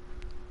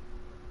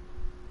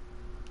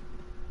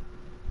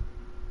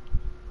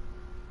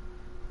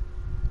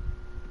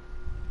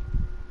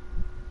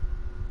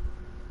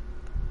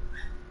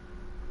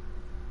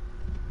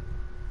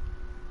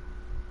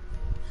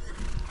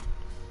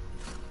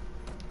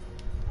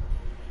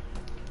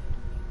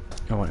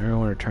 I want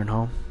everyone to return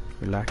home.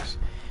 Relax.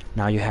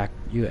 Now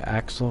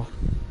Axel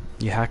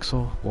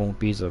won't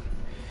be the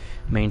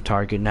main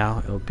target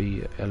now. It'll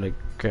be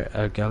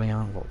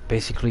Elgelion. Well,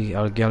 basically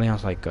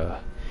Elgelion's like a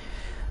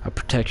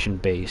protection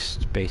base,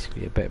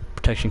 basically a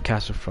protection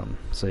castle from.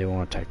 So they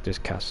won't attack this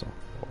castle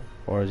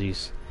or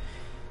these.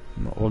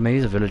 Well, maybe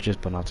the villages,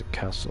 but not the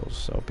castles.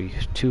 So it'll be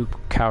too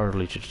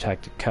cowardly to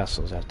attack the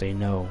castles, as they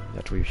know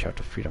that we shall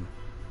defeat them.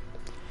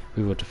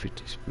 We will defeat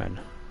these men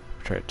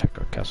who try to attack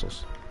our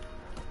castles.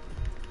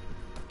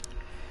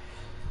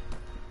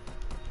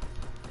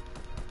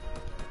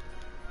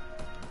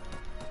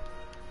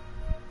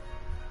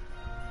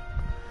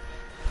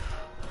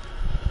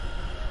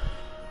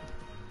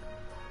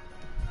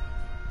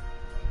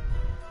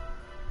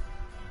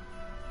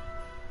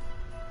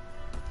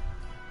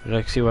 Did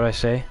you see what I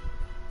say?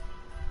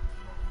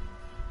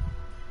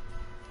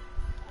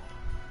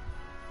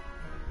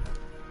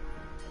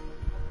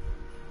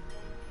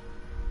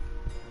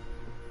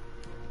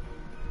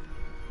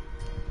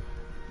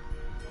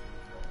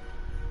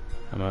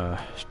 I'm gonna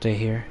stay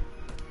here.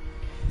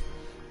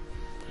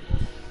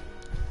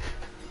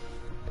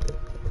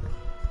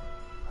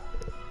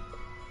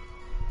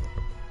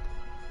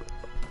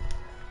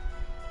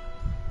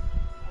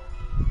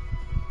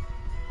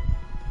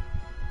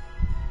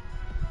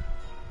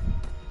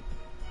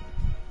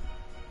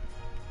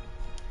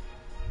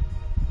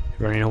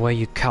 Running away,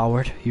 you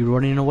coward. You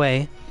running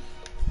away.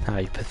 Ah,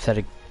 you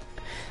pathetic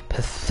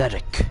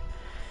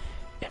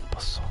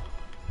imbecile.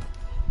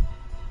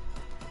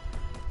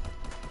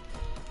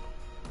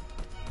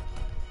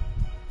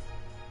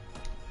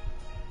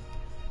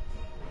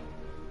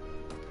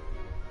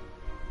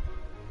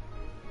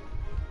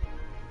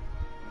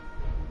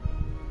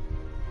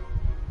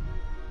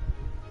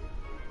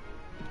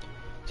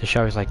 The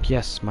shower's like,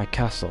 yes, my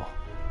castle.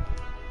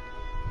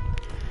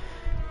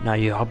 Now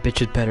y'all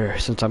bitches better,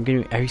 since I'm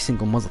giving every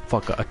single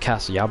motherfucker a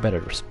castle, y'all better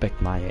respect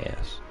my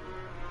ass.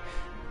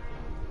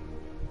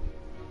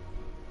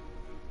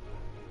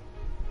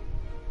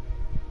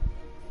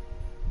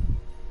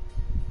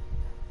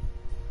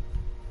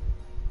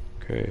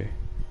 Okay.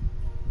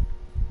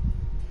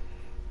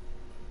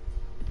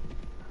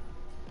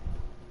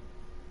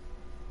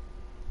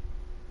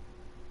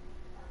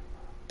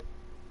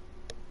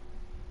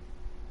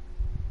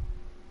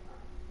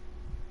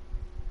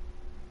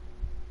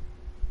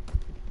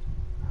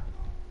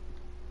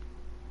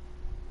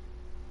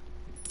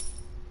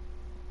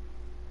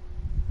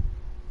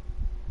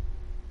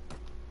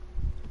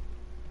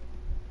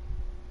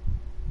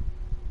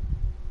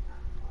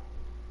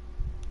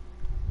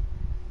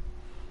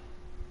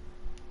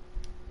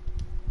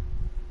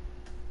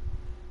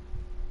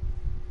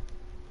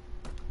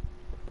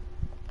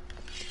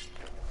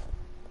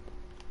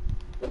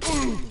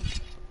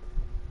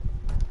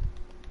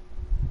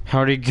 I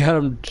already got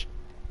him.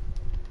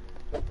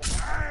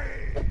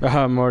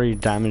 I'm already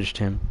damaged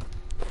him.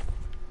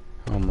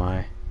 Oh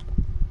my.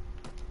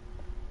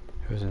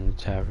 He was in the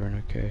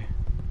tavern, okay.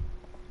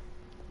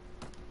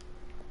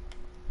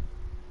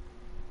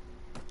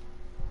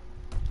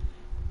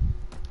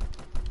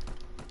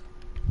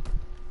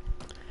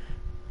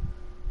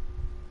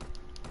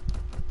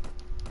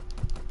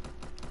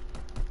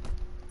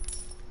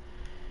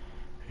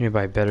 I need to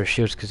buy better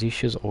shields, because these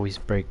shields always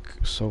break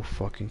so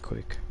fucking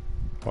quick.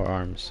 Or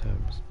arms.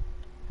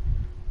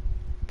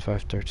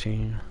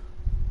 513,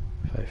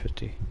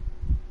 550.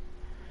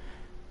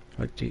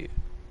 Like the.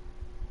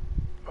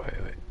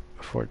 Wait.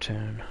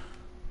 410.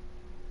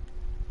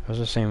 That was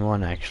the same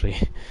one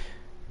actually.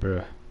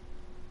 Bruh.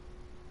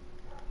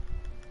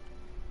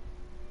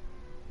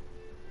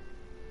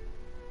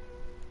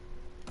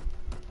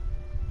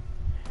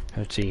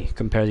 Let's see,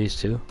 compare these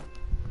two.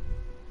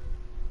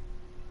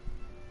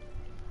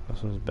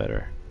 This one's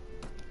better.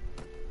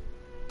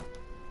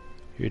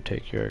 You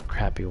take your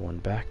crappy one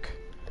back.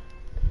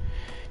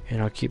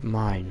 And I'll keep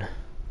mine.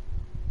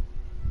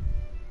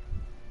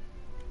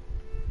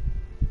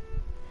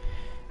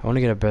 I want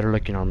to get a better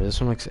looking armor.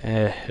 This one looks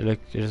it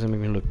doesn't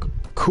make me look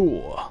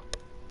cool.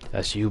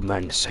 As you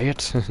men say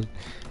it.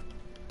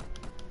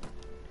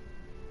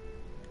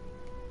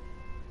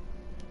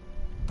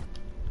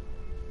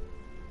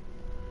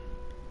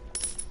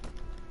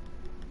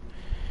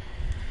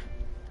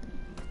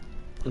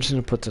 I'm just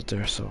gonna put that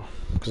there, so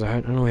because I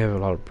know we have a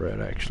lot of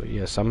bread actually.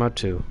 Yes, I'm about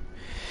to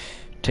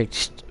take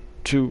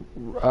two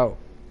out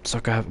so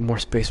I can have more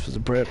space for the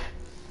bread,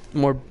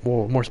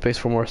 more space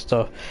for more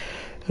stuff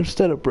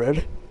instead of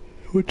bread,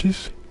 which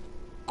is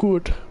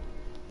good.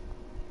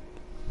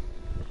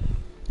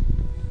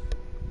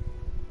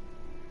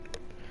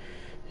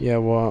 Yeah,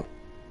 well,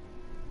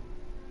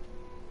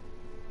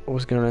 I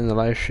was gonna end the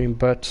live stream,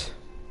 but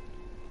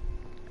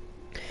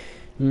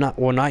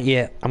not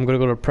yet. I'm gonna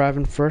go to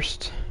private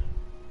first.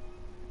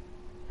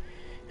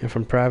 And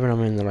from private,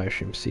 I'm in the live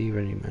stream. See you,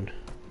 ready, man.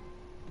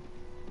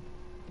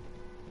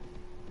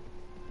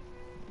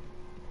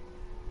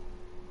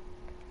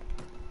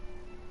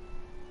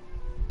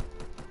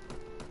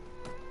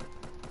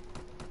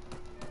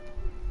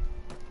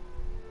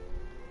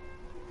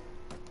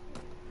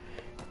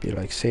 Be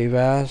like save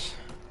as.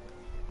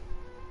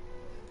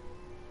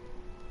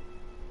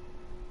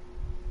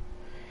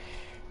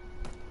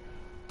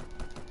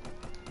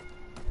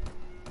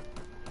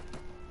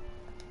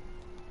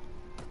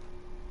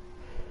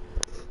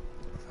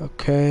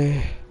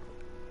 Okay.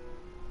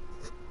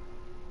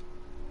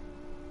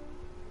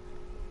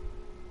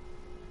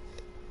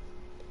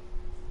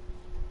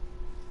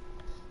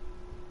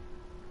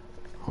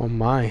 Oh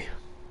my.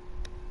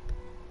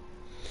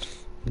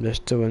 They're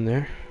still in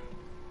there.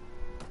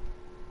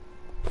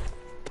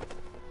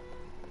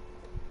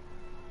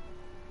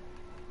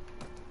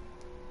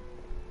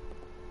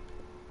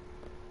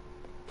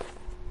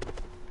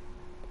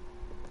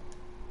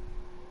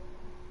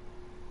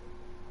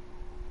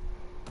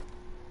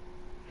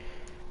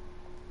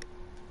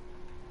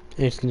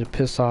 Anything to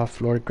piss off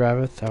Lord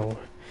Gravith, I will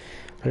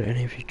let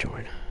any of you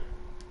join.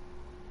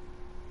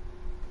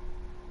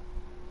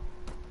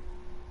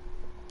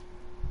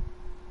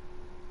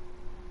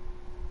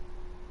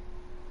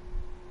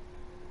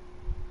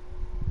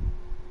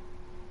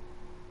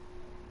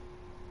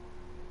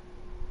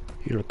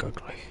 You look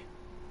ugly.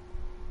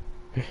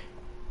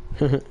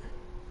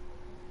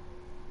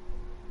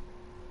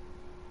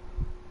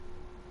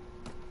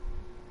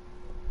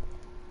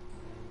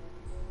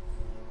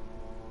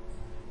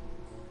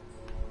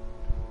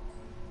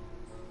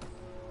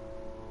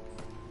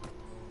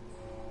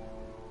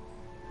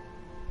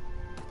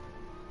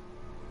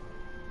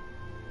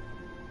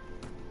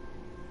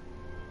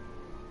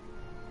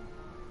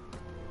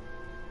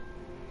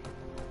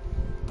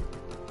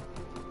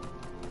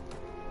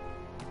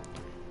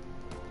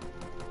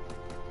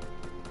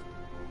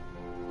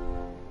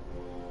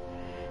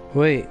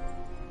 Wait,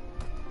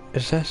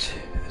 is that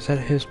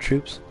his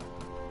troops?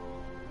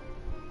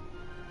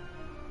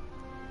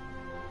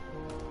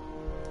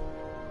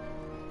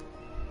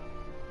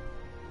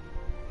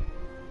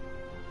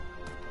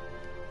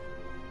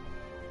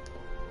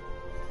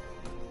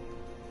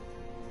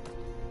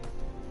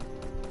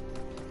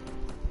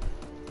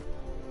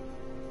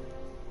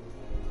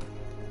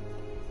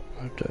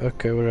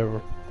 Okay,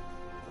 whatever.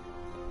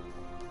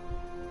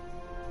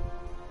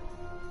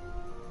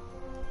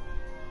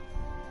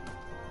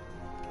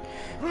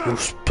 You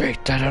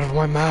spit that out of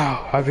my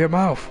mouth, out of your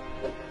mouth.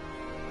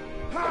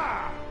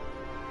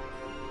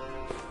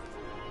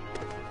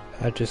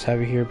 I just have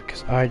you here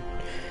because I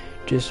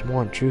just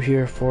want you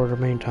here for the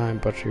main time,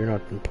 but you're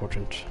not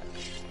important.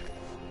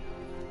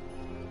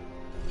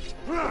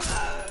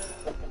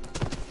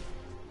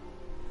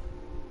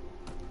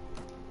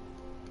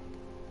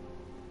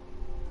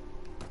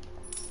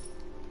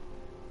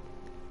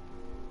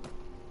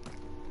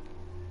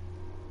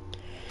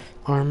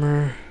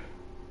 Armor.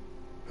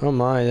 Oh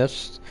my,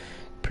 that's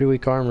pretty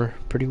weak armor.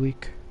 Pretty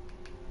weak.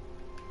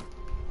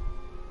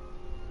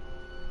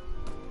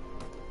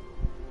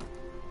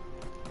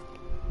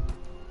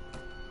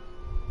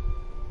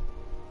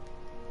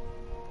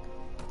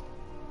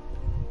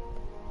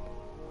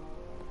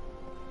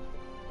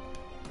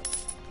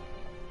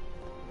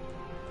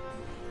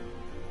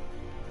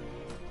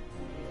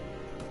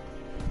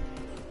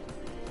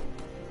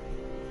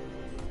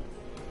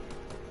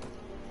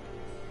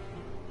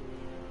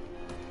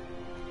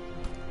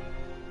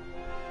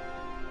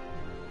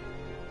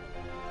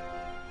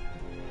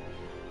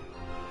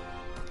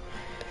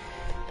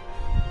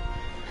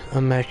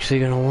 I'm actually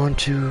gonna want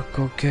to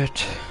go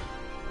get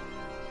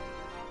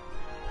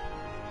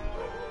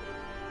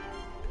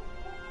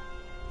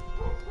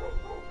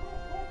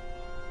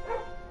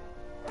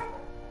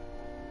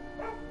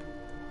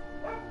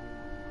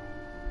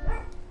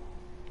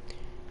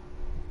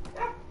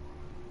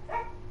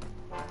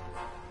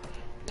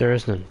There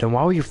is none. Then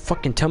why would you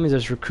fucking tell me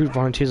there's recruit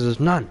volunteers?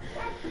 There's none.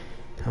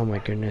 Oh my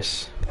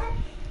goodness.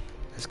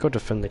 Let's go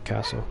defend the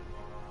castle.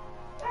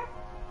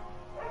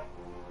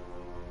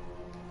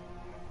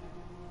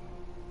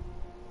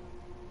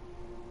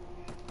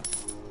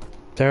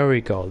 There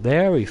we go.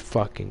 There we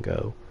fucking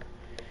go.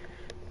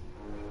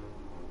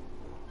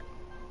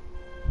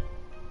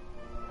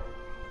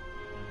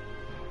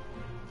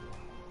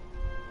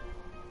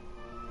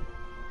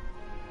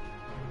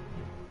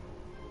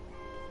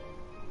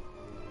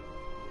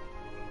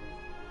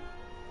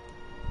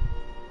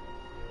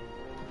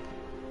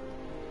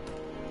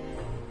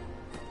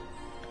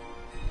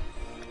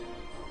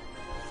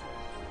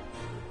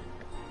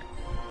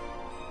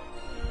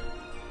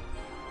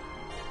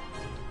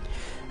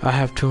 I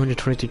have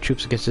 223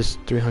 troops against this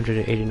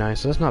 389,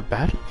 so that's not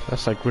bad.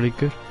 That's like really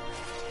good.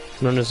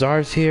 No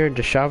Nazar's here,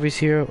 Deshavi's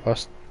here,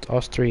 us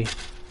three.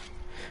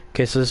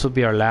 Okay, so this will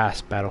be our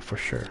last battle for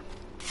sure.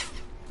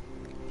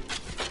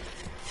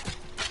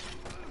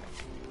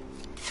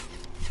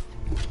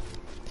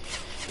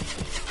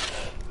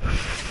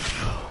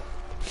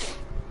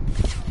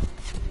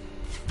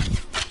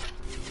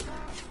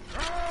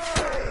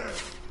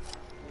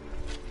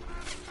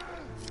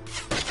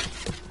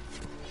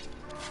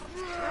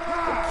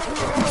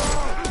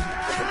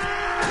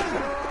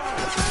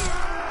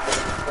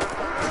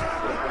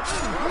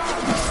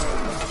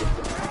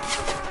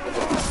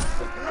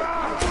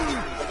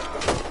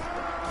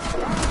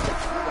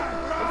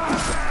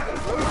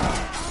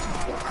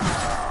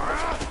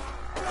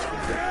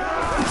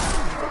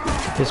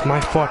 It's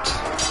my fault.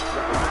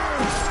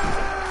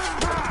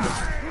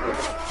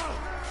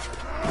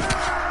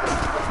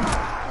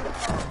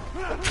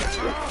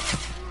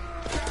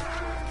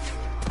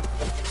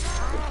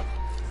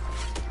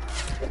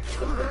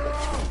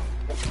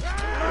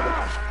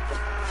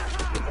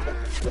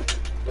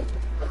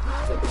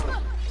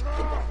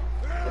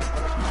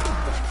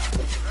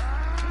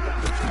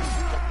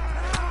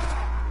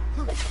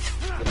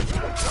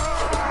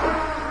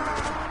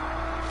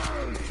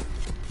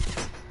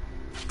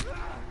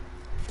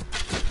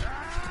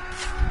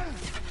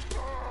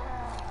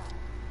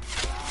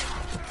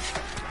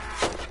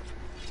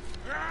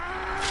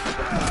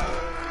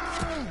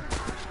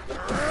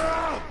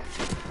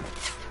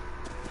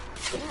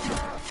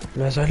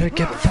 Let's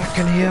get back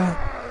in here.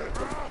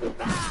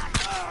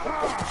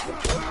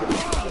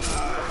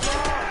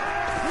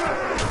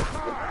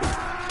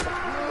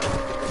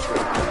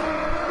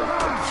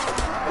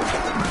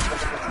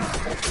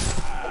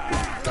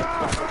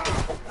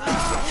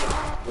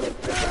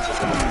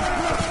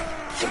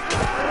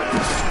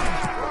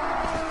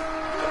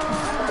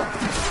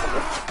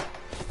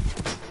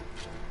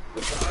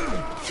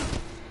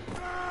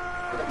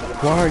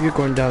 Why are you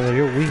going down there?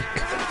 You're weak.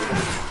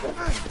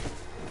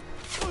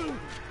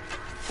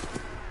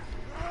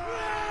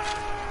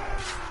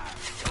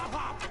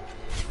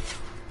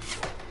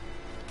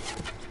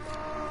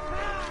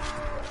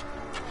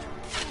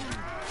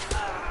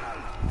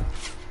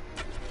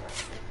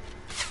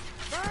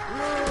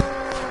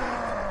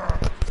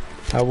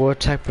 I will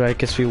attack, but I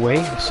guess we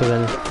wait, so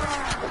then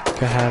we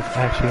can have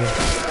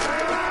actually...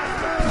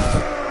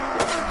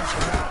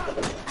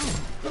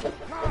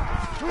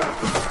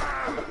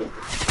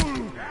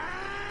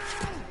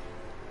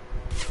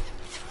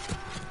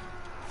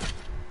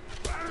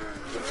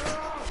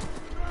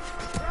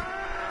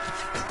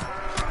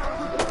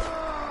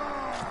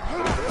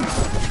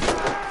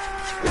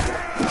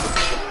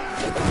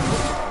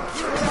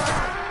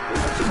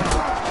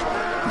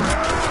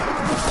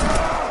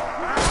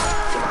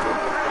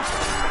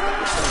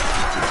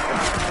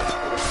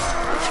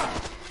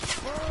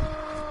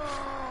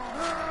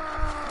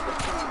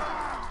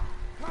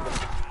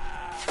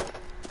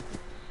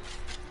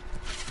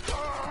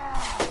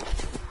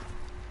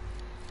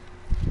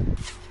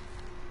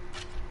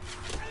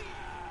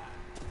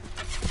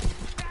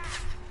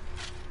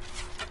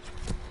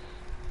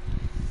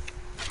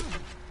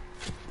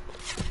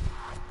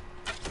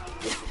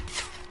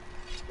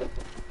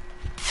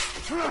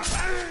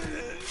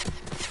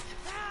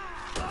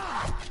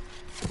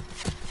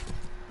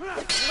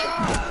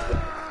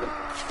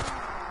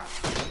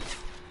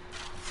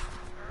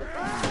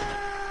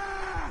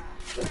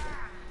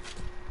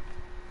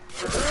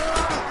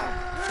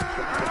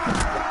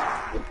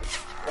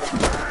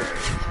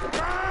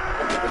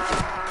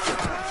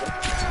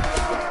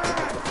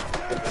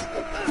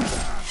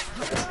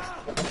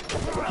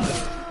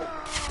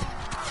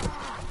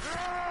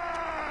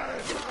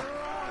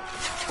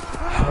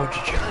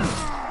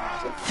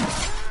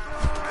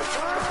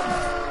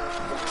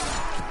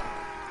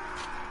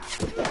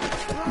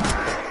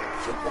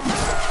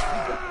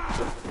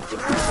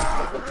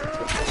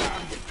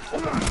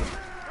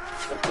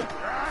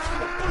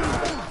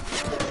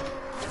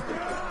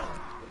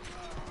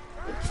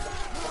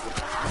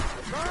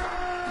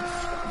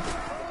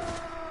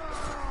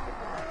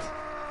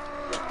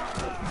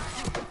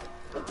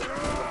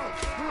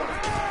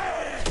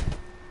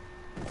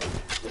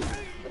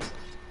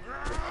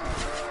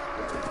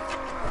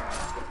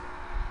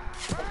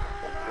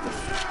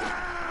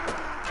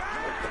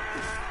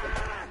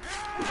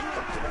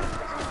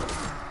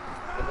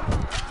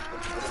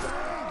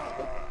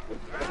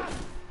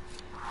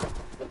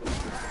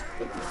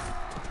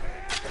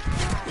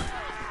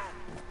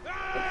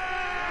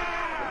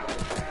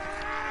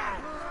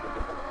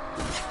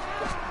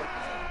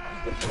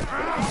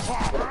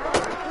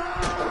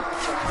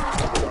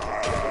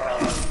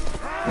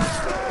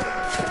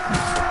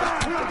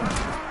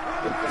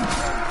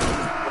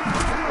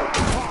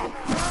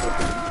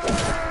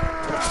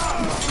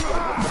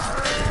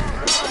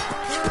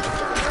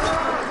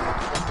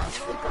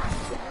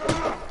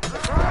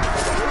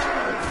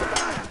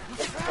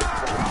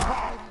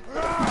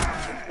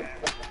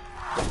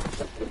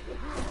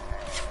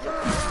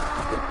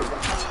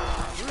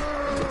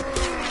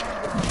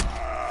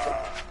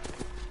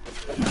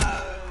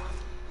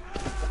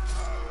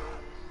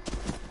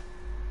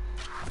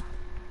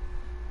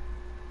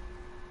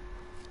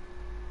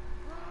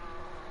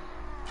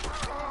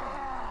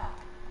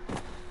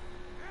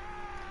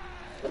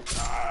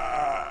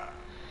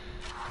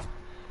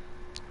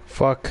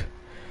 fuck?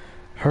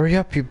 Hurry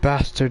up, you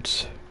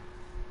bastards.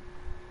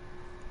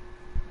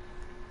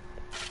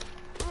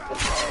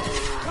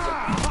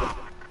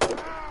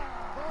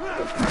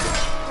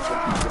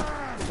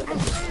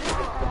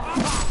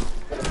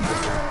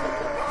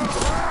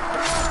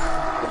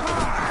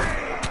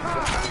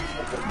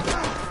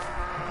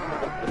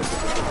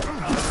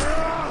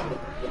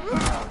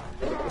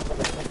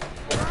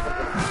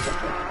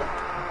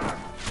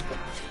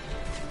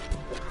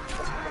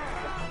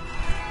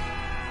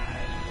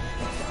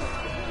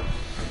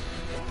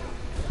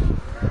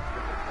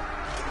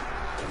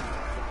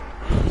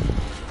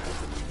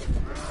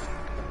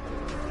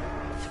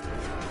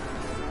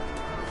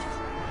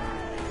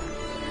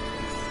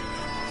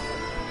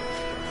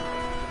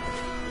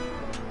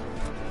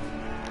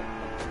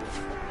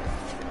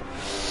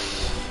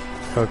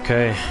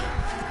 Okay.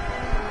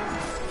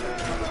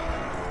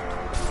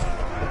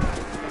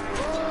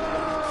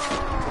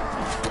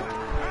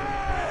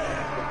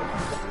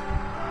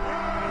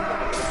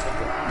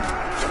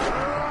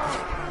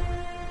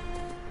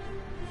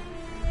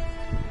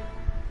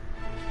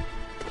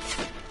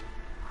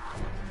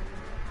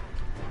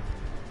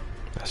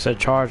 I said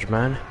charge,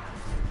 man.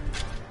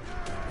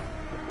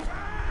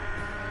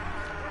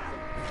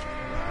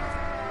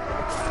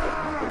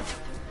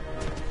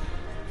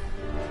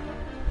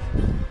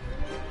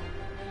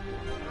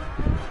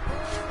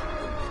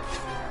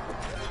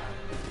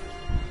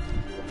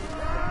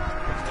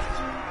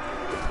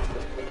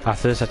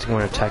 After this, I think I'm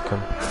gonna attack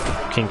him.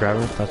 Can you grab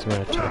him? That's what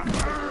I'm gonna attack.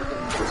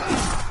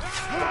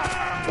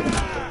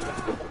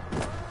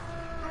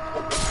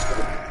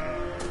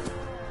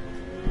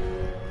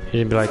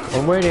 He'd be like,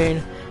 I'm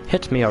waiting.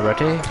 Hit me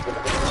already.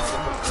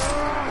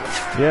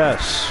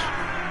 Yes.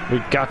 We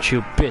got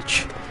you,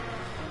 bitch.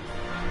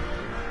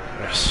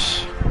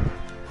 Yes.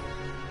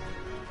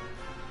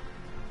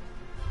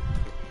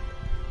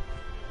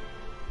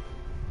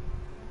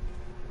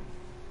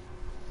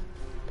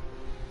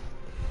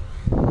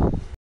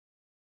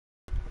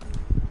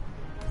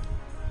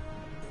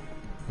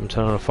 I'm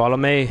telling him to follow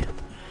me.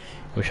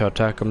 We shall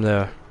attack him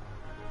there.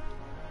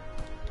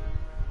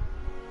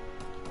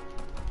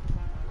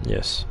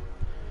 Yes.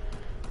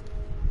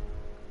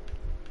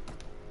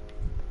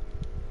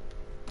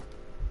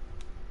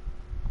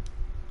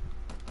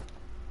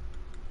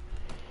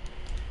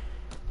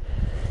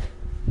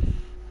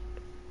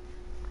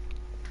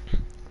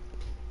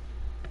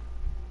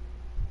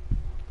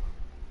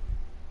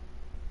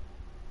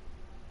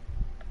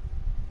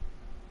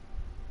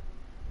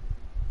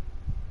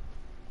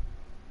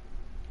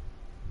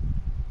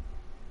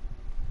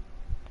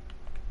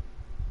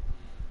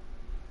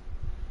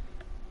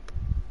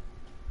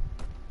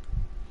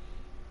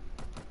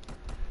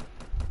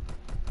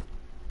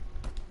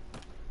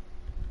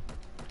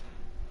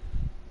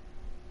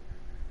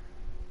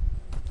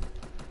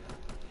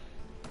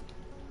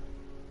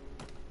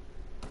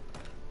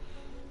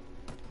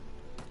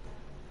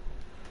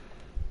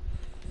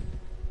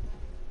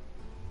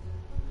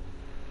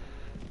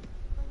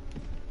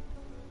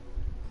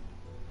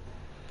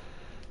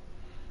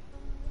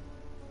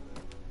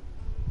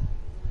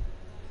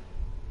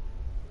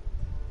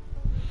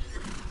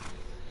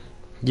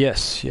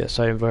 Yes, yes,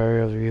 I am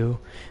wary of you.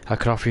 I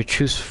could offer you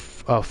choose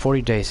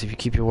 40 days. If you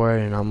keep your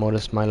word and I'll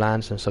modest my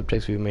lands and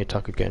subjects, we may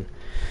talk again.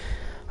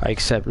 I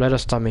accept. Let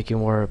us stop making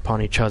war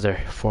upon each other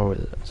for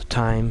the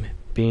time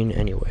being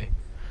anyway.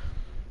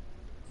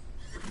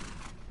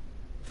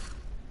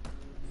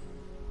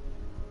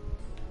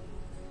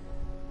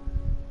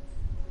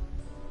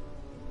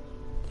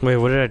 Wait,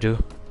 what did I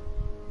do?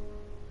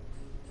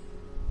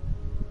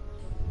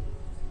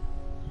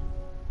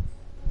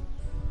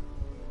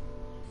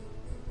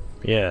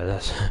 Yeah,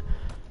 that's...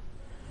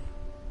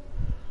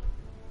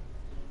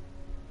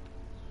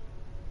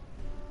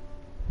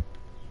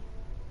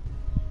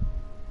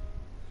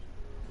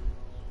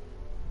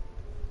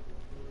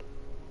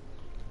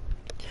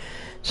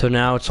 So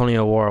now it's only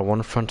a war on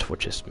one front,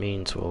 which just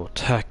means we'll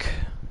attack.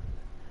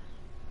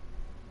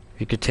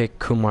 You could take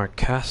Kumar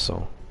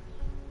Castle.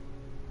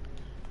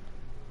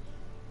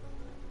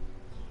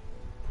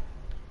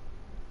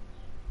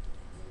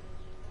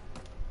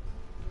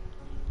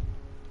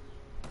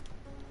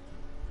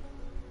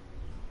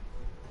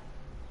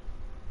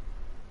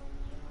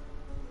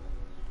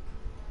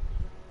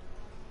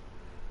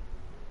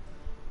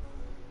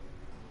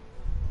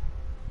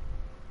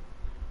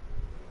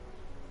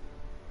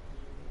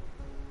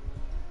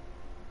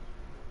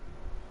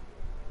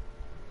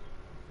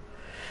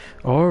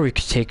 Or we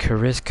could take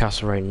Hariz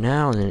Castle right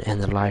now and then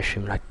end the live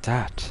stream like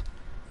that.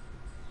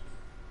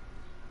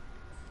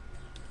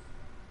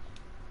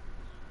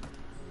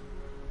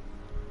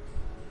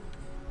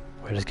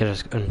 Wait, let's get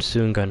a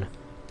Unsoon gun.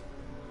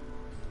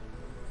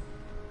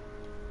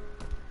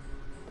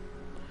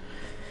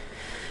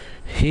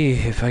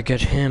 If I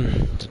get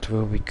him, that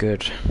will be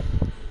good.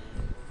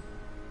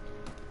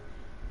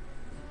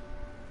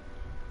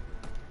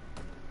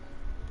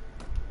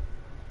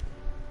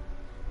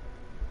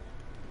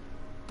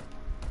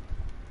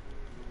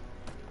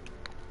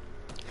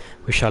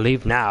 We shall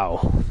leave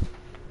now.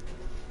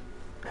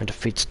 and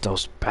defeats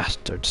those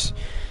bastards.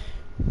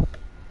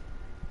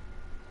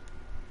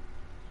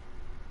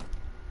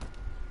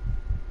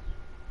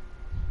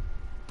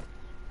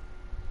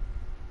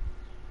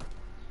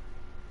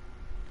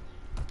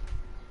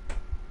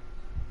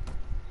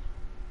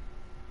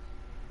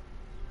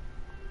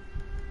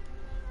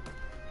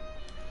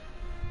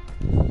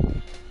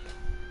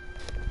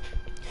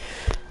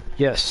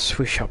 Yes,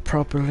 we shall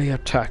properly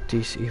attack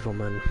these evil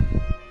men.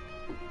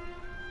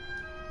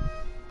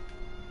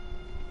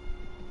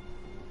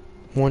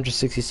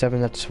 167,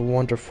 that's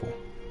wonderful.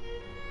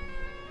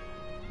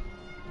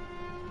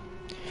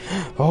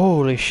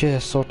 Holy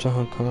shit, Sultan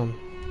Hakam.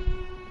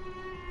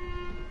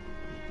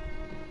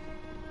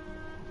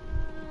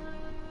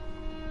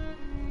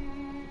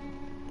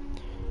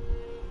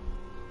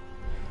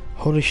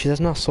 Holy shit, that's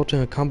not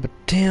Sultan Hakam, but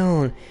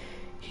damn,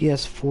 he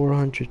has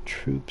 400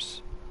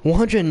 troops.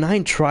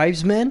 109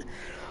 tribesmen?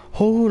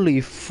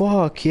 Holy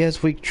fuck, he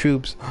has weak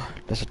troops.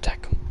 Let's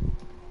attack him.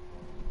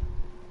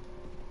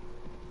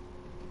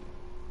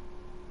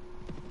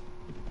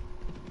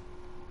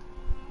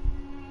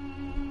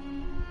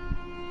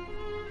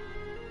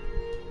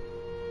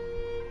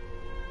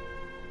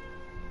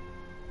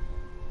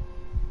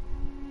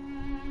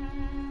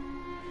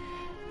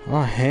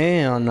 Oh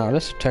hell no,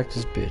 let's attack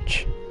this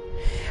bitch.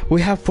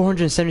 We have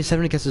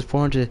 477 against his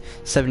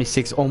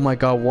 476. Oh my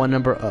god, one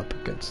number up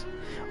against.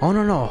 Oh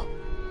no.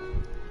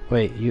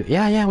 Wait,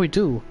 yeah we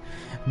do.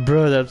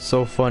 Bro, that's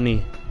so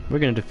funny. We're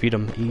gonna defeat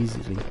him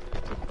easily.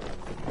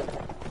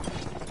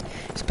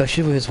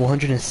 Especially with his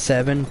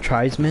 107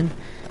 tribesmen.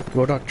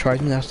 Rodok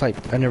tribesmen, that's like,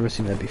 I've never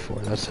seen that before.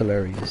 That's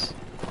hilarious.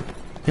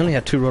 He only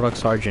had 2 Rodok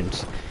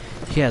sergeants.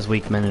 He has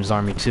weak men in his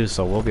army too,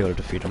 so we'll be able to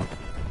defeat him.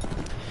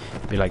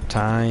 Be like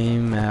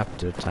time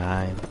after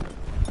time.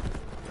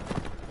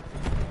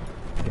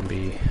 Can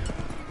be.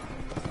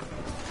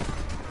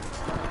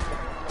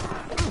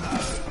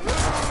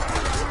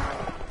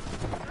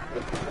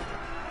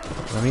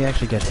 Let me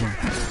actually get him.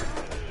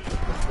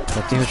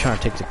 I think we're trying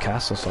to take the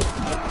castle, so.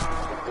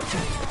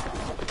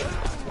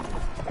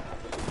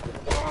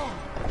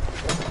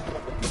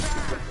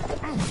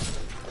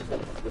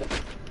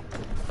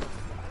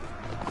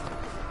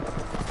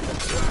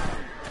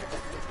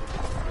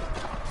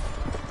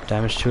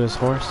 Damage to his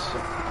horse.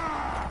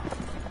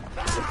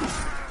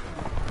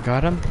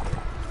 Got him.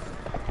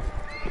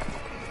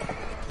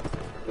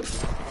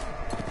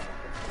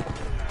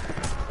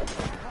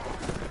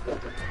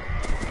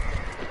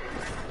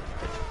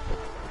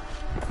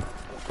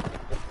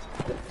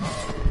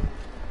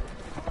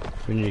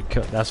 We need to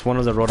kill. That's one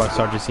of the Rodok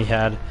sergeants he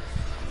had.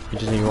 He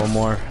just need one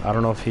more. I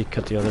don't know if he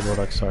cut the other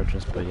Rodok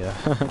sergeants, but yeah.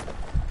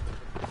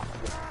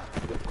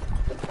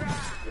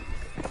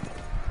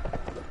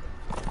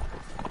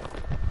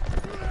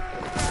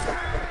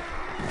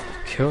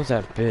 Kill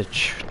that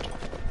bitch.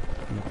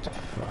 What the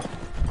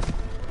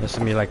fuck? That's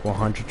gonna be like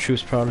 100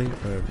 troops probably,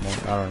 or more,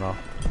 I don't know.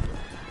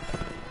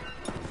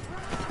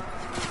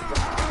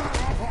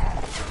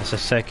 That's a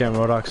second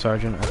Rodok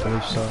sergeant, I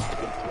believe so.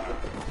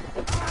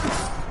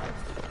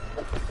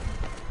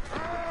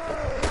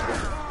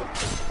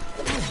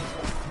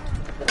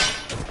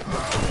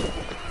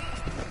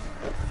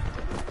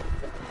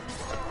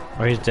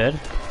 Oh, he's dead?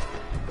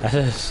 That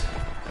is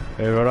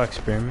a Rodok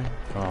experiment?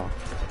 Oh.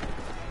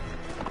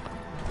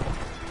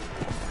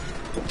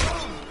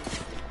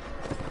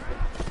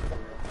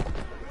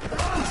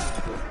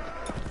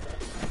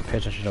 Pay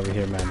attention over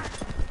here, man.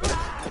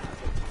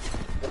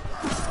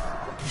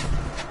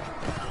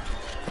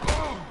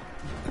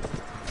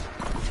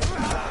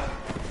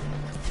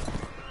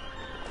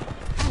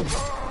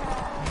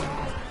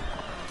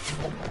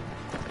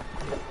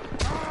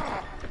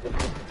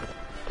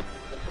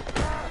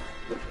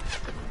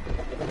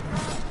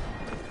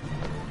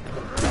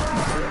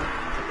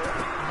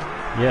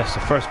 Yes,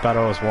 the first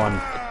battle was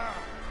won.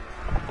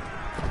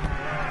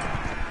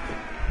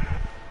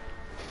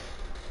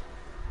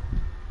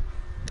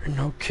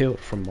 No killed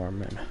from our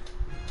men.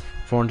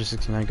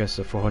 469 against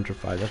the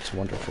 405. That's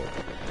wonderful.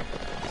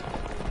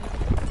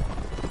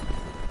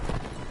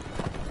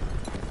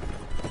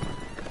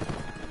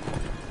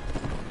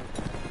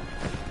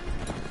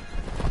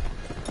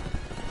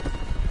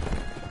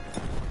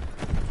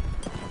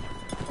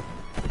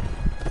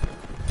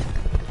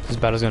 This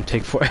battle's gonna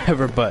take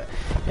forever, but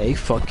hey,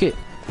 fuck it.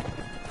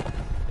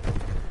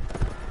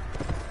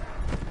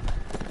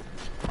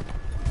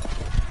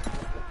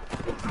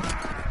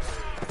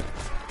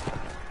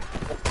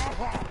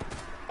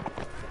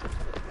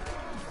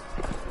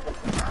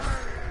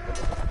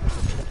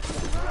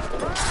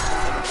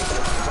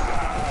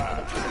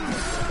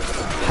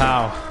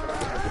 How?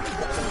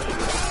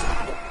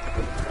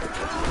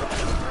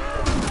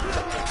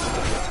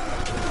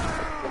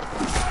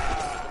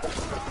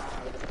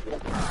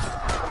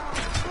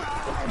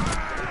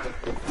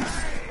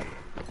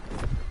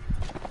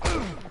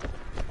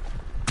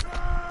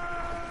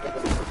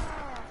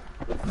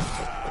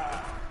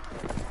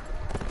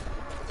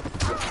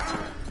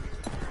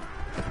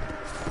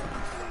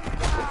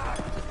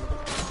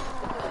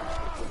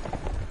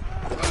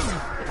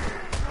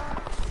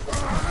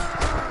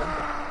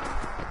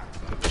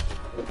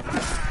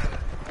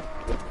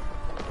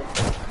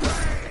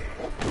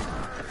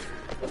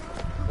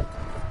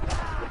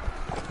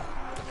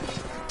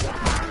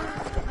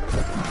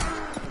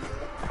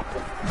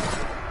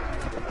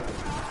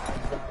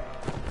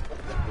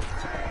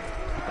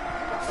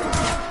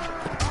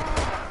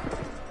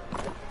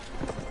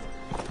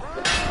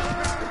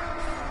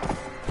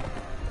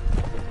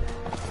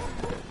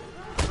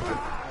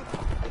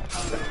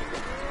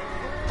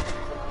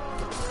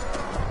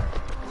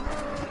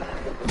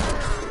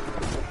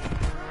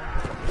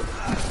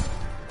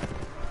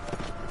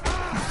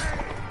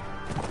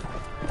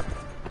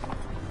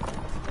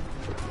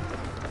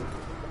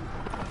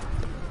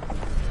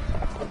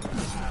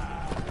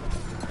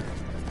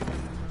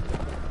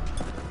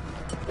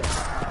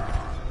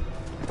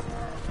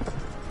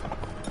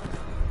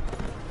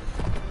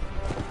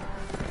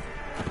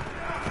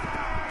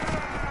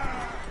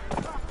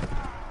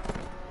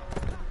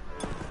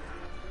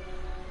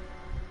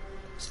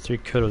 3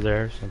 kills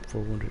there, some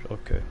 4 wounded.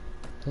 Okay,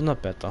 that's not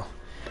bad though.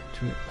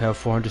 We have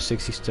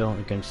 460 still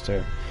against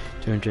their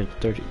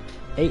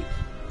 238.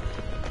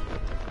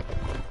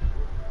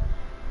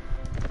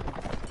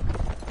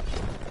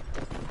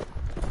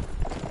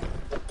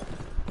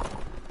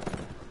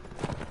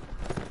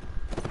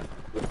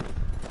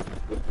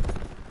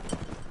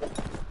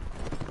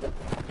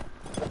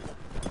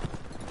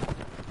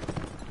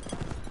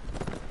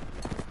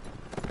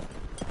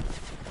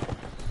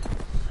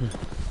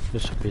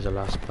 This will be the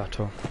last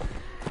battle.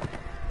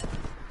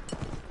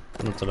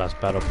 Not the last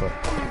battle, but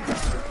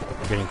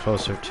we're getting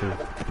closer to.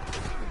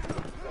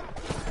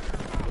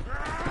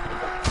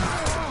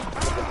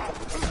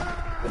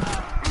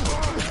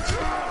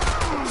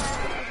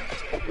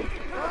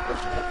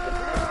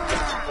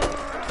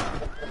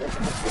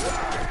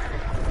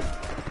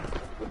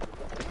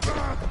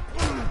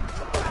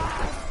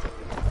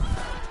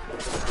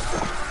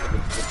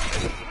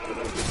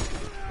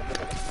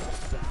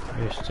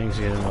 These things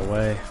get in the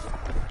way.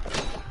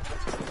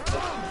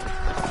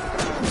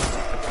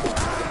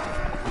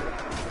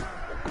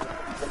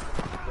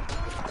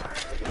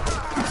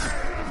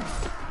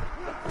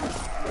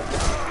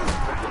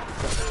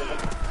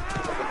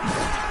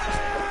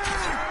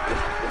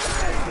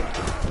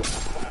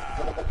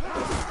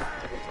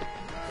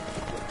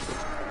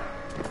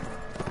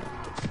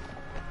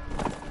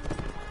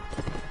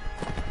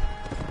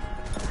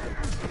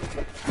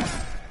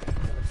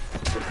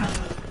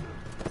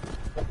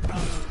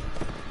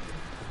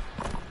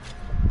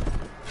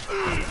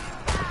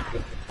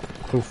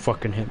 Who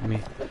fucking hit me?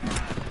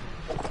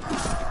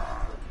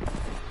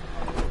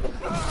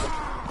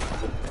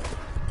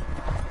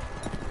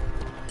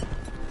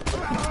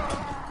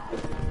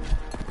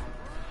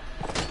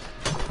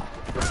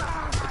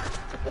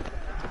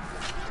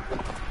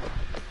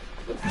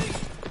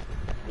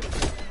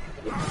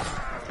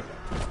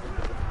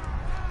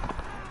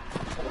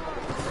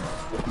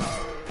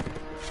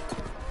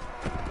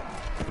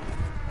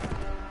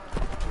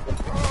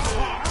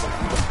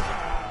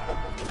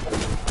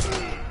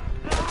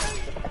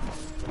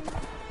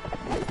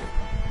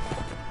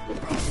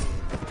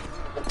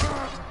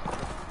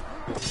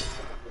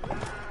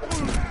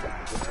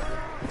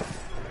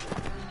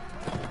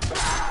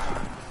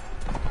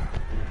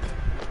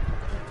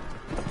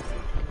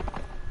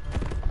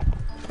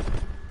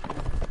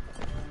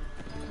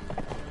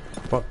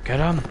 What? Get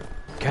him!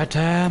 Get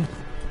him!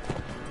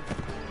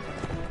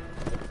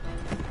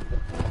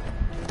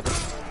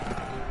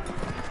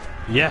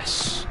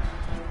 Yes!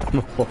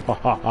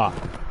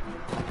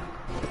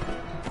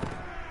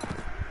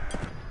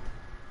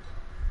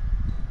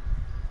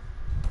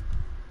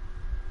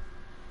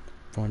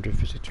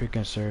 453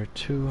 against her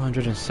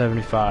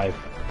 275.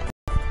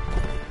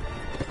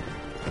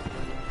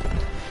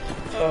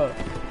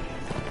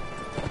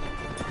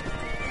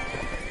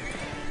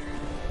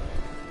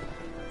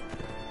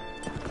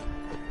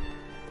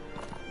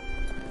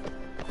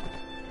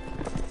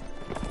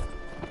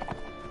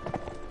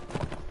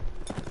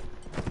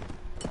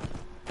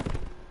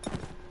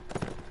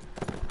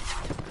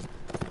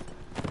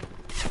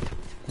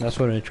 That's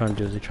what they're trying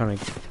to do, is they're trying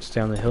to stay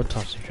on the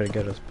hilltops to try to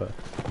get us, but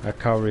our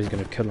cavalry is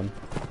going to kill them.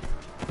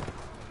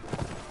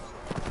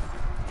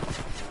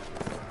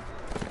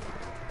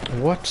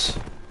 What?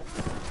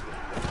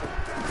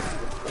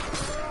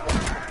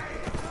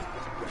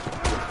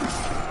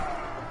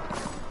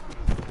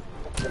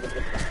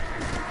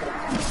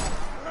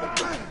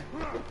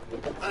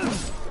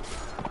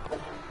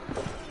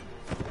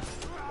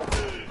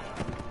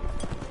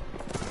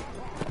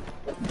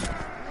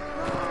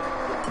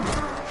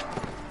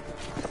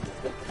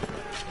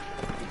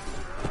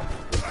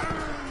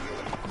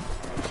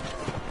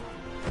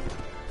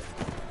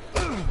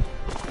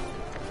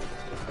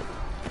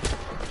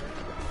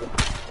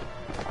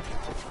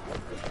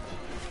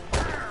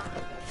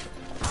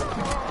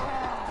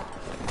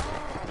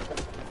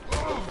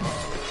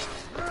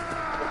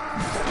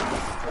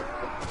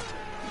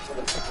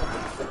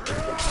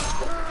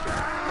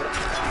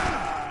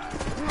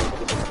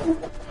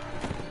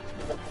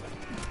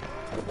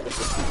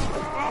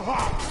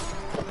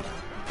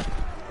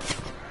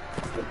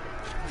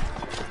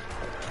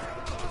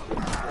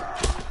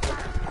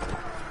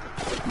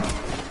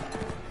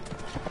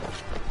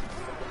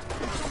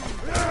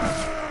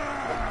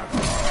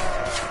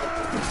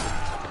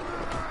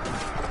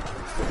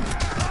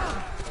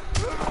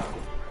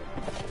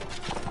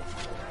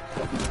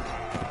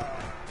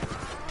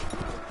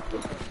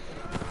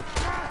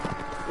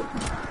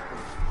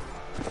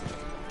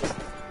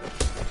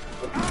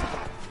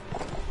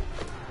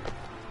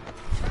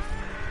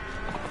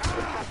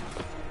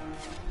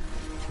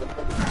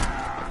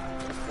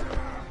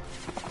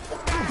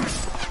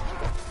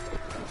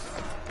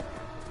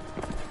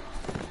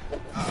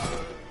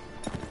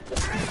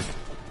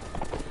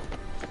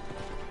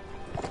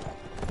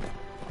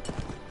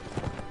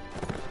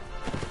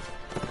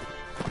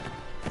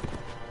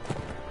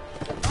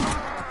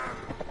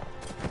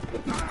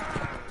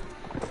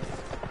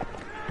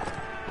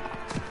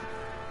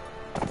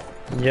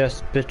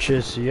 Yes,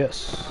 bitches,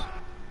 yes.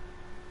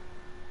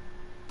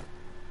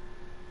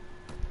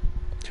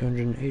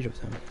 208 of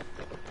them.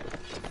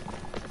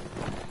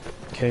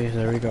 Okay,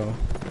 there we go.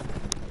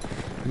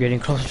 We're getting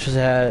closer to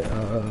that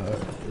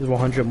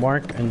 100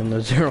 mark, and then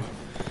the 0.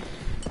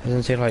 It's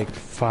gonna take like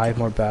 5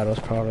 more battles,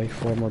 probably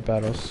 4 more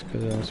battles,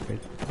 because it must be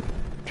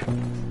 2,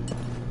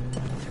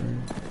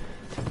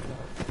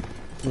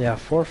 3. Yeah,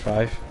 4 or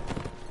 5,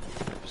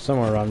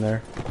 somewhere around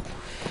there.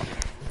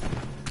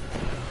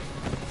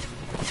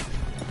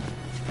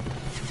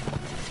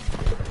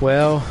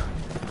 Well,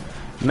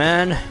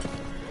 man,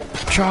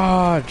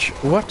 charge!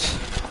 What?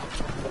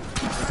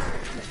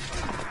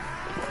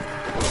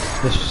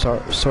 This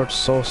sword's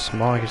so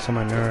small, it gets on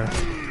my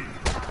nerve.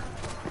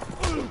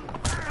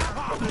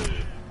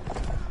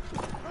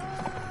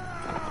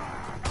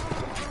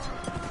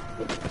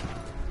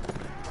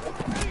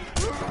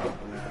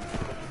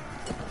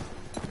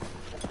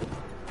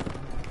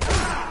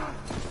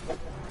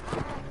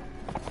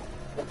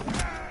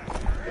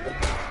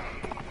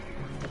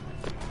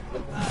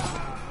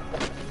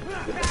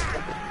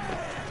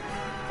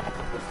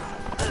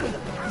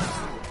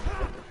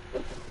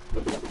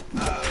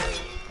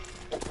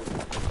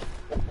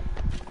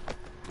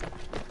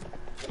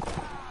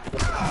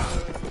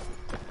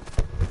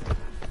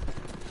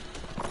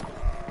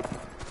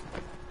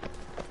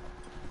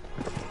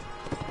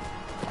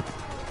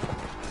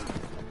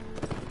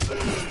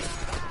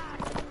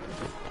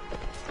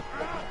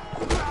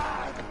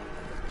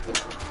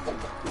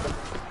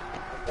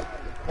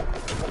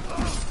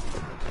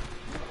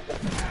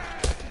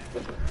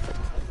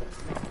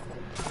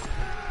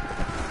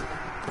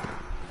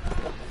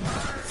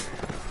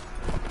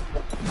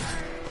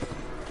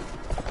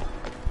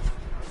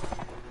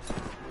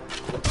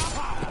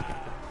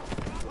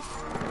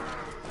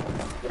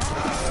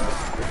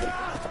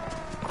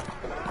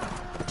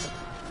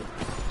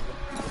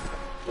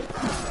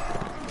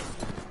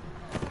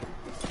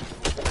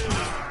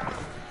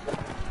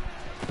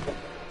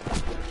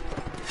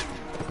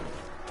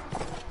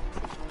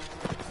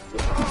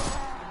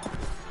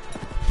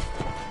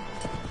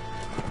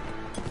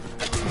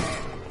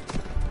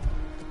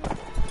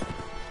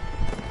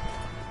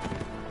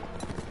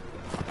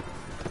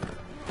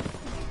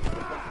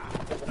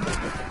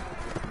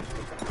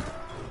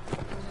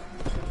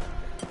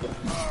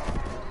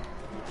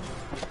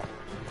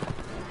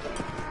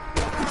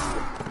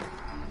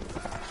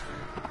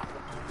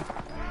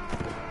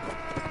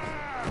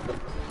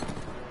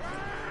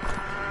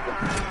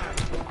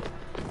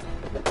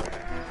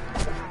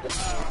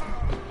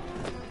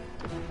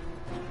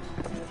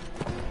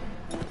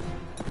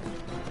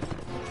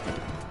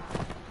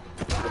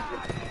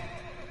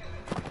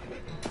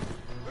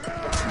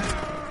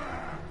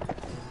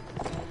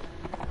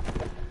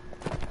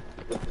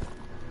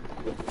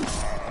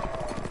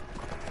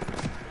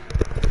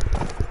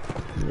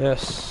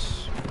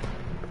 Yes.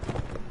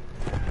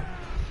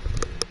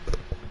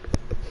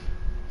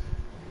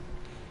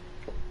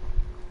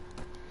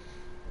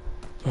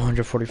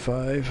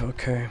 $145,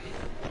 okay.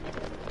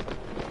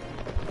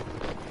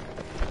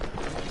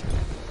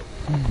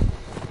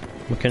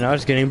 Okay, now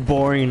it's getting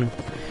boring.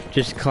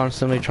 Just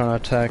constantly trying to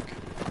attack.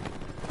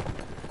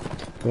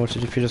 If he wants to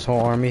defeat his whole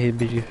army, he'd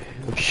be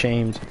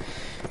ashamed.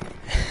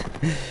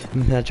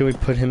 Imagine we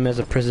put him as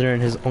a prisoner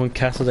in his own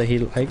castle that he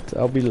liked.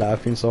 I'll be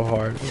laughing so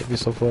hard. It'd be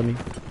so funny.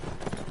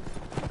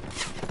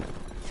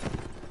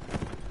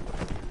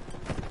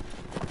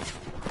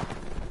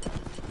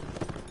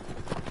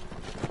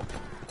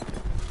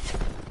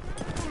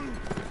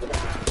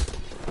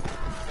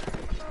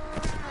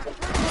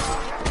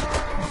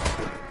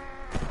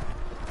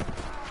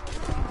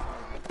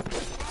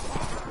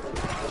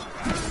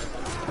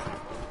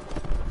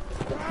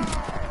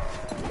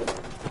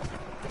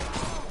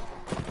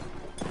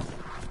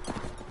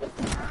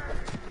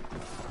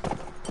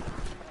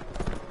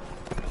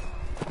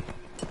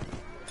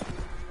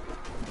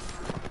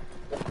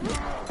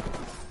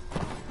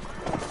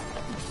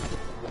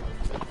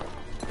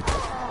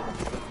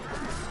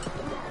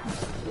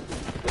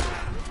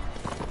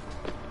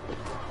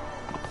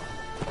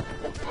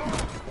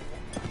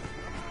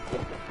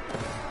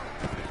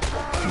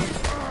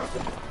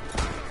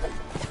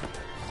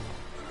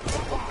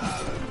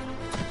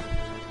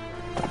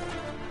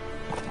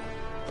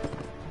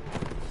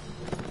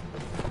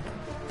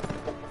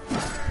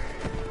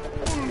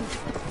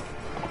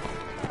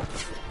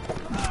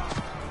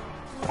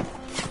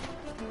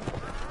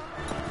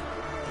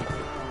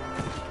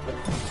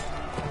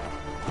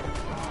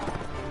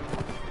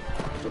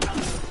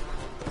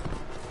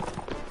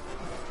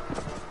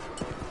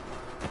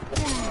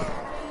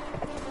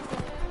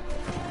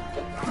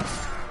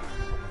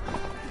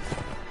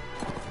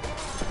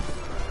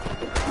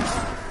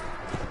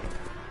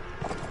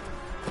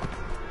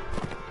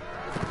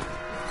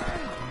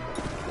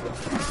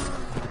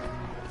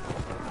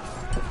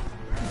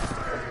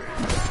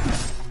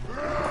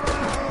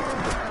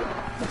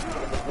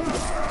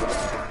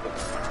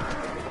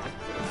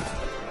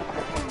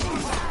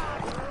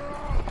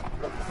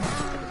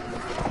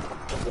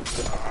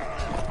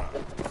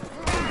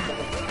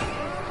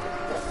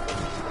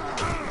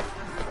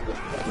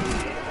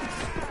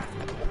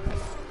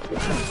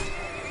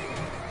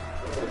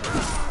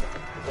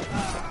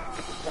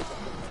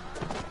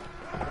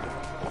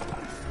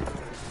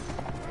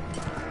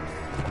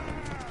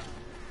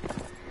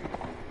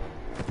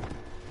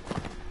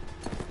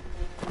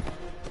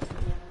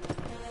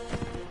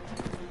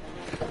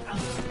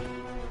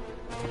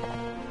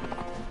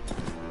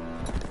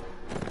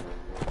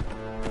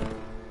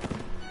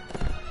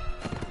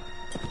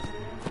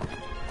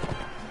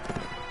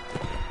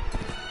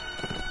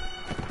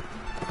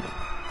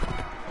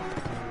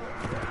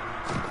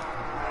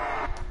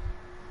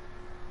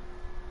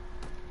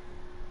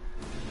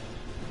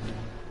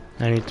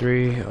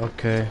 93,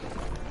 okay.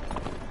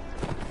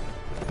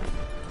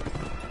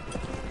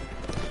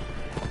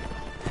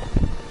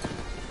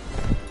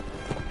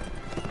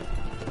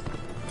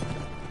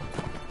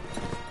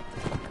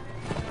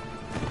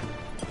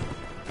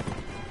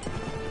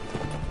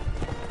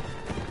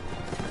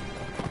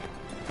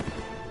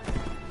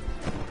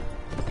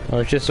 Oh,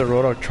 it's just a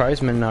Roadhog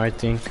tribesman now, I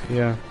think.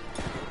 Yeah.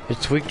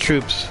 It's weak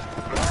troops.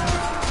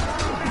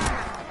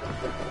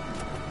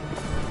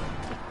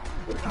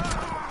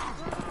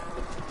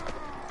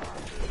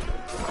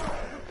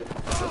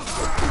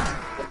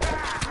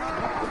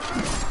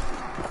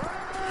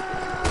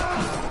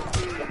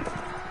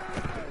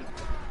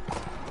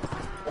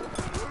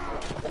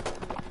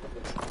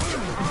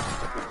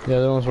 The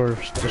other ones were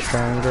the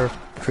stronger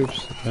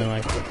troops, and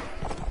like,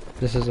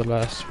 this is the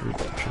last group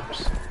of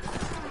troops.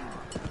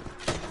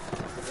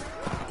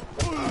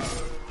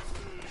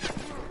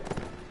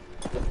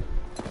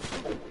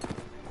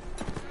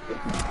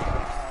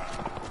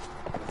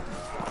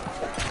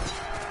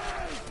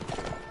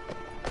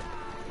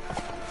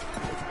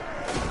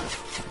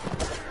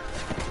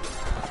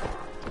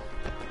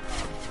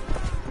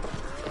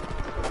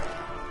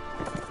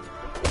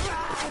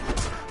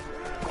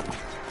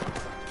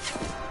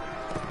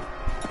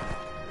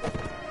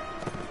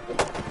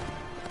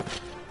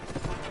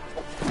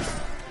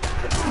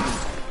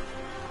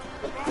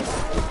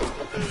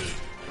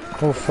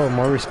 Oh fuck,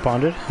 more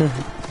responded?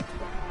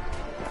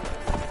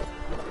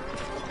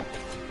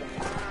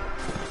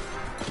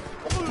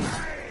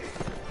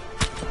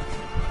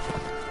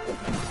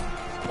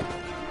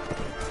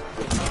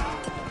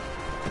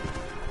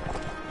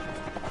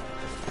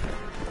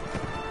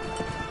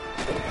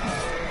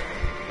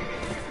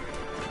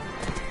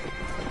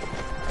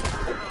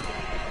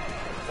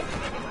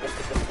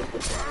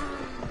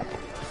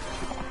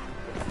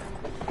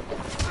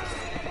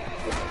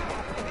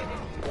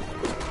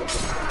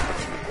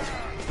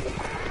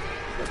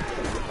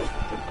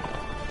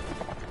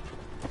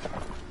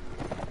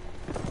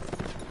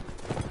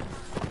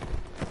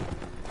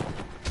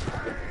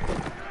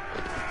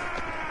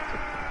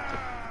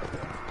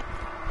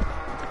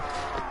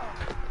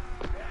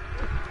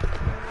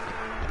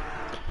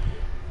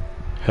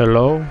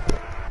 Hello,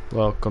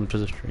 welcome to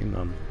the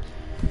stream.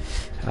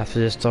 After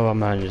this though, I'm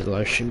not just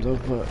live stream though,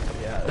 but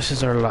yeah, this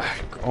is our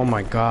oh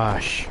my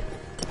gosh,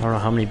 I don't know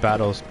how many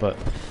battles, but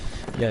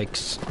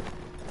yikes.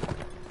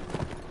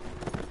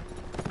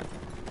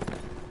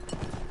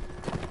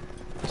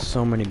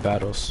 So many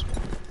battles.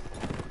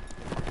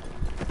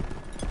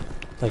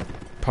 Like,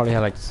 probably had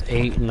like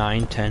 8,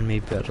 9, 10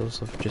 maybe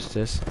battles of just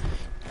this,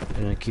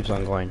 and it keeps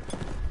on going.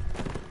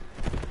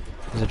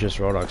 These are just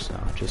Roadhogs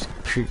now, just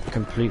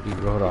completely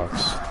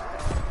Roadhogs.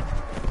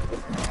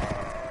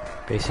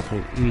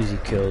 Basically easy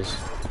kills.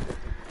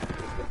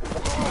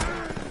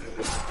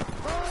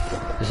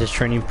 This is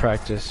training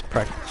practice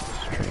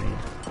training.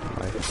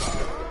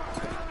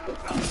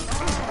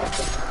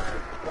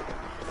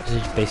 This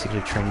is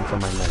basically training for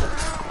my men.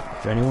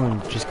 If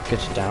anyone just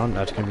gets down,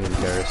 that's gonna be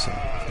embarrassing,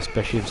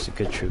 especially if it's a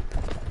good troop.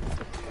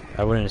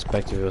 I wouldn't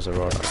expect if it was a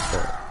Roadhog,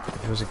 but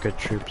if it was a good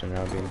troop, then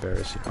that would be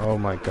embarrassing. Oh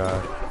my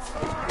god.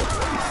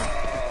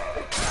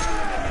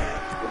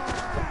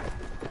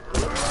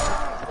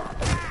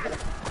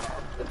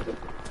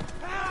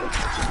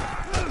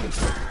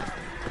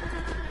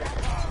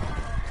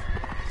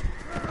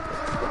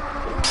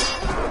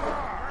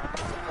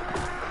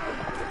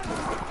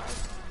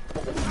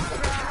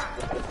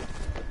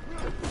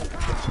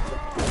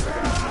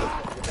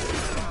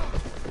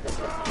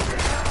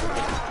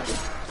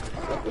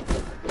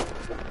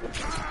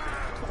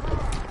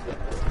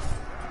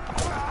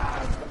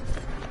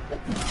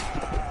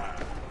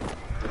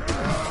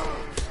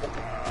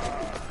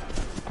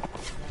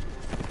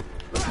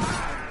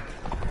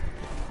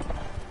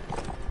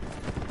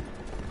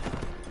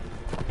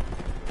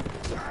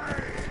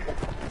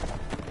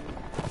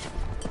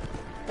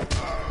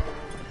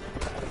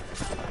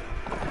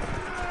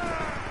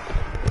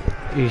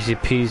 Easy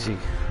peasy.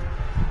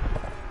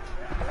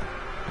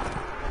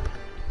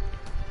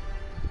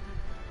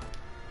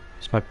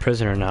 He's my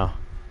prisoner now.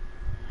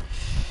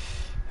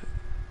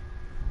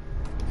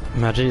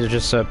 Imagine he's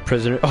just a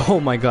prisoner.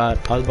 Oh my god,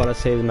 I was about to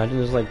say, imagine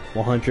there's like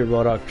 100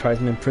 Roadhog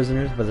tribesmen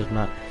prisoners, but there's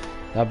not.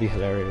 That'd be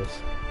hilarious.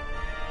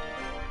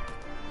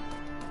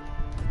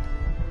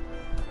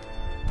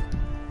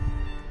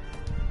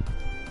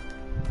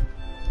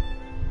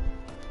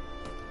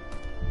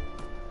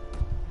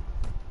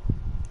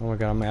 Oh my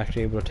god, I'm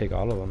actually able to take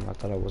all of them. I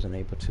thought I wasn't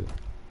able to.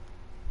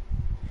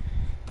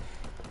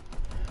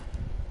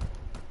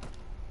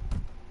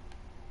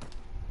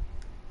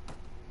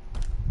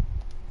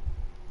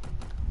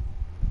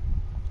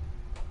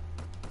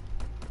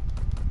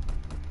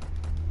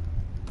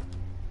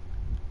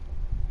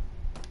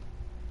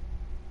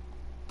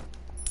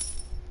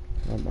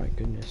 Oh my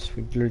goodness,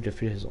 we literally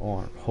defeated his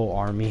whole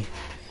army.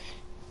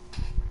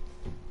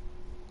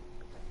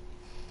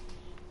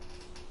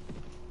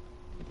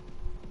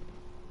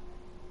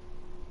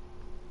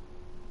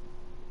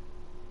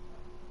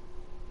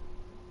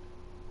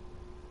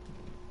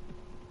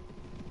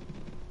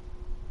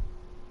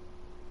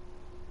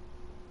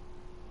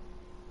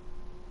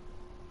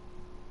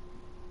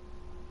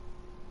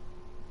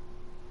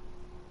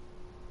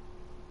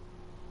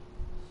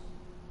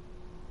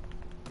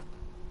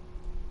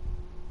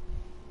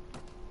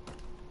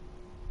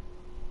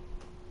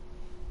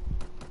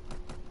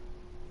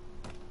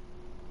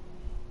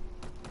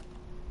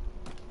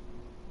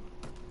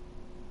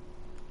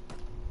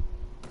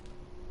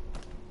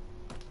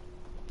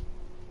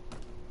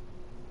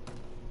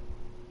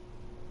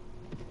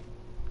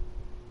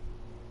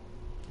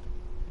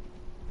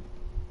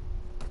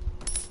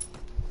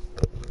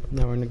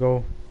 we're gonna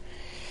go.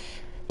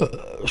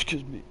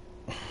 Excuse me.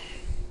 We're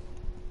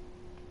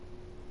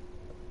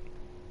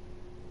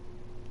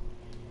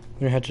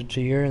gonna head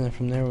to here, and then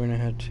from there we're gonna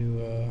head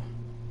to.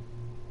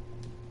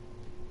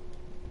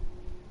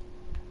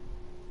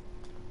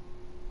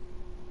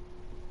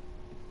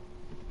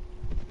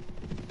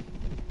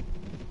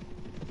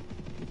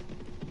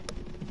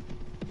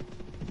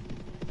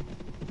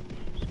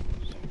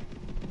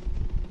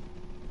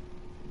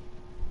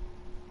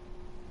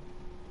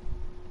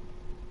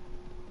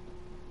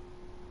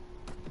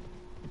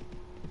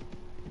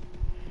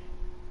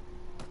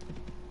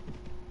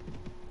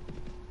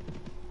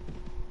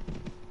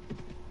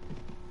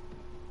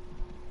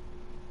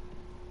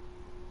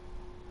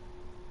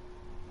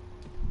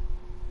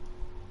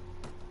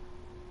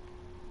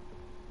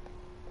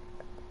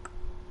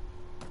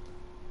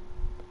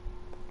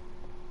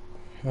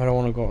 I don't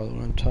want to go all the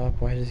way on top.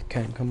 Why does it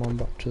can't come on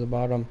to the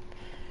bottom?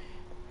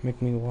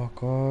 Make me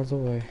walk all the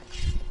way.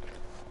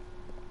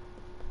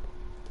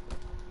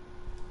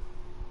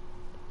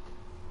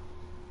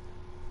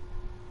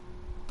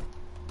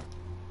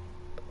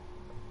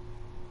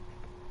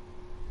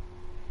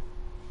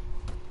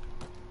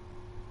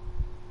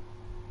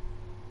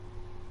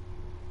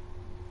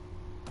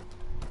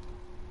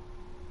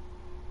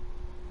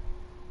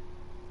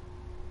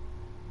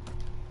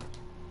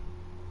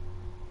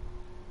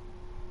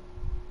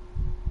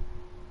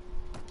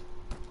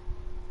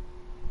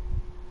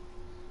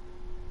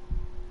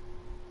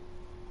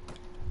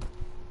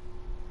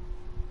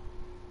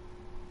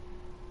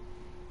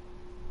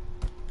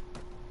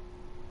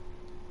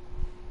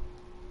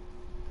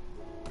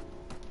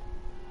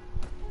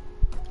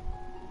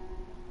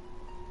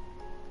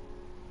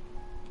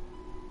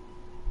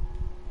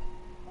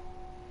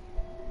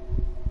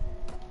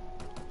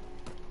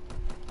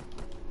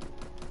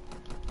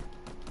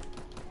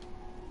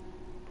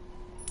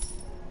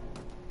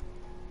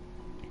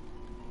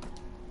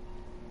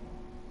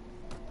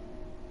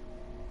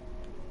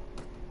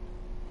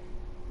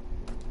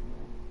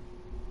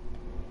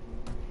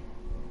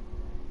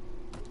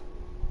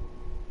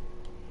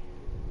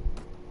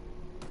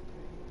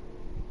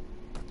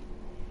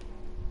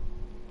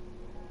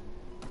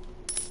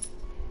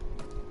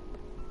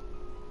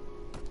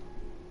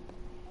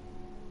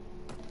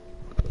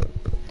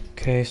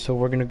 Okay, so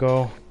we're gonna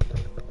go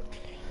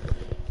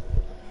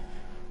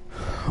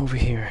over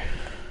here.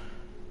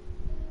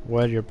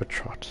 Where your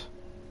betrothed?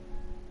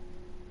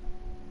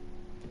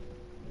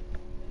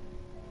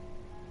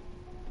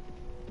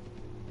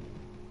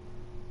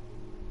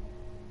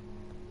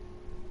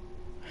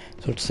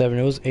 So it's 7.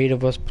 It was 8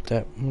 of us, but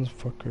that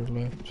motherfucker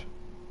left.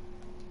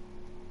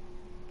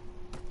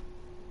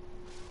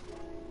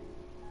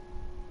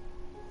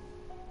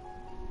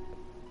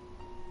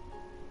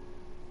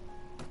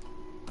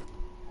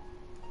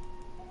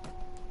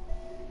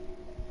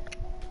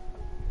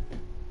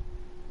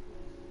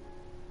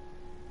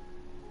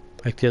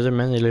 Like the other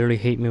men, they literally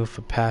hate me with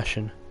a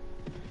passion.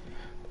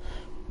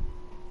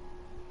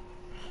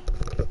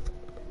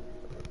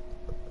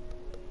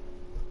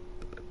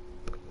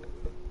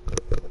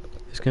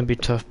 It's gonna be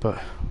tough,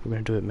 but we're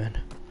gonna do it, man.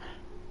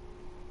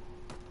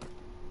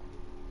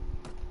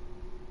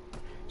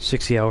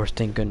 60 hours,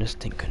 thank goodness,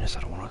 thank goodness.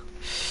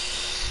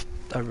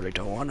 I really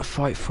don't wanna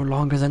fight for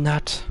longer than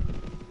that.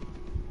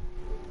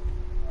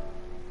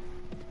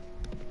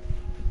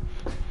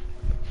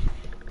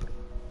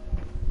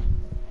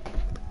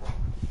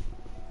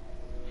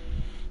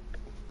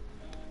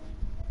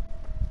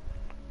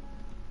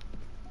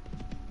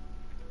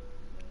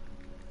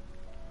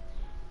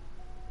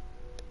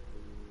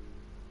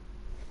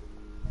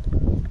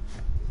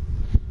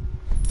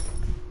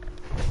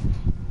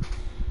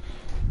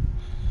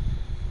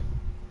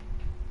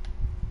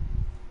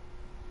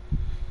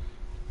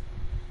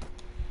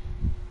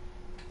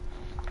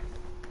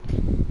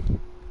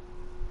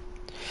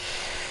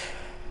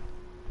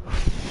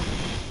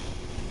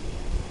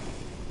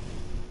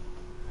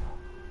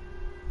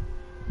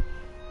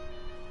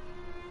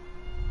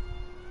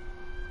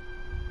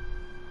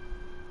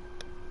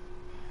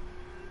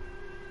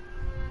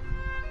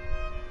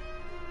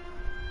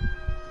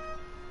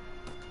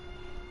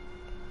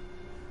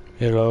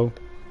 Hello?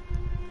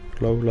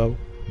 Hello, hello?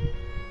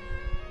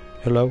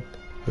 Hello?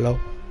 Hello?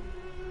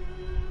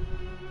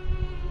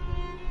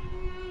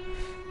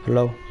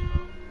 Hello?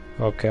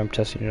 Okay, I'm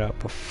testing it out,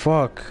 but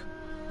fuck!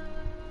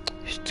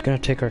 It's gonna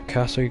take our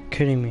castle, are you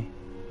kidding me?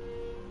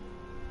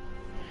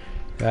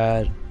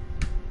 God.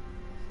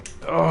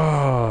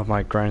 Oh,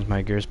 my grinds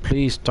my gears.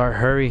 Please start,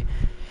 hurry.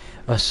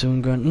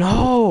 Asungun.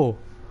 No!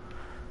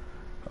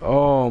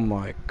 Oh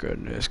my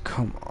goodness,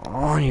 come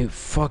on, you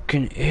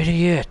fucking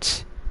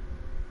idiot!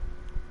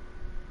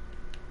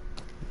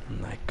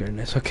 My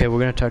goodness. Okay, we're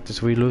gonna attack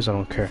this. We lose, I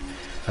don't care.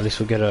 At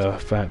least we'll get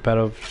a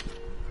battle.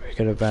 We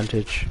get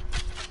advantage.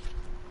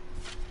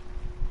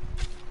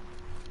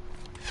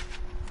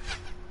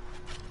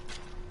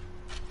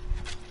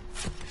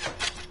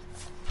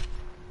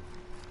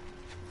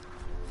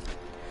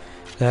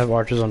 They have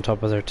archers on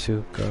top of there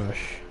too.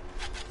 Gosh.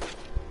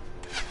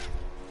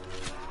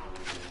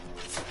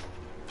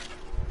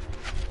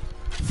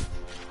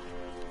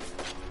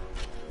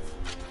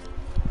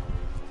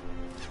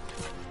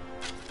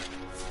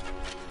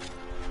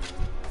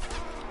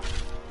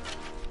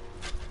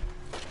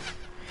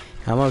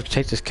 I'm gonna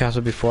take this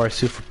castle before I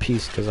sue for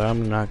peace, because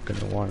I'm not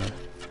gonna wanna.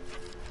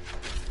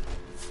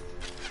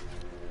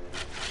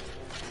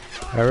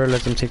 I rather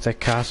let them take that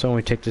castle and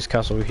we take this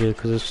castle over here,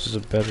 because this is a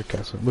better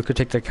castle. We could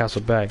take that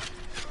castle back.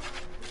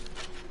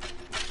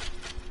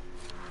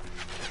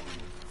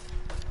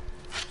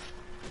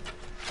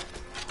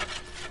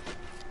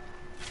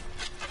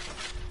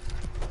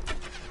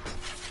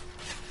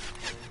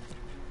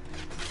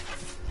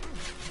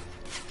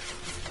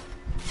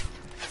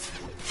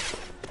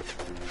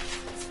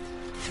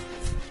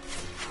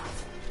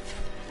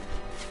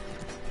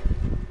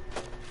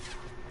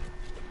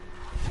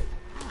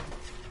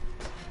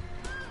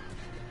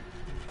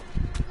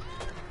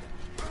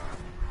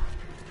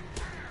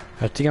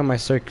 I think I might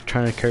start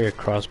trying to carry a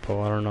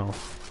crossbow, I don't know.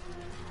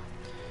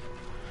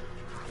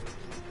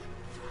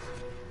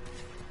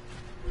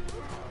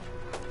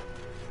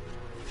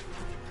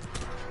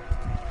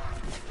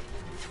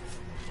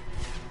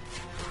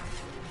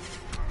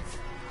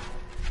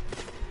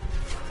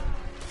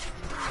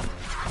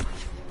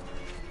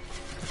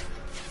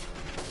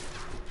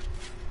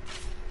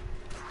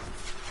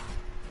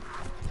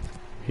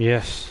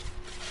 Yes.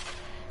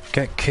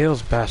 Get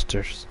kills,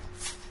 bastards.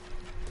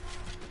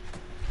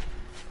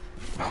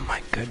 Oh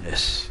my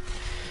goodness.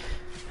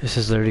 This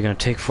is literally gonna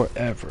take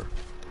forever.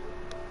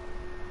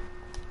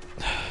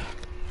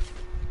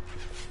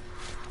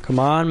 Come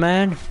on,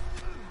 man.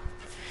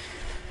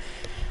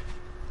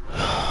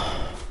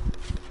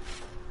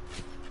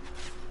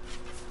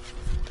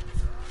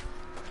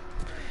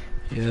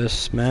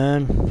 Yes,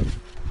 man.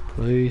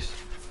 Please.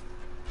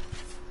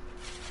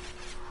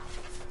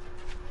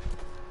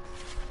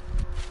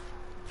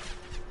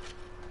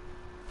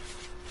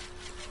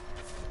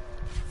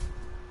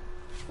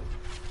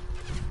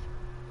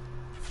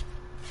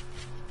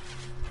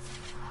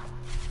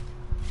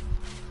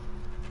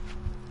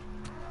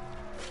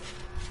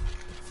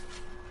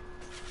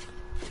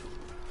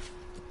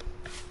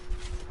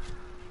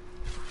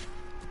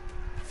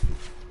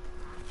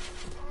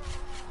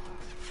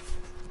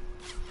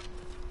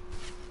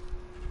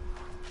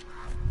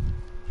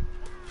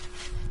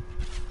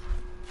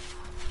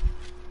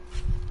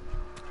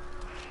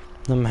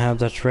 Let me have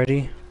that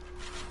ready.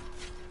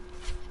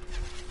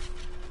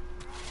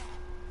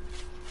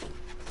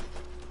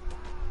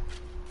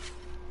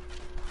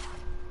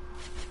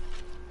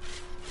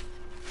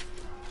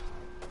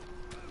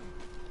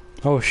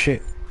 Oh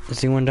shit.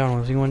 Is he one down?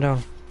 Is he one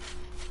down?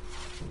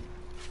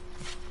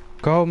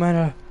 Go,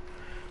 man.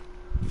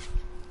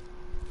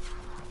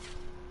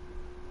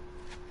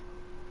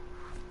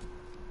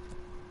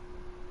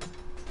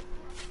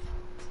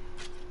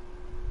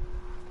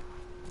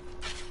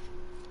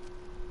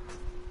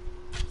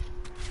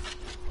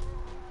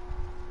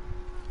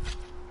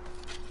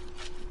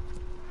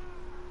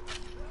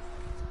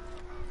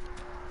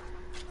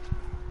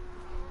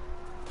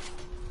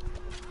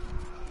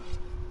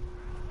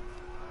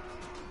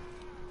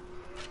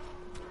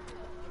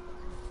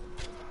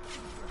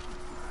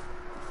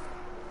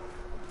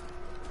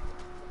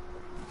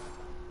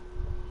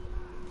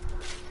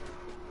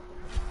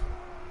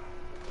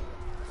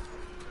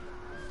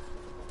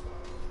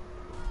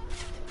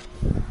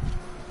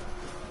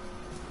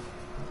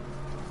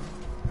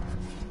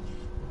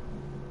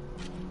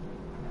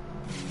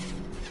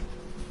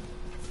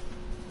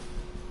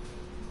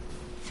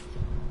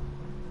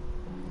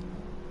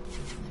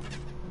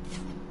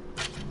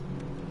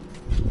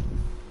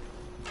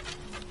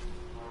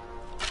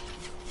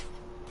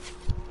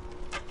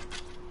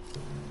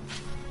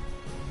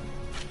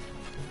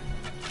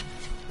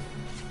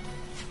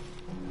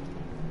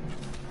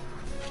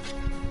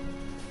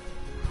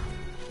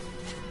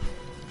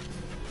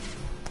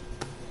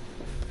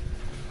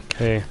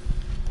 Okay.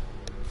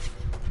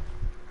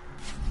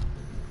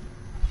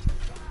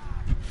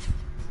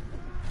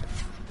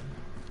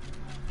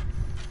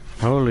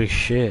 Holy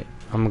shit.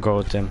 I'm gonna go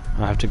with them.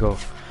 I have to go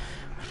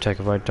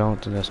attack. If I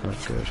don't, then that's not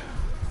good.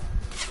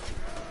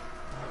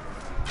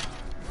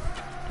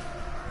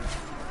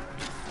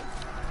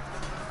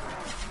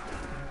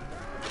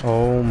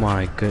 Oh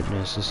my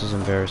goodness, this is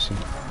embarrassing.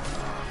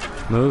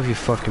 Move, you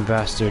fucking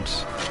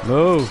bastards.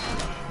 Move!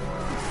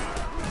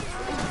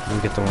 Let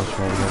me get the ones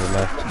from over the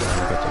left. Then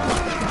I'll get the ones.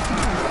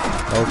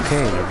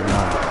 Okay, never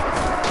mind.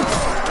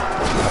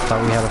 I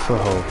thought we had a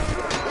foothold.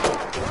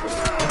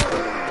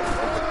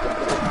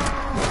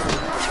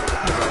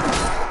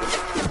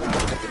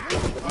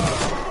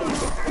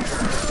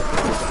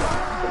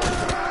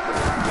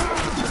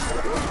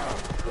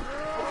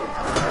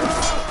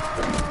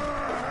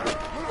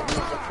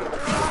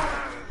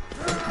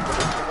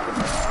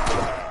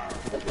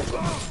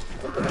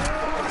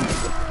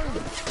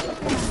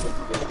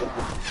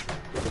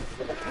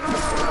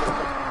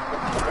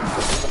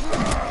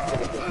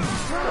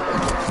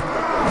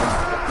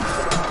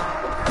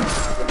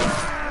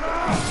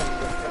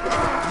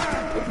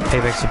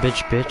 Payback's a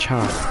bitch,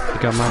 huh? You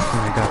got my phone,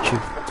 I got you.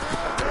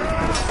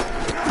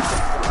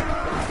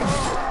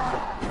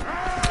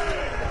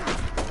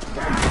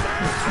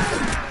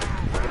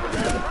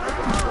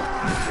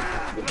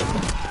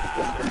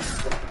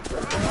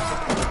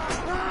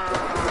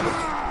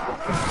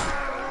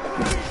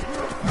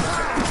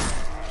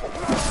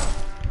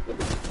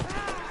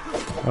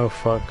 Oh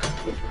fuck.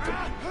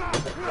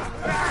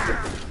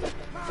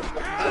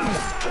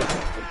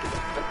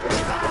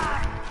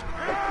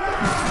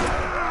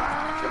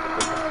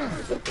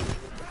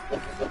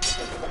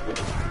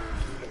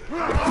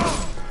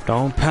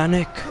 Don't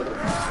panic.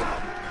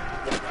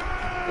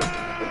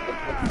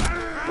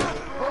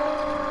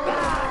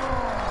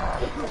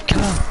 Kill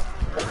him.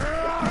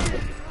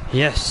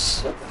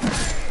 Yes.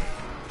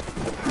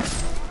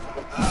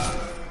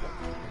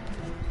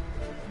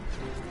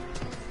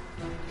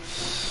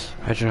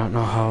 I do not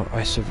know how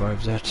I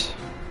survived that.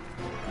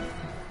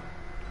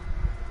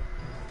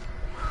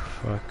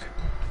 Fuck.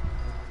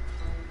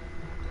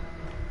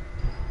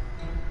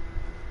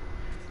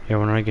 Yeah,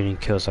 when I'm getting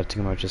kills, I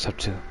think I might just have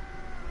to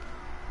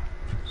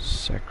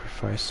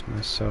sacrifice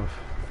myself.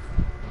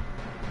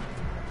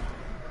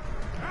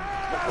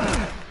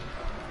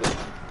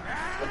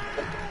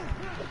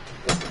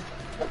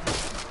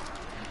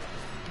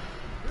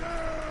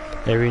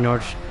 Every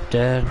North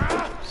dead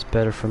is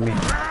better for me.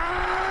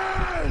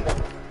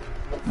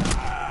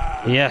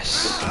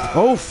 Yes.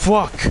 Oh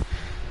fuck.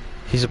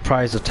 He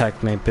surprise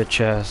attacked me,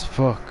 bitch ass.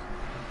 Fuck.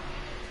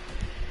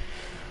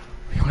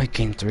 We only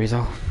gained 3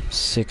 though.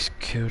 6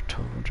 kill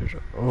total.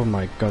 Oh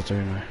my god,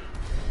 they're in there.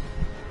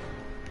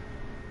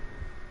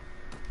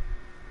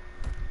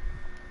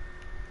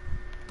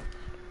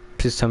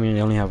 Please tell me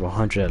they only have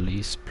 100 at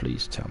least.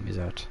 Please tell me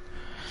that.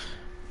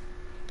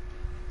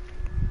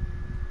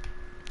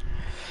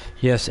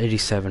 Yes,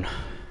 87.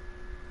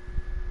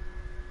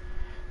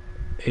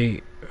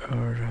 8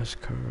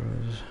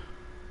 Rascaros.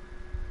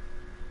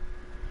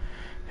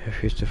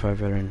 55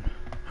 veteran.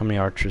 How many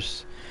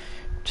archers?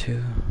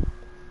 2.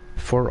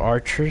 4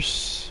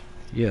 archers?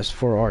 Yes,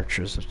 4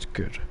 archers. That's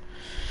good.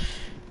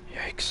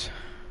 Yikes.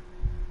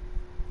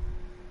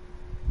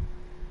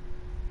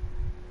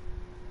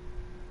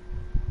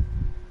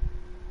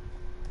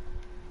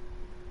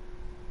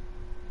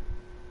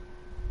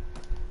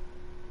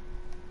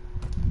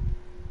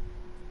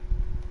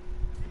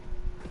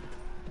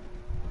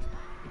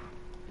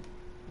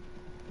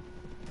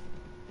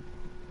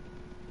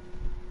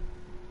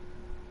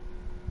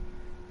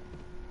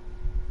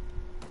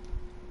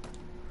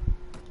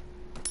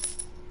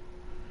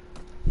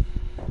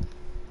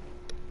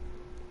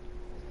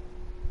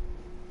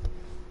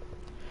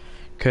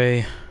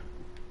 Okay.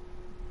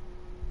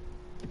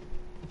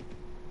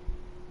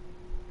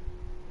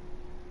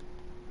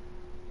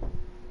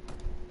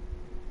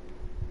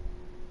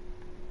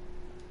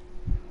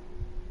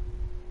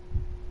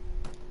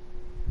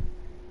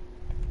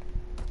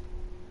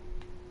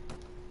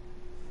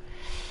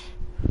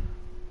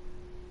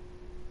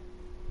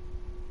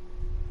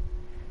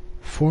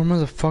 Four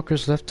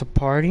motherfuckers left to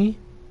party?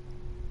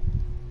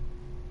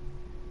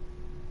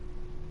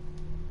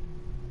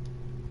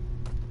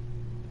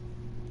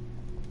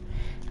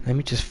 Let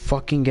me just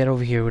fucking get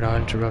over here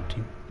without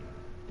interrupting.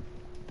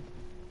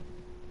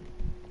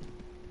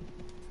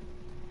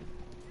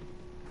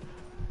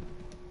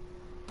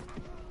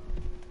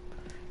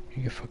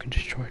 You get fucking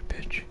destroyed,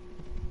 bitch.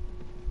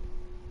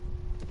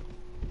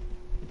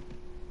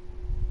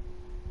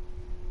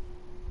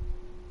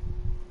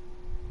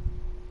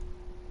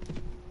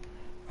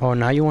 Oh,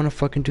 now you wanna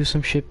fucking do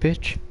some shit,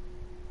 bitch?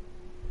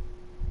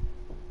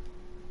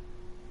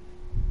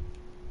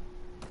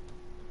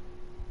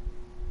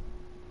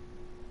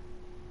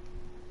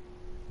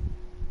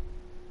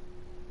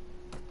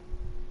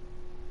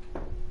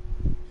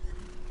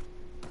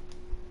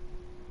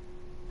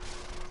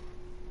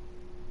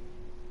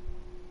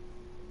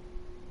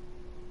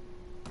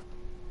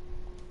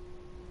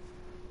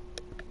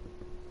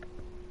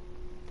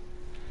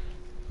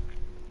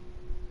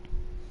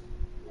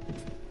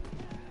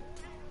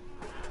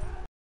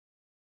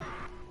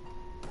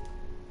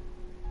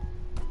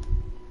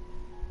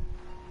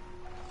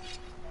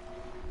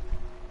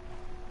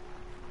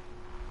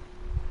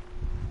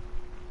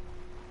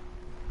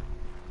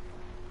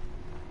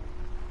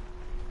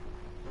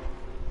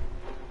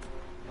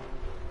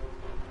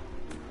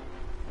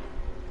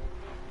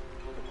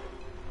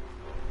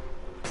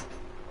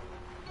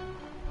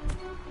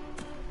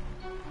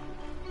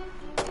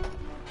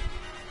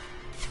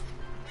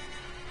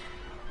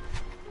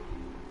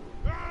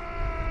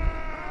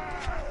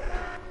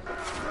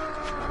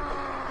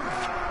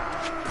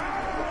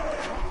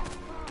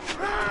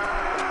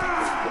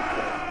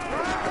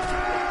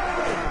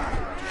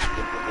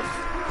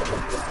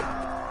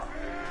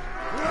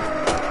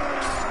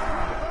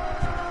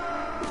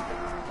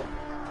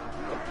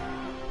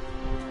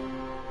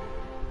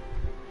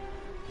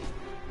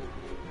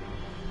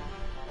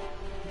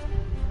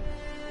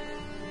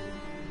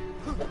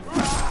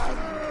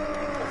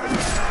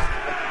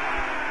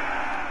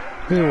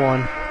 We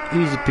won.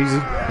 Easy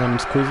peasy, lemon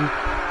squeezy.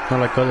 Not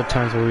like other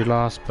times where we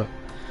lost, but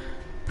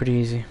pretty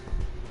easy.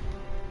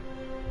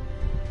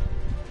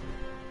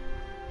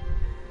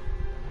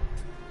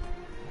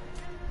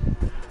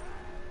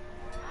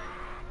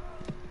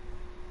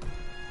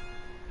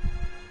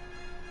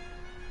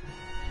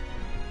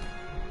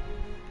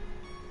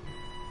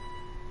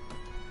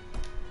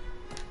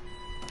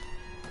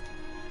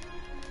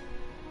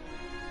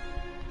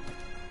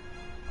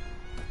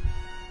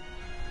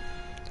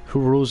 Who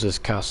rules this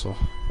castle?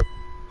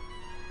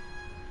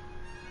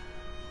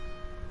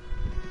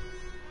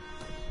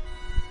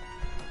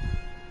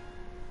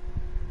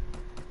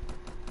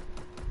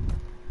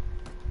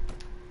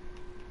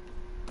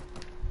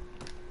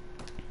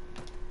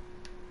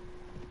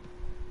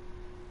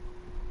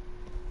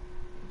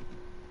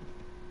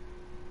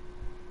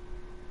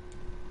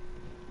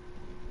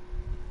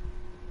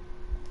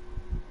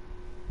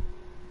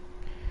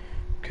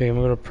 Okay, I'm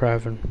gonna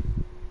Pravin.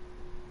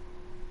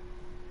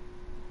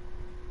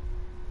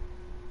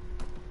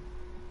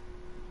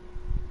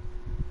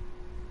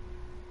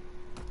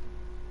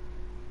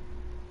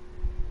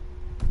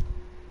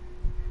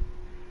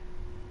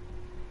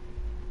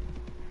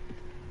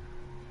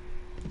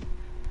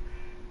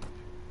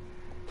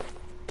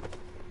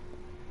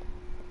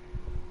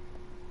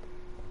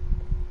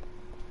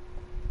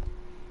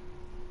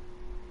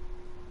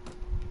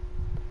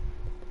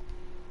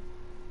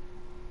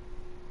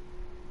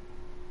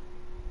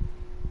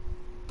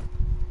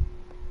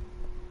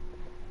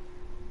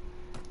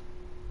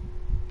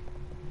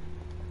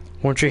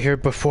 Weren't you here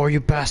before, you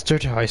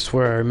bastard? I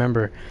swear I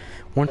remember.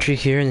 Weren't you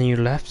here and then you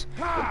left?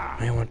 I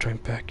didn't want to join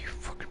back, you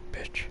fucking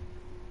bitch.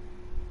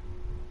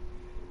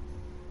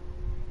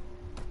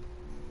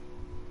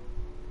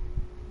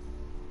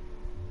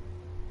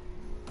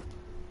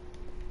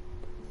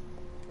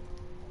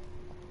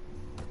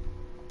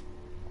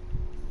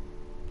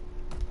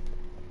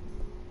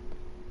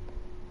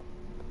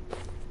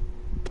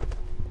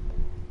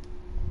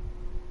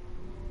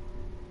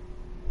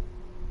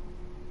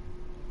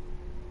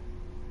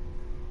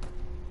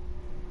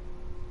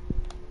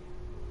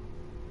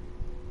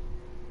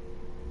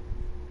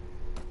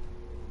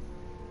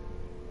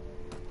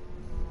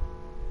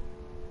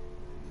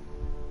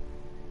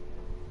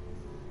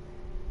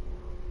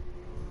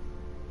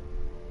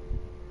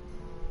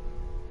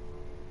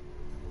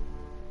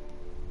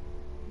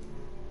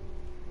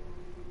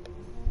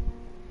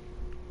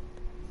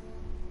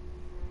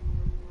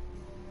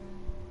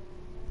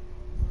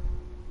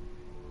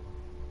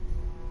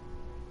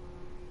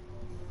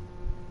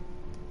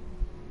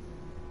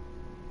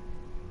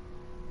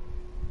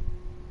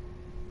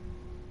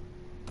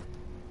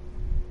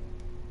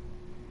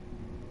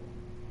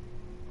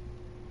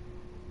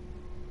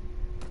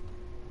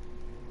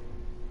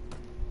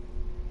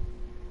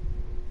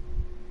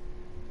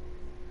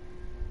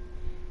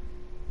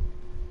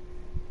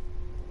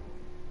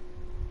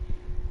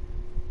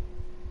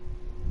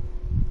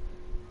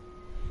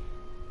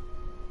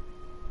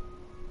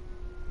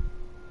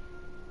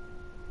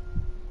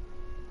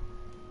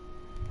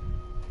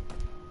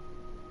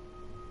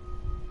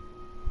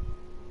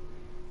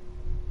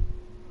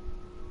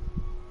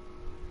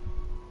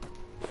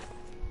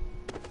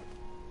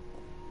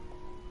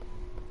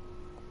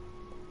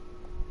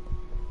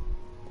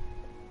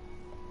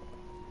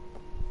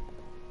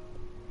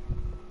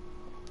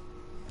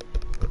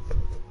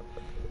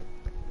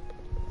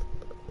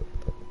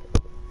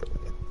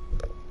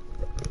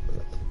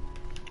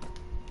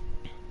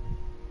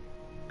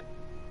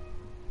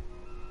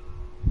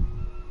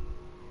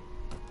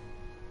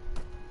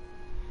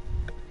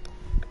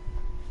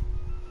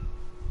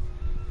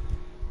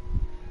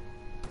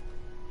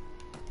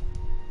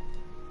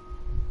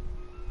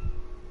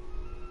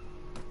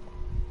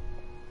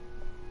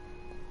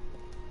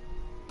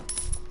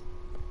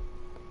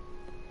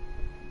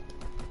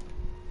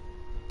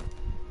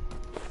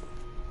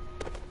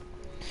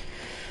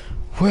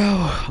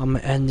 Well, I'm gonna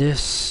end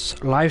this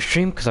live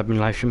stream because I've been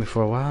live streaming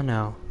for a while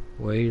now.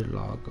 Way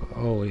long.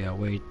 Oh yeah,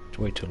 way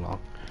too long.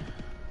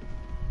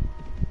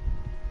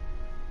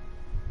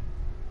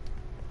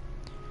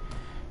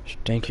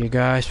 Thank you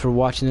guys for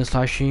watching this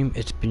live stream.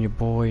 It's been your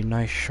boy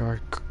Nice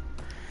Shark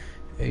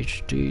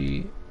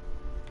HD.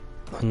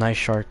 Nice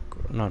Shark,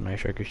 not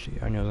Nice Shark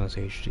HD. I know I was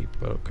gonna say HD,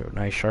 but okay,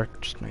 Nice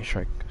Shark, just Nice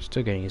Shark.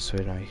 Still getting used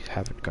to it. I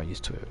haven't got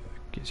used to it,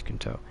 as you can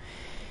tell.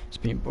 It's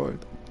been your boy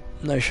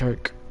Nice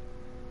Shark.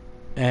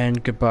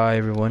 And goodbye,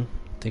 everyone.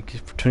 Thank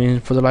you for tuning in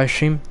for the live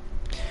stream.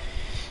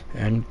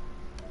 And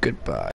goodbye.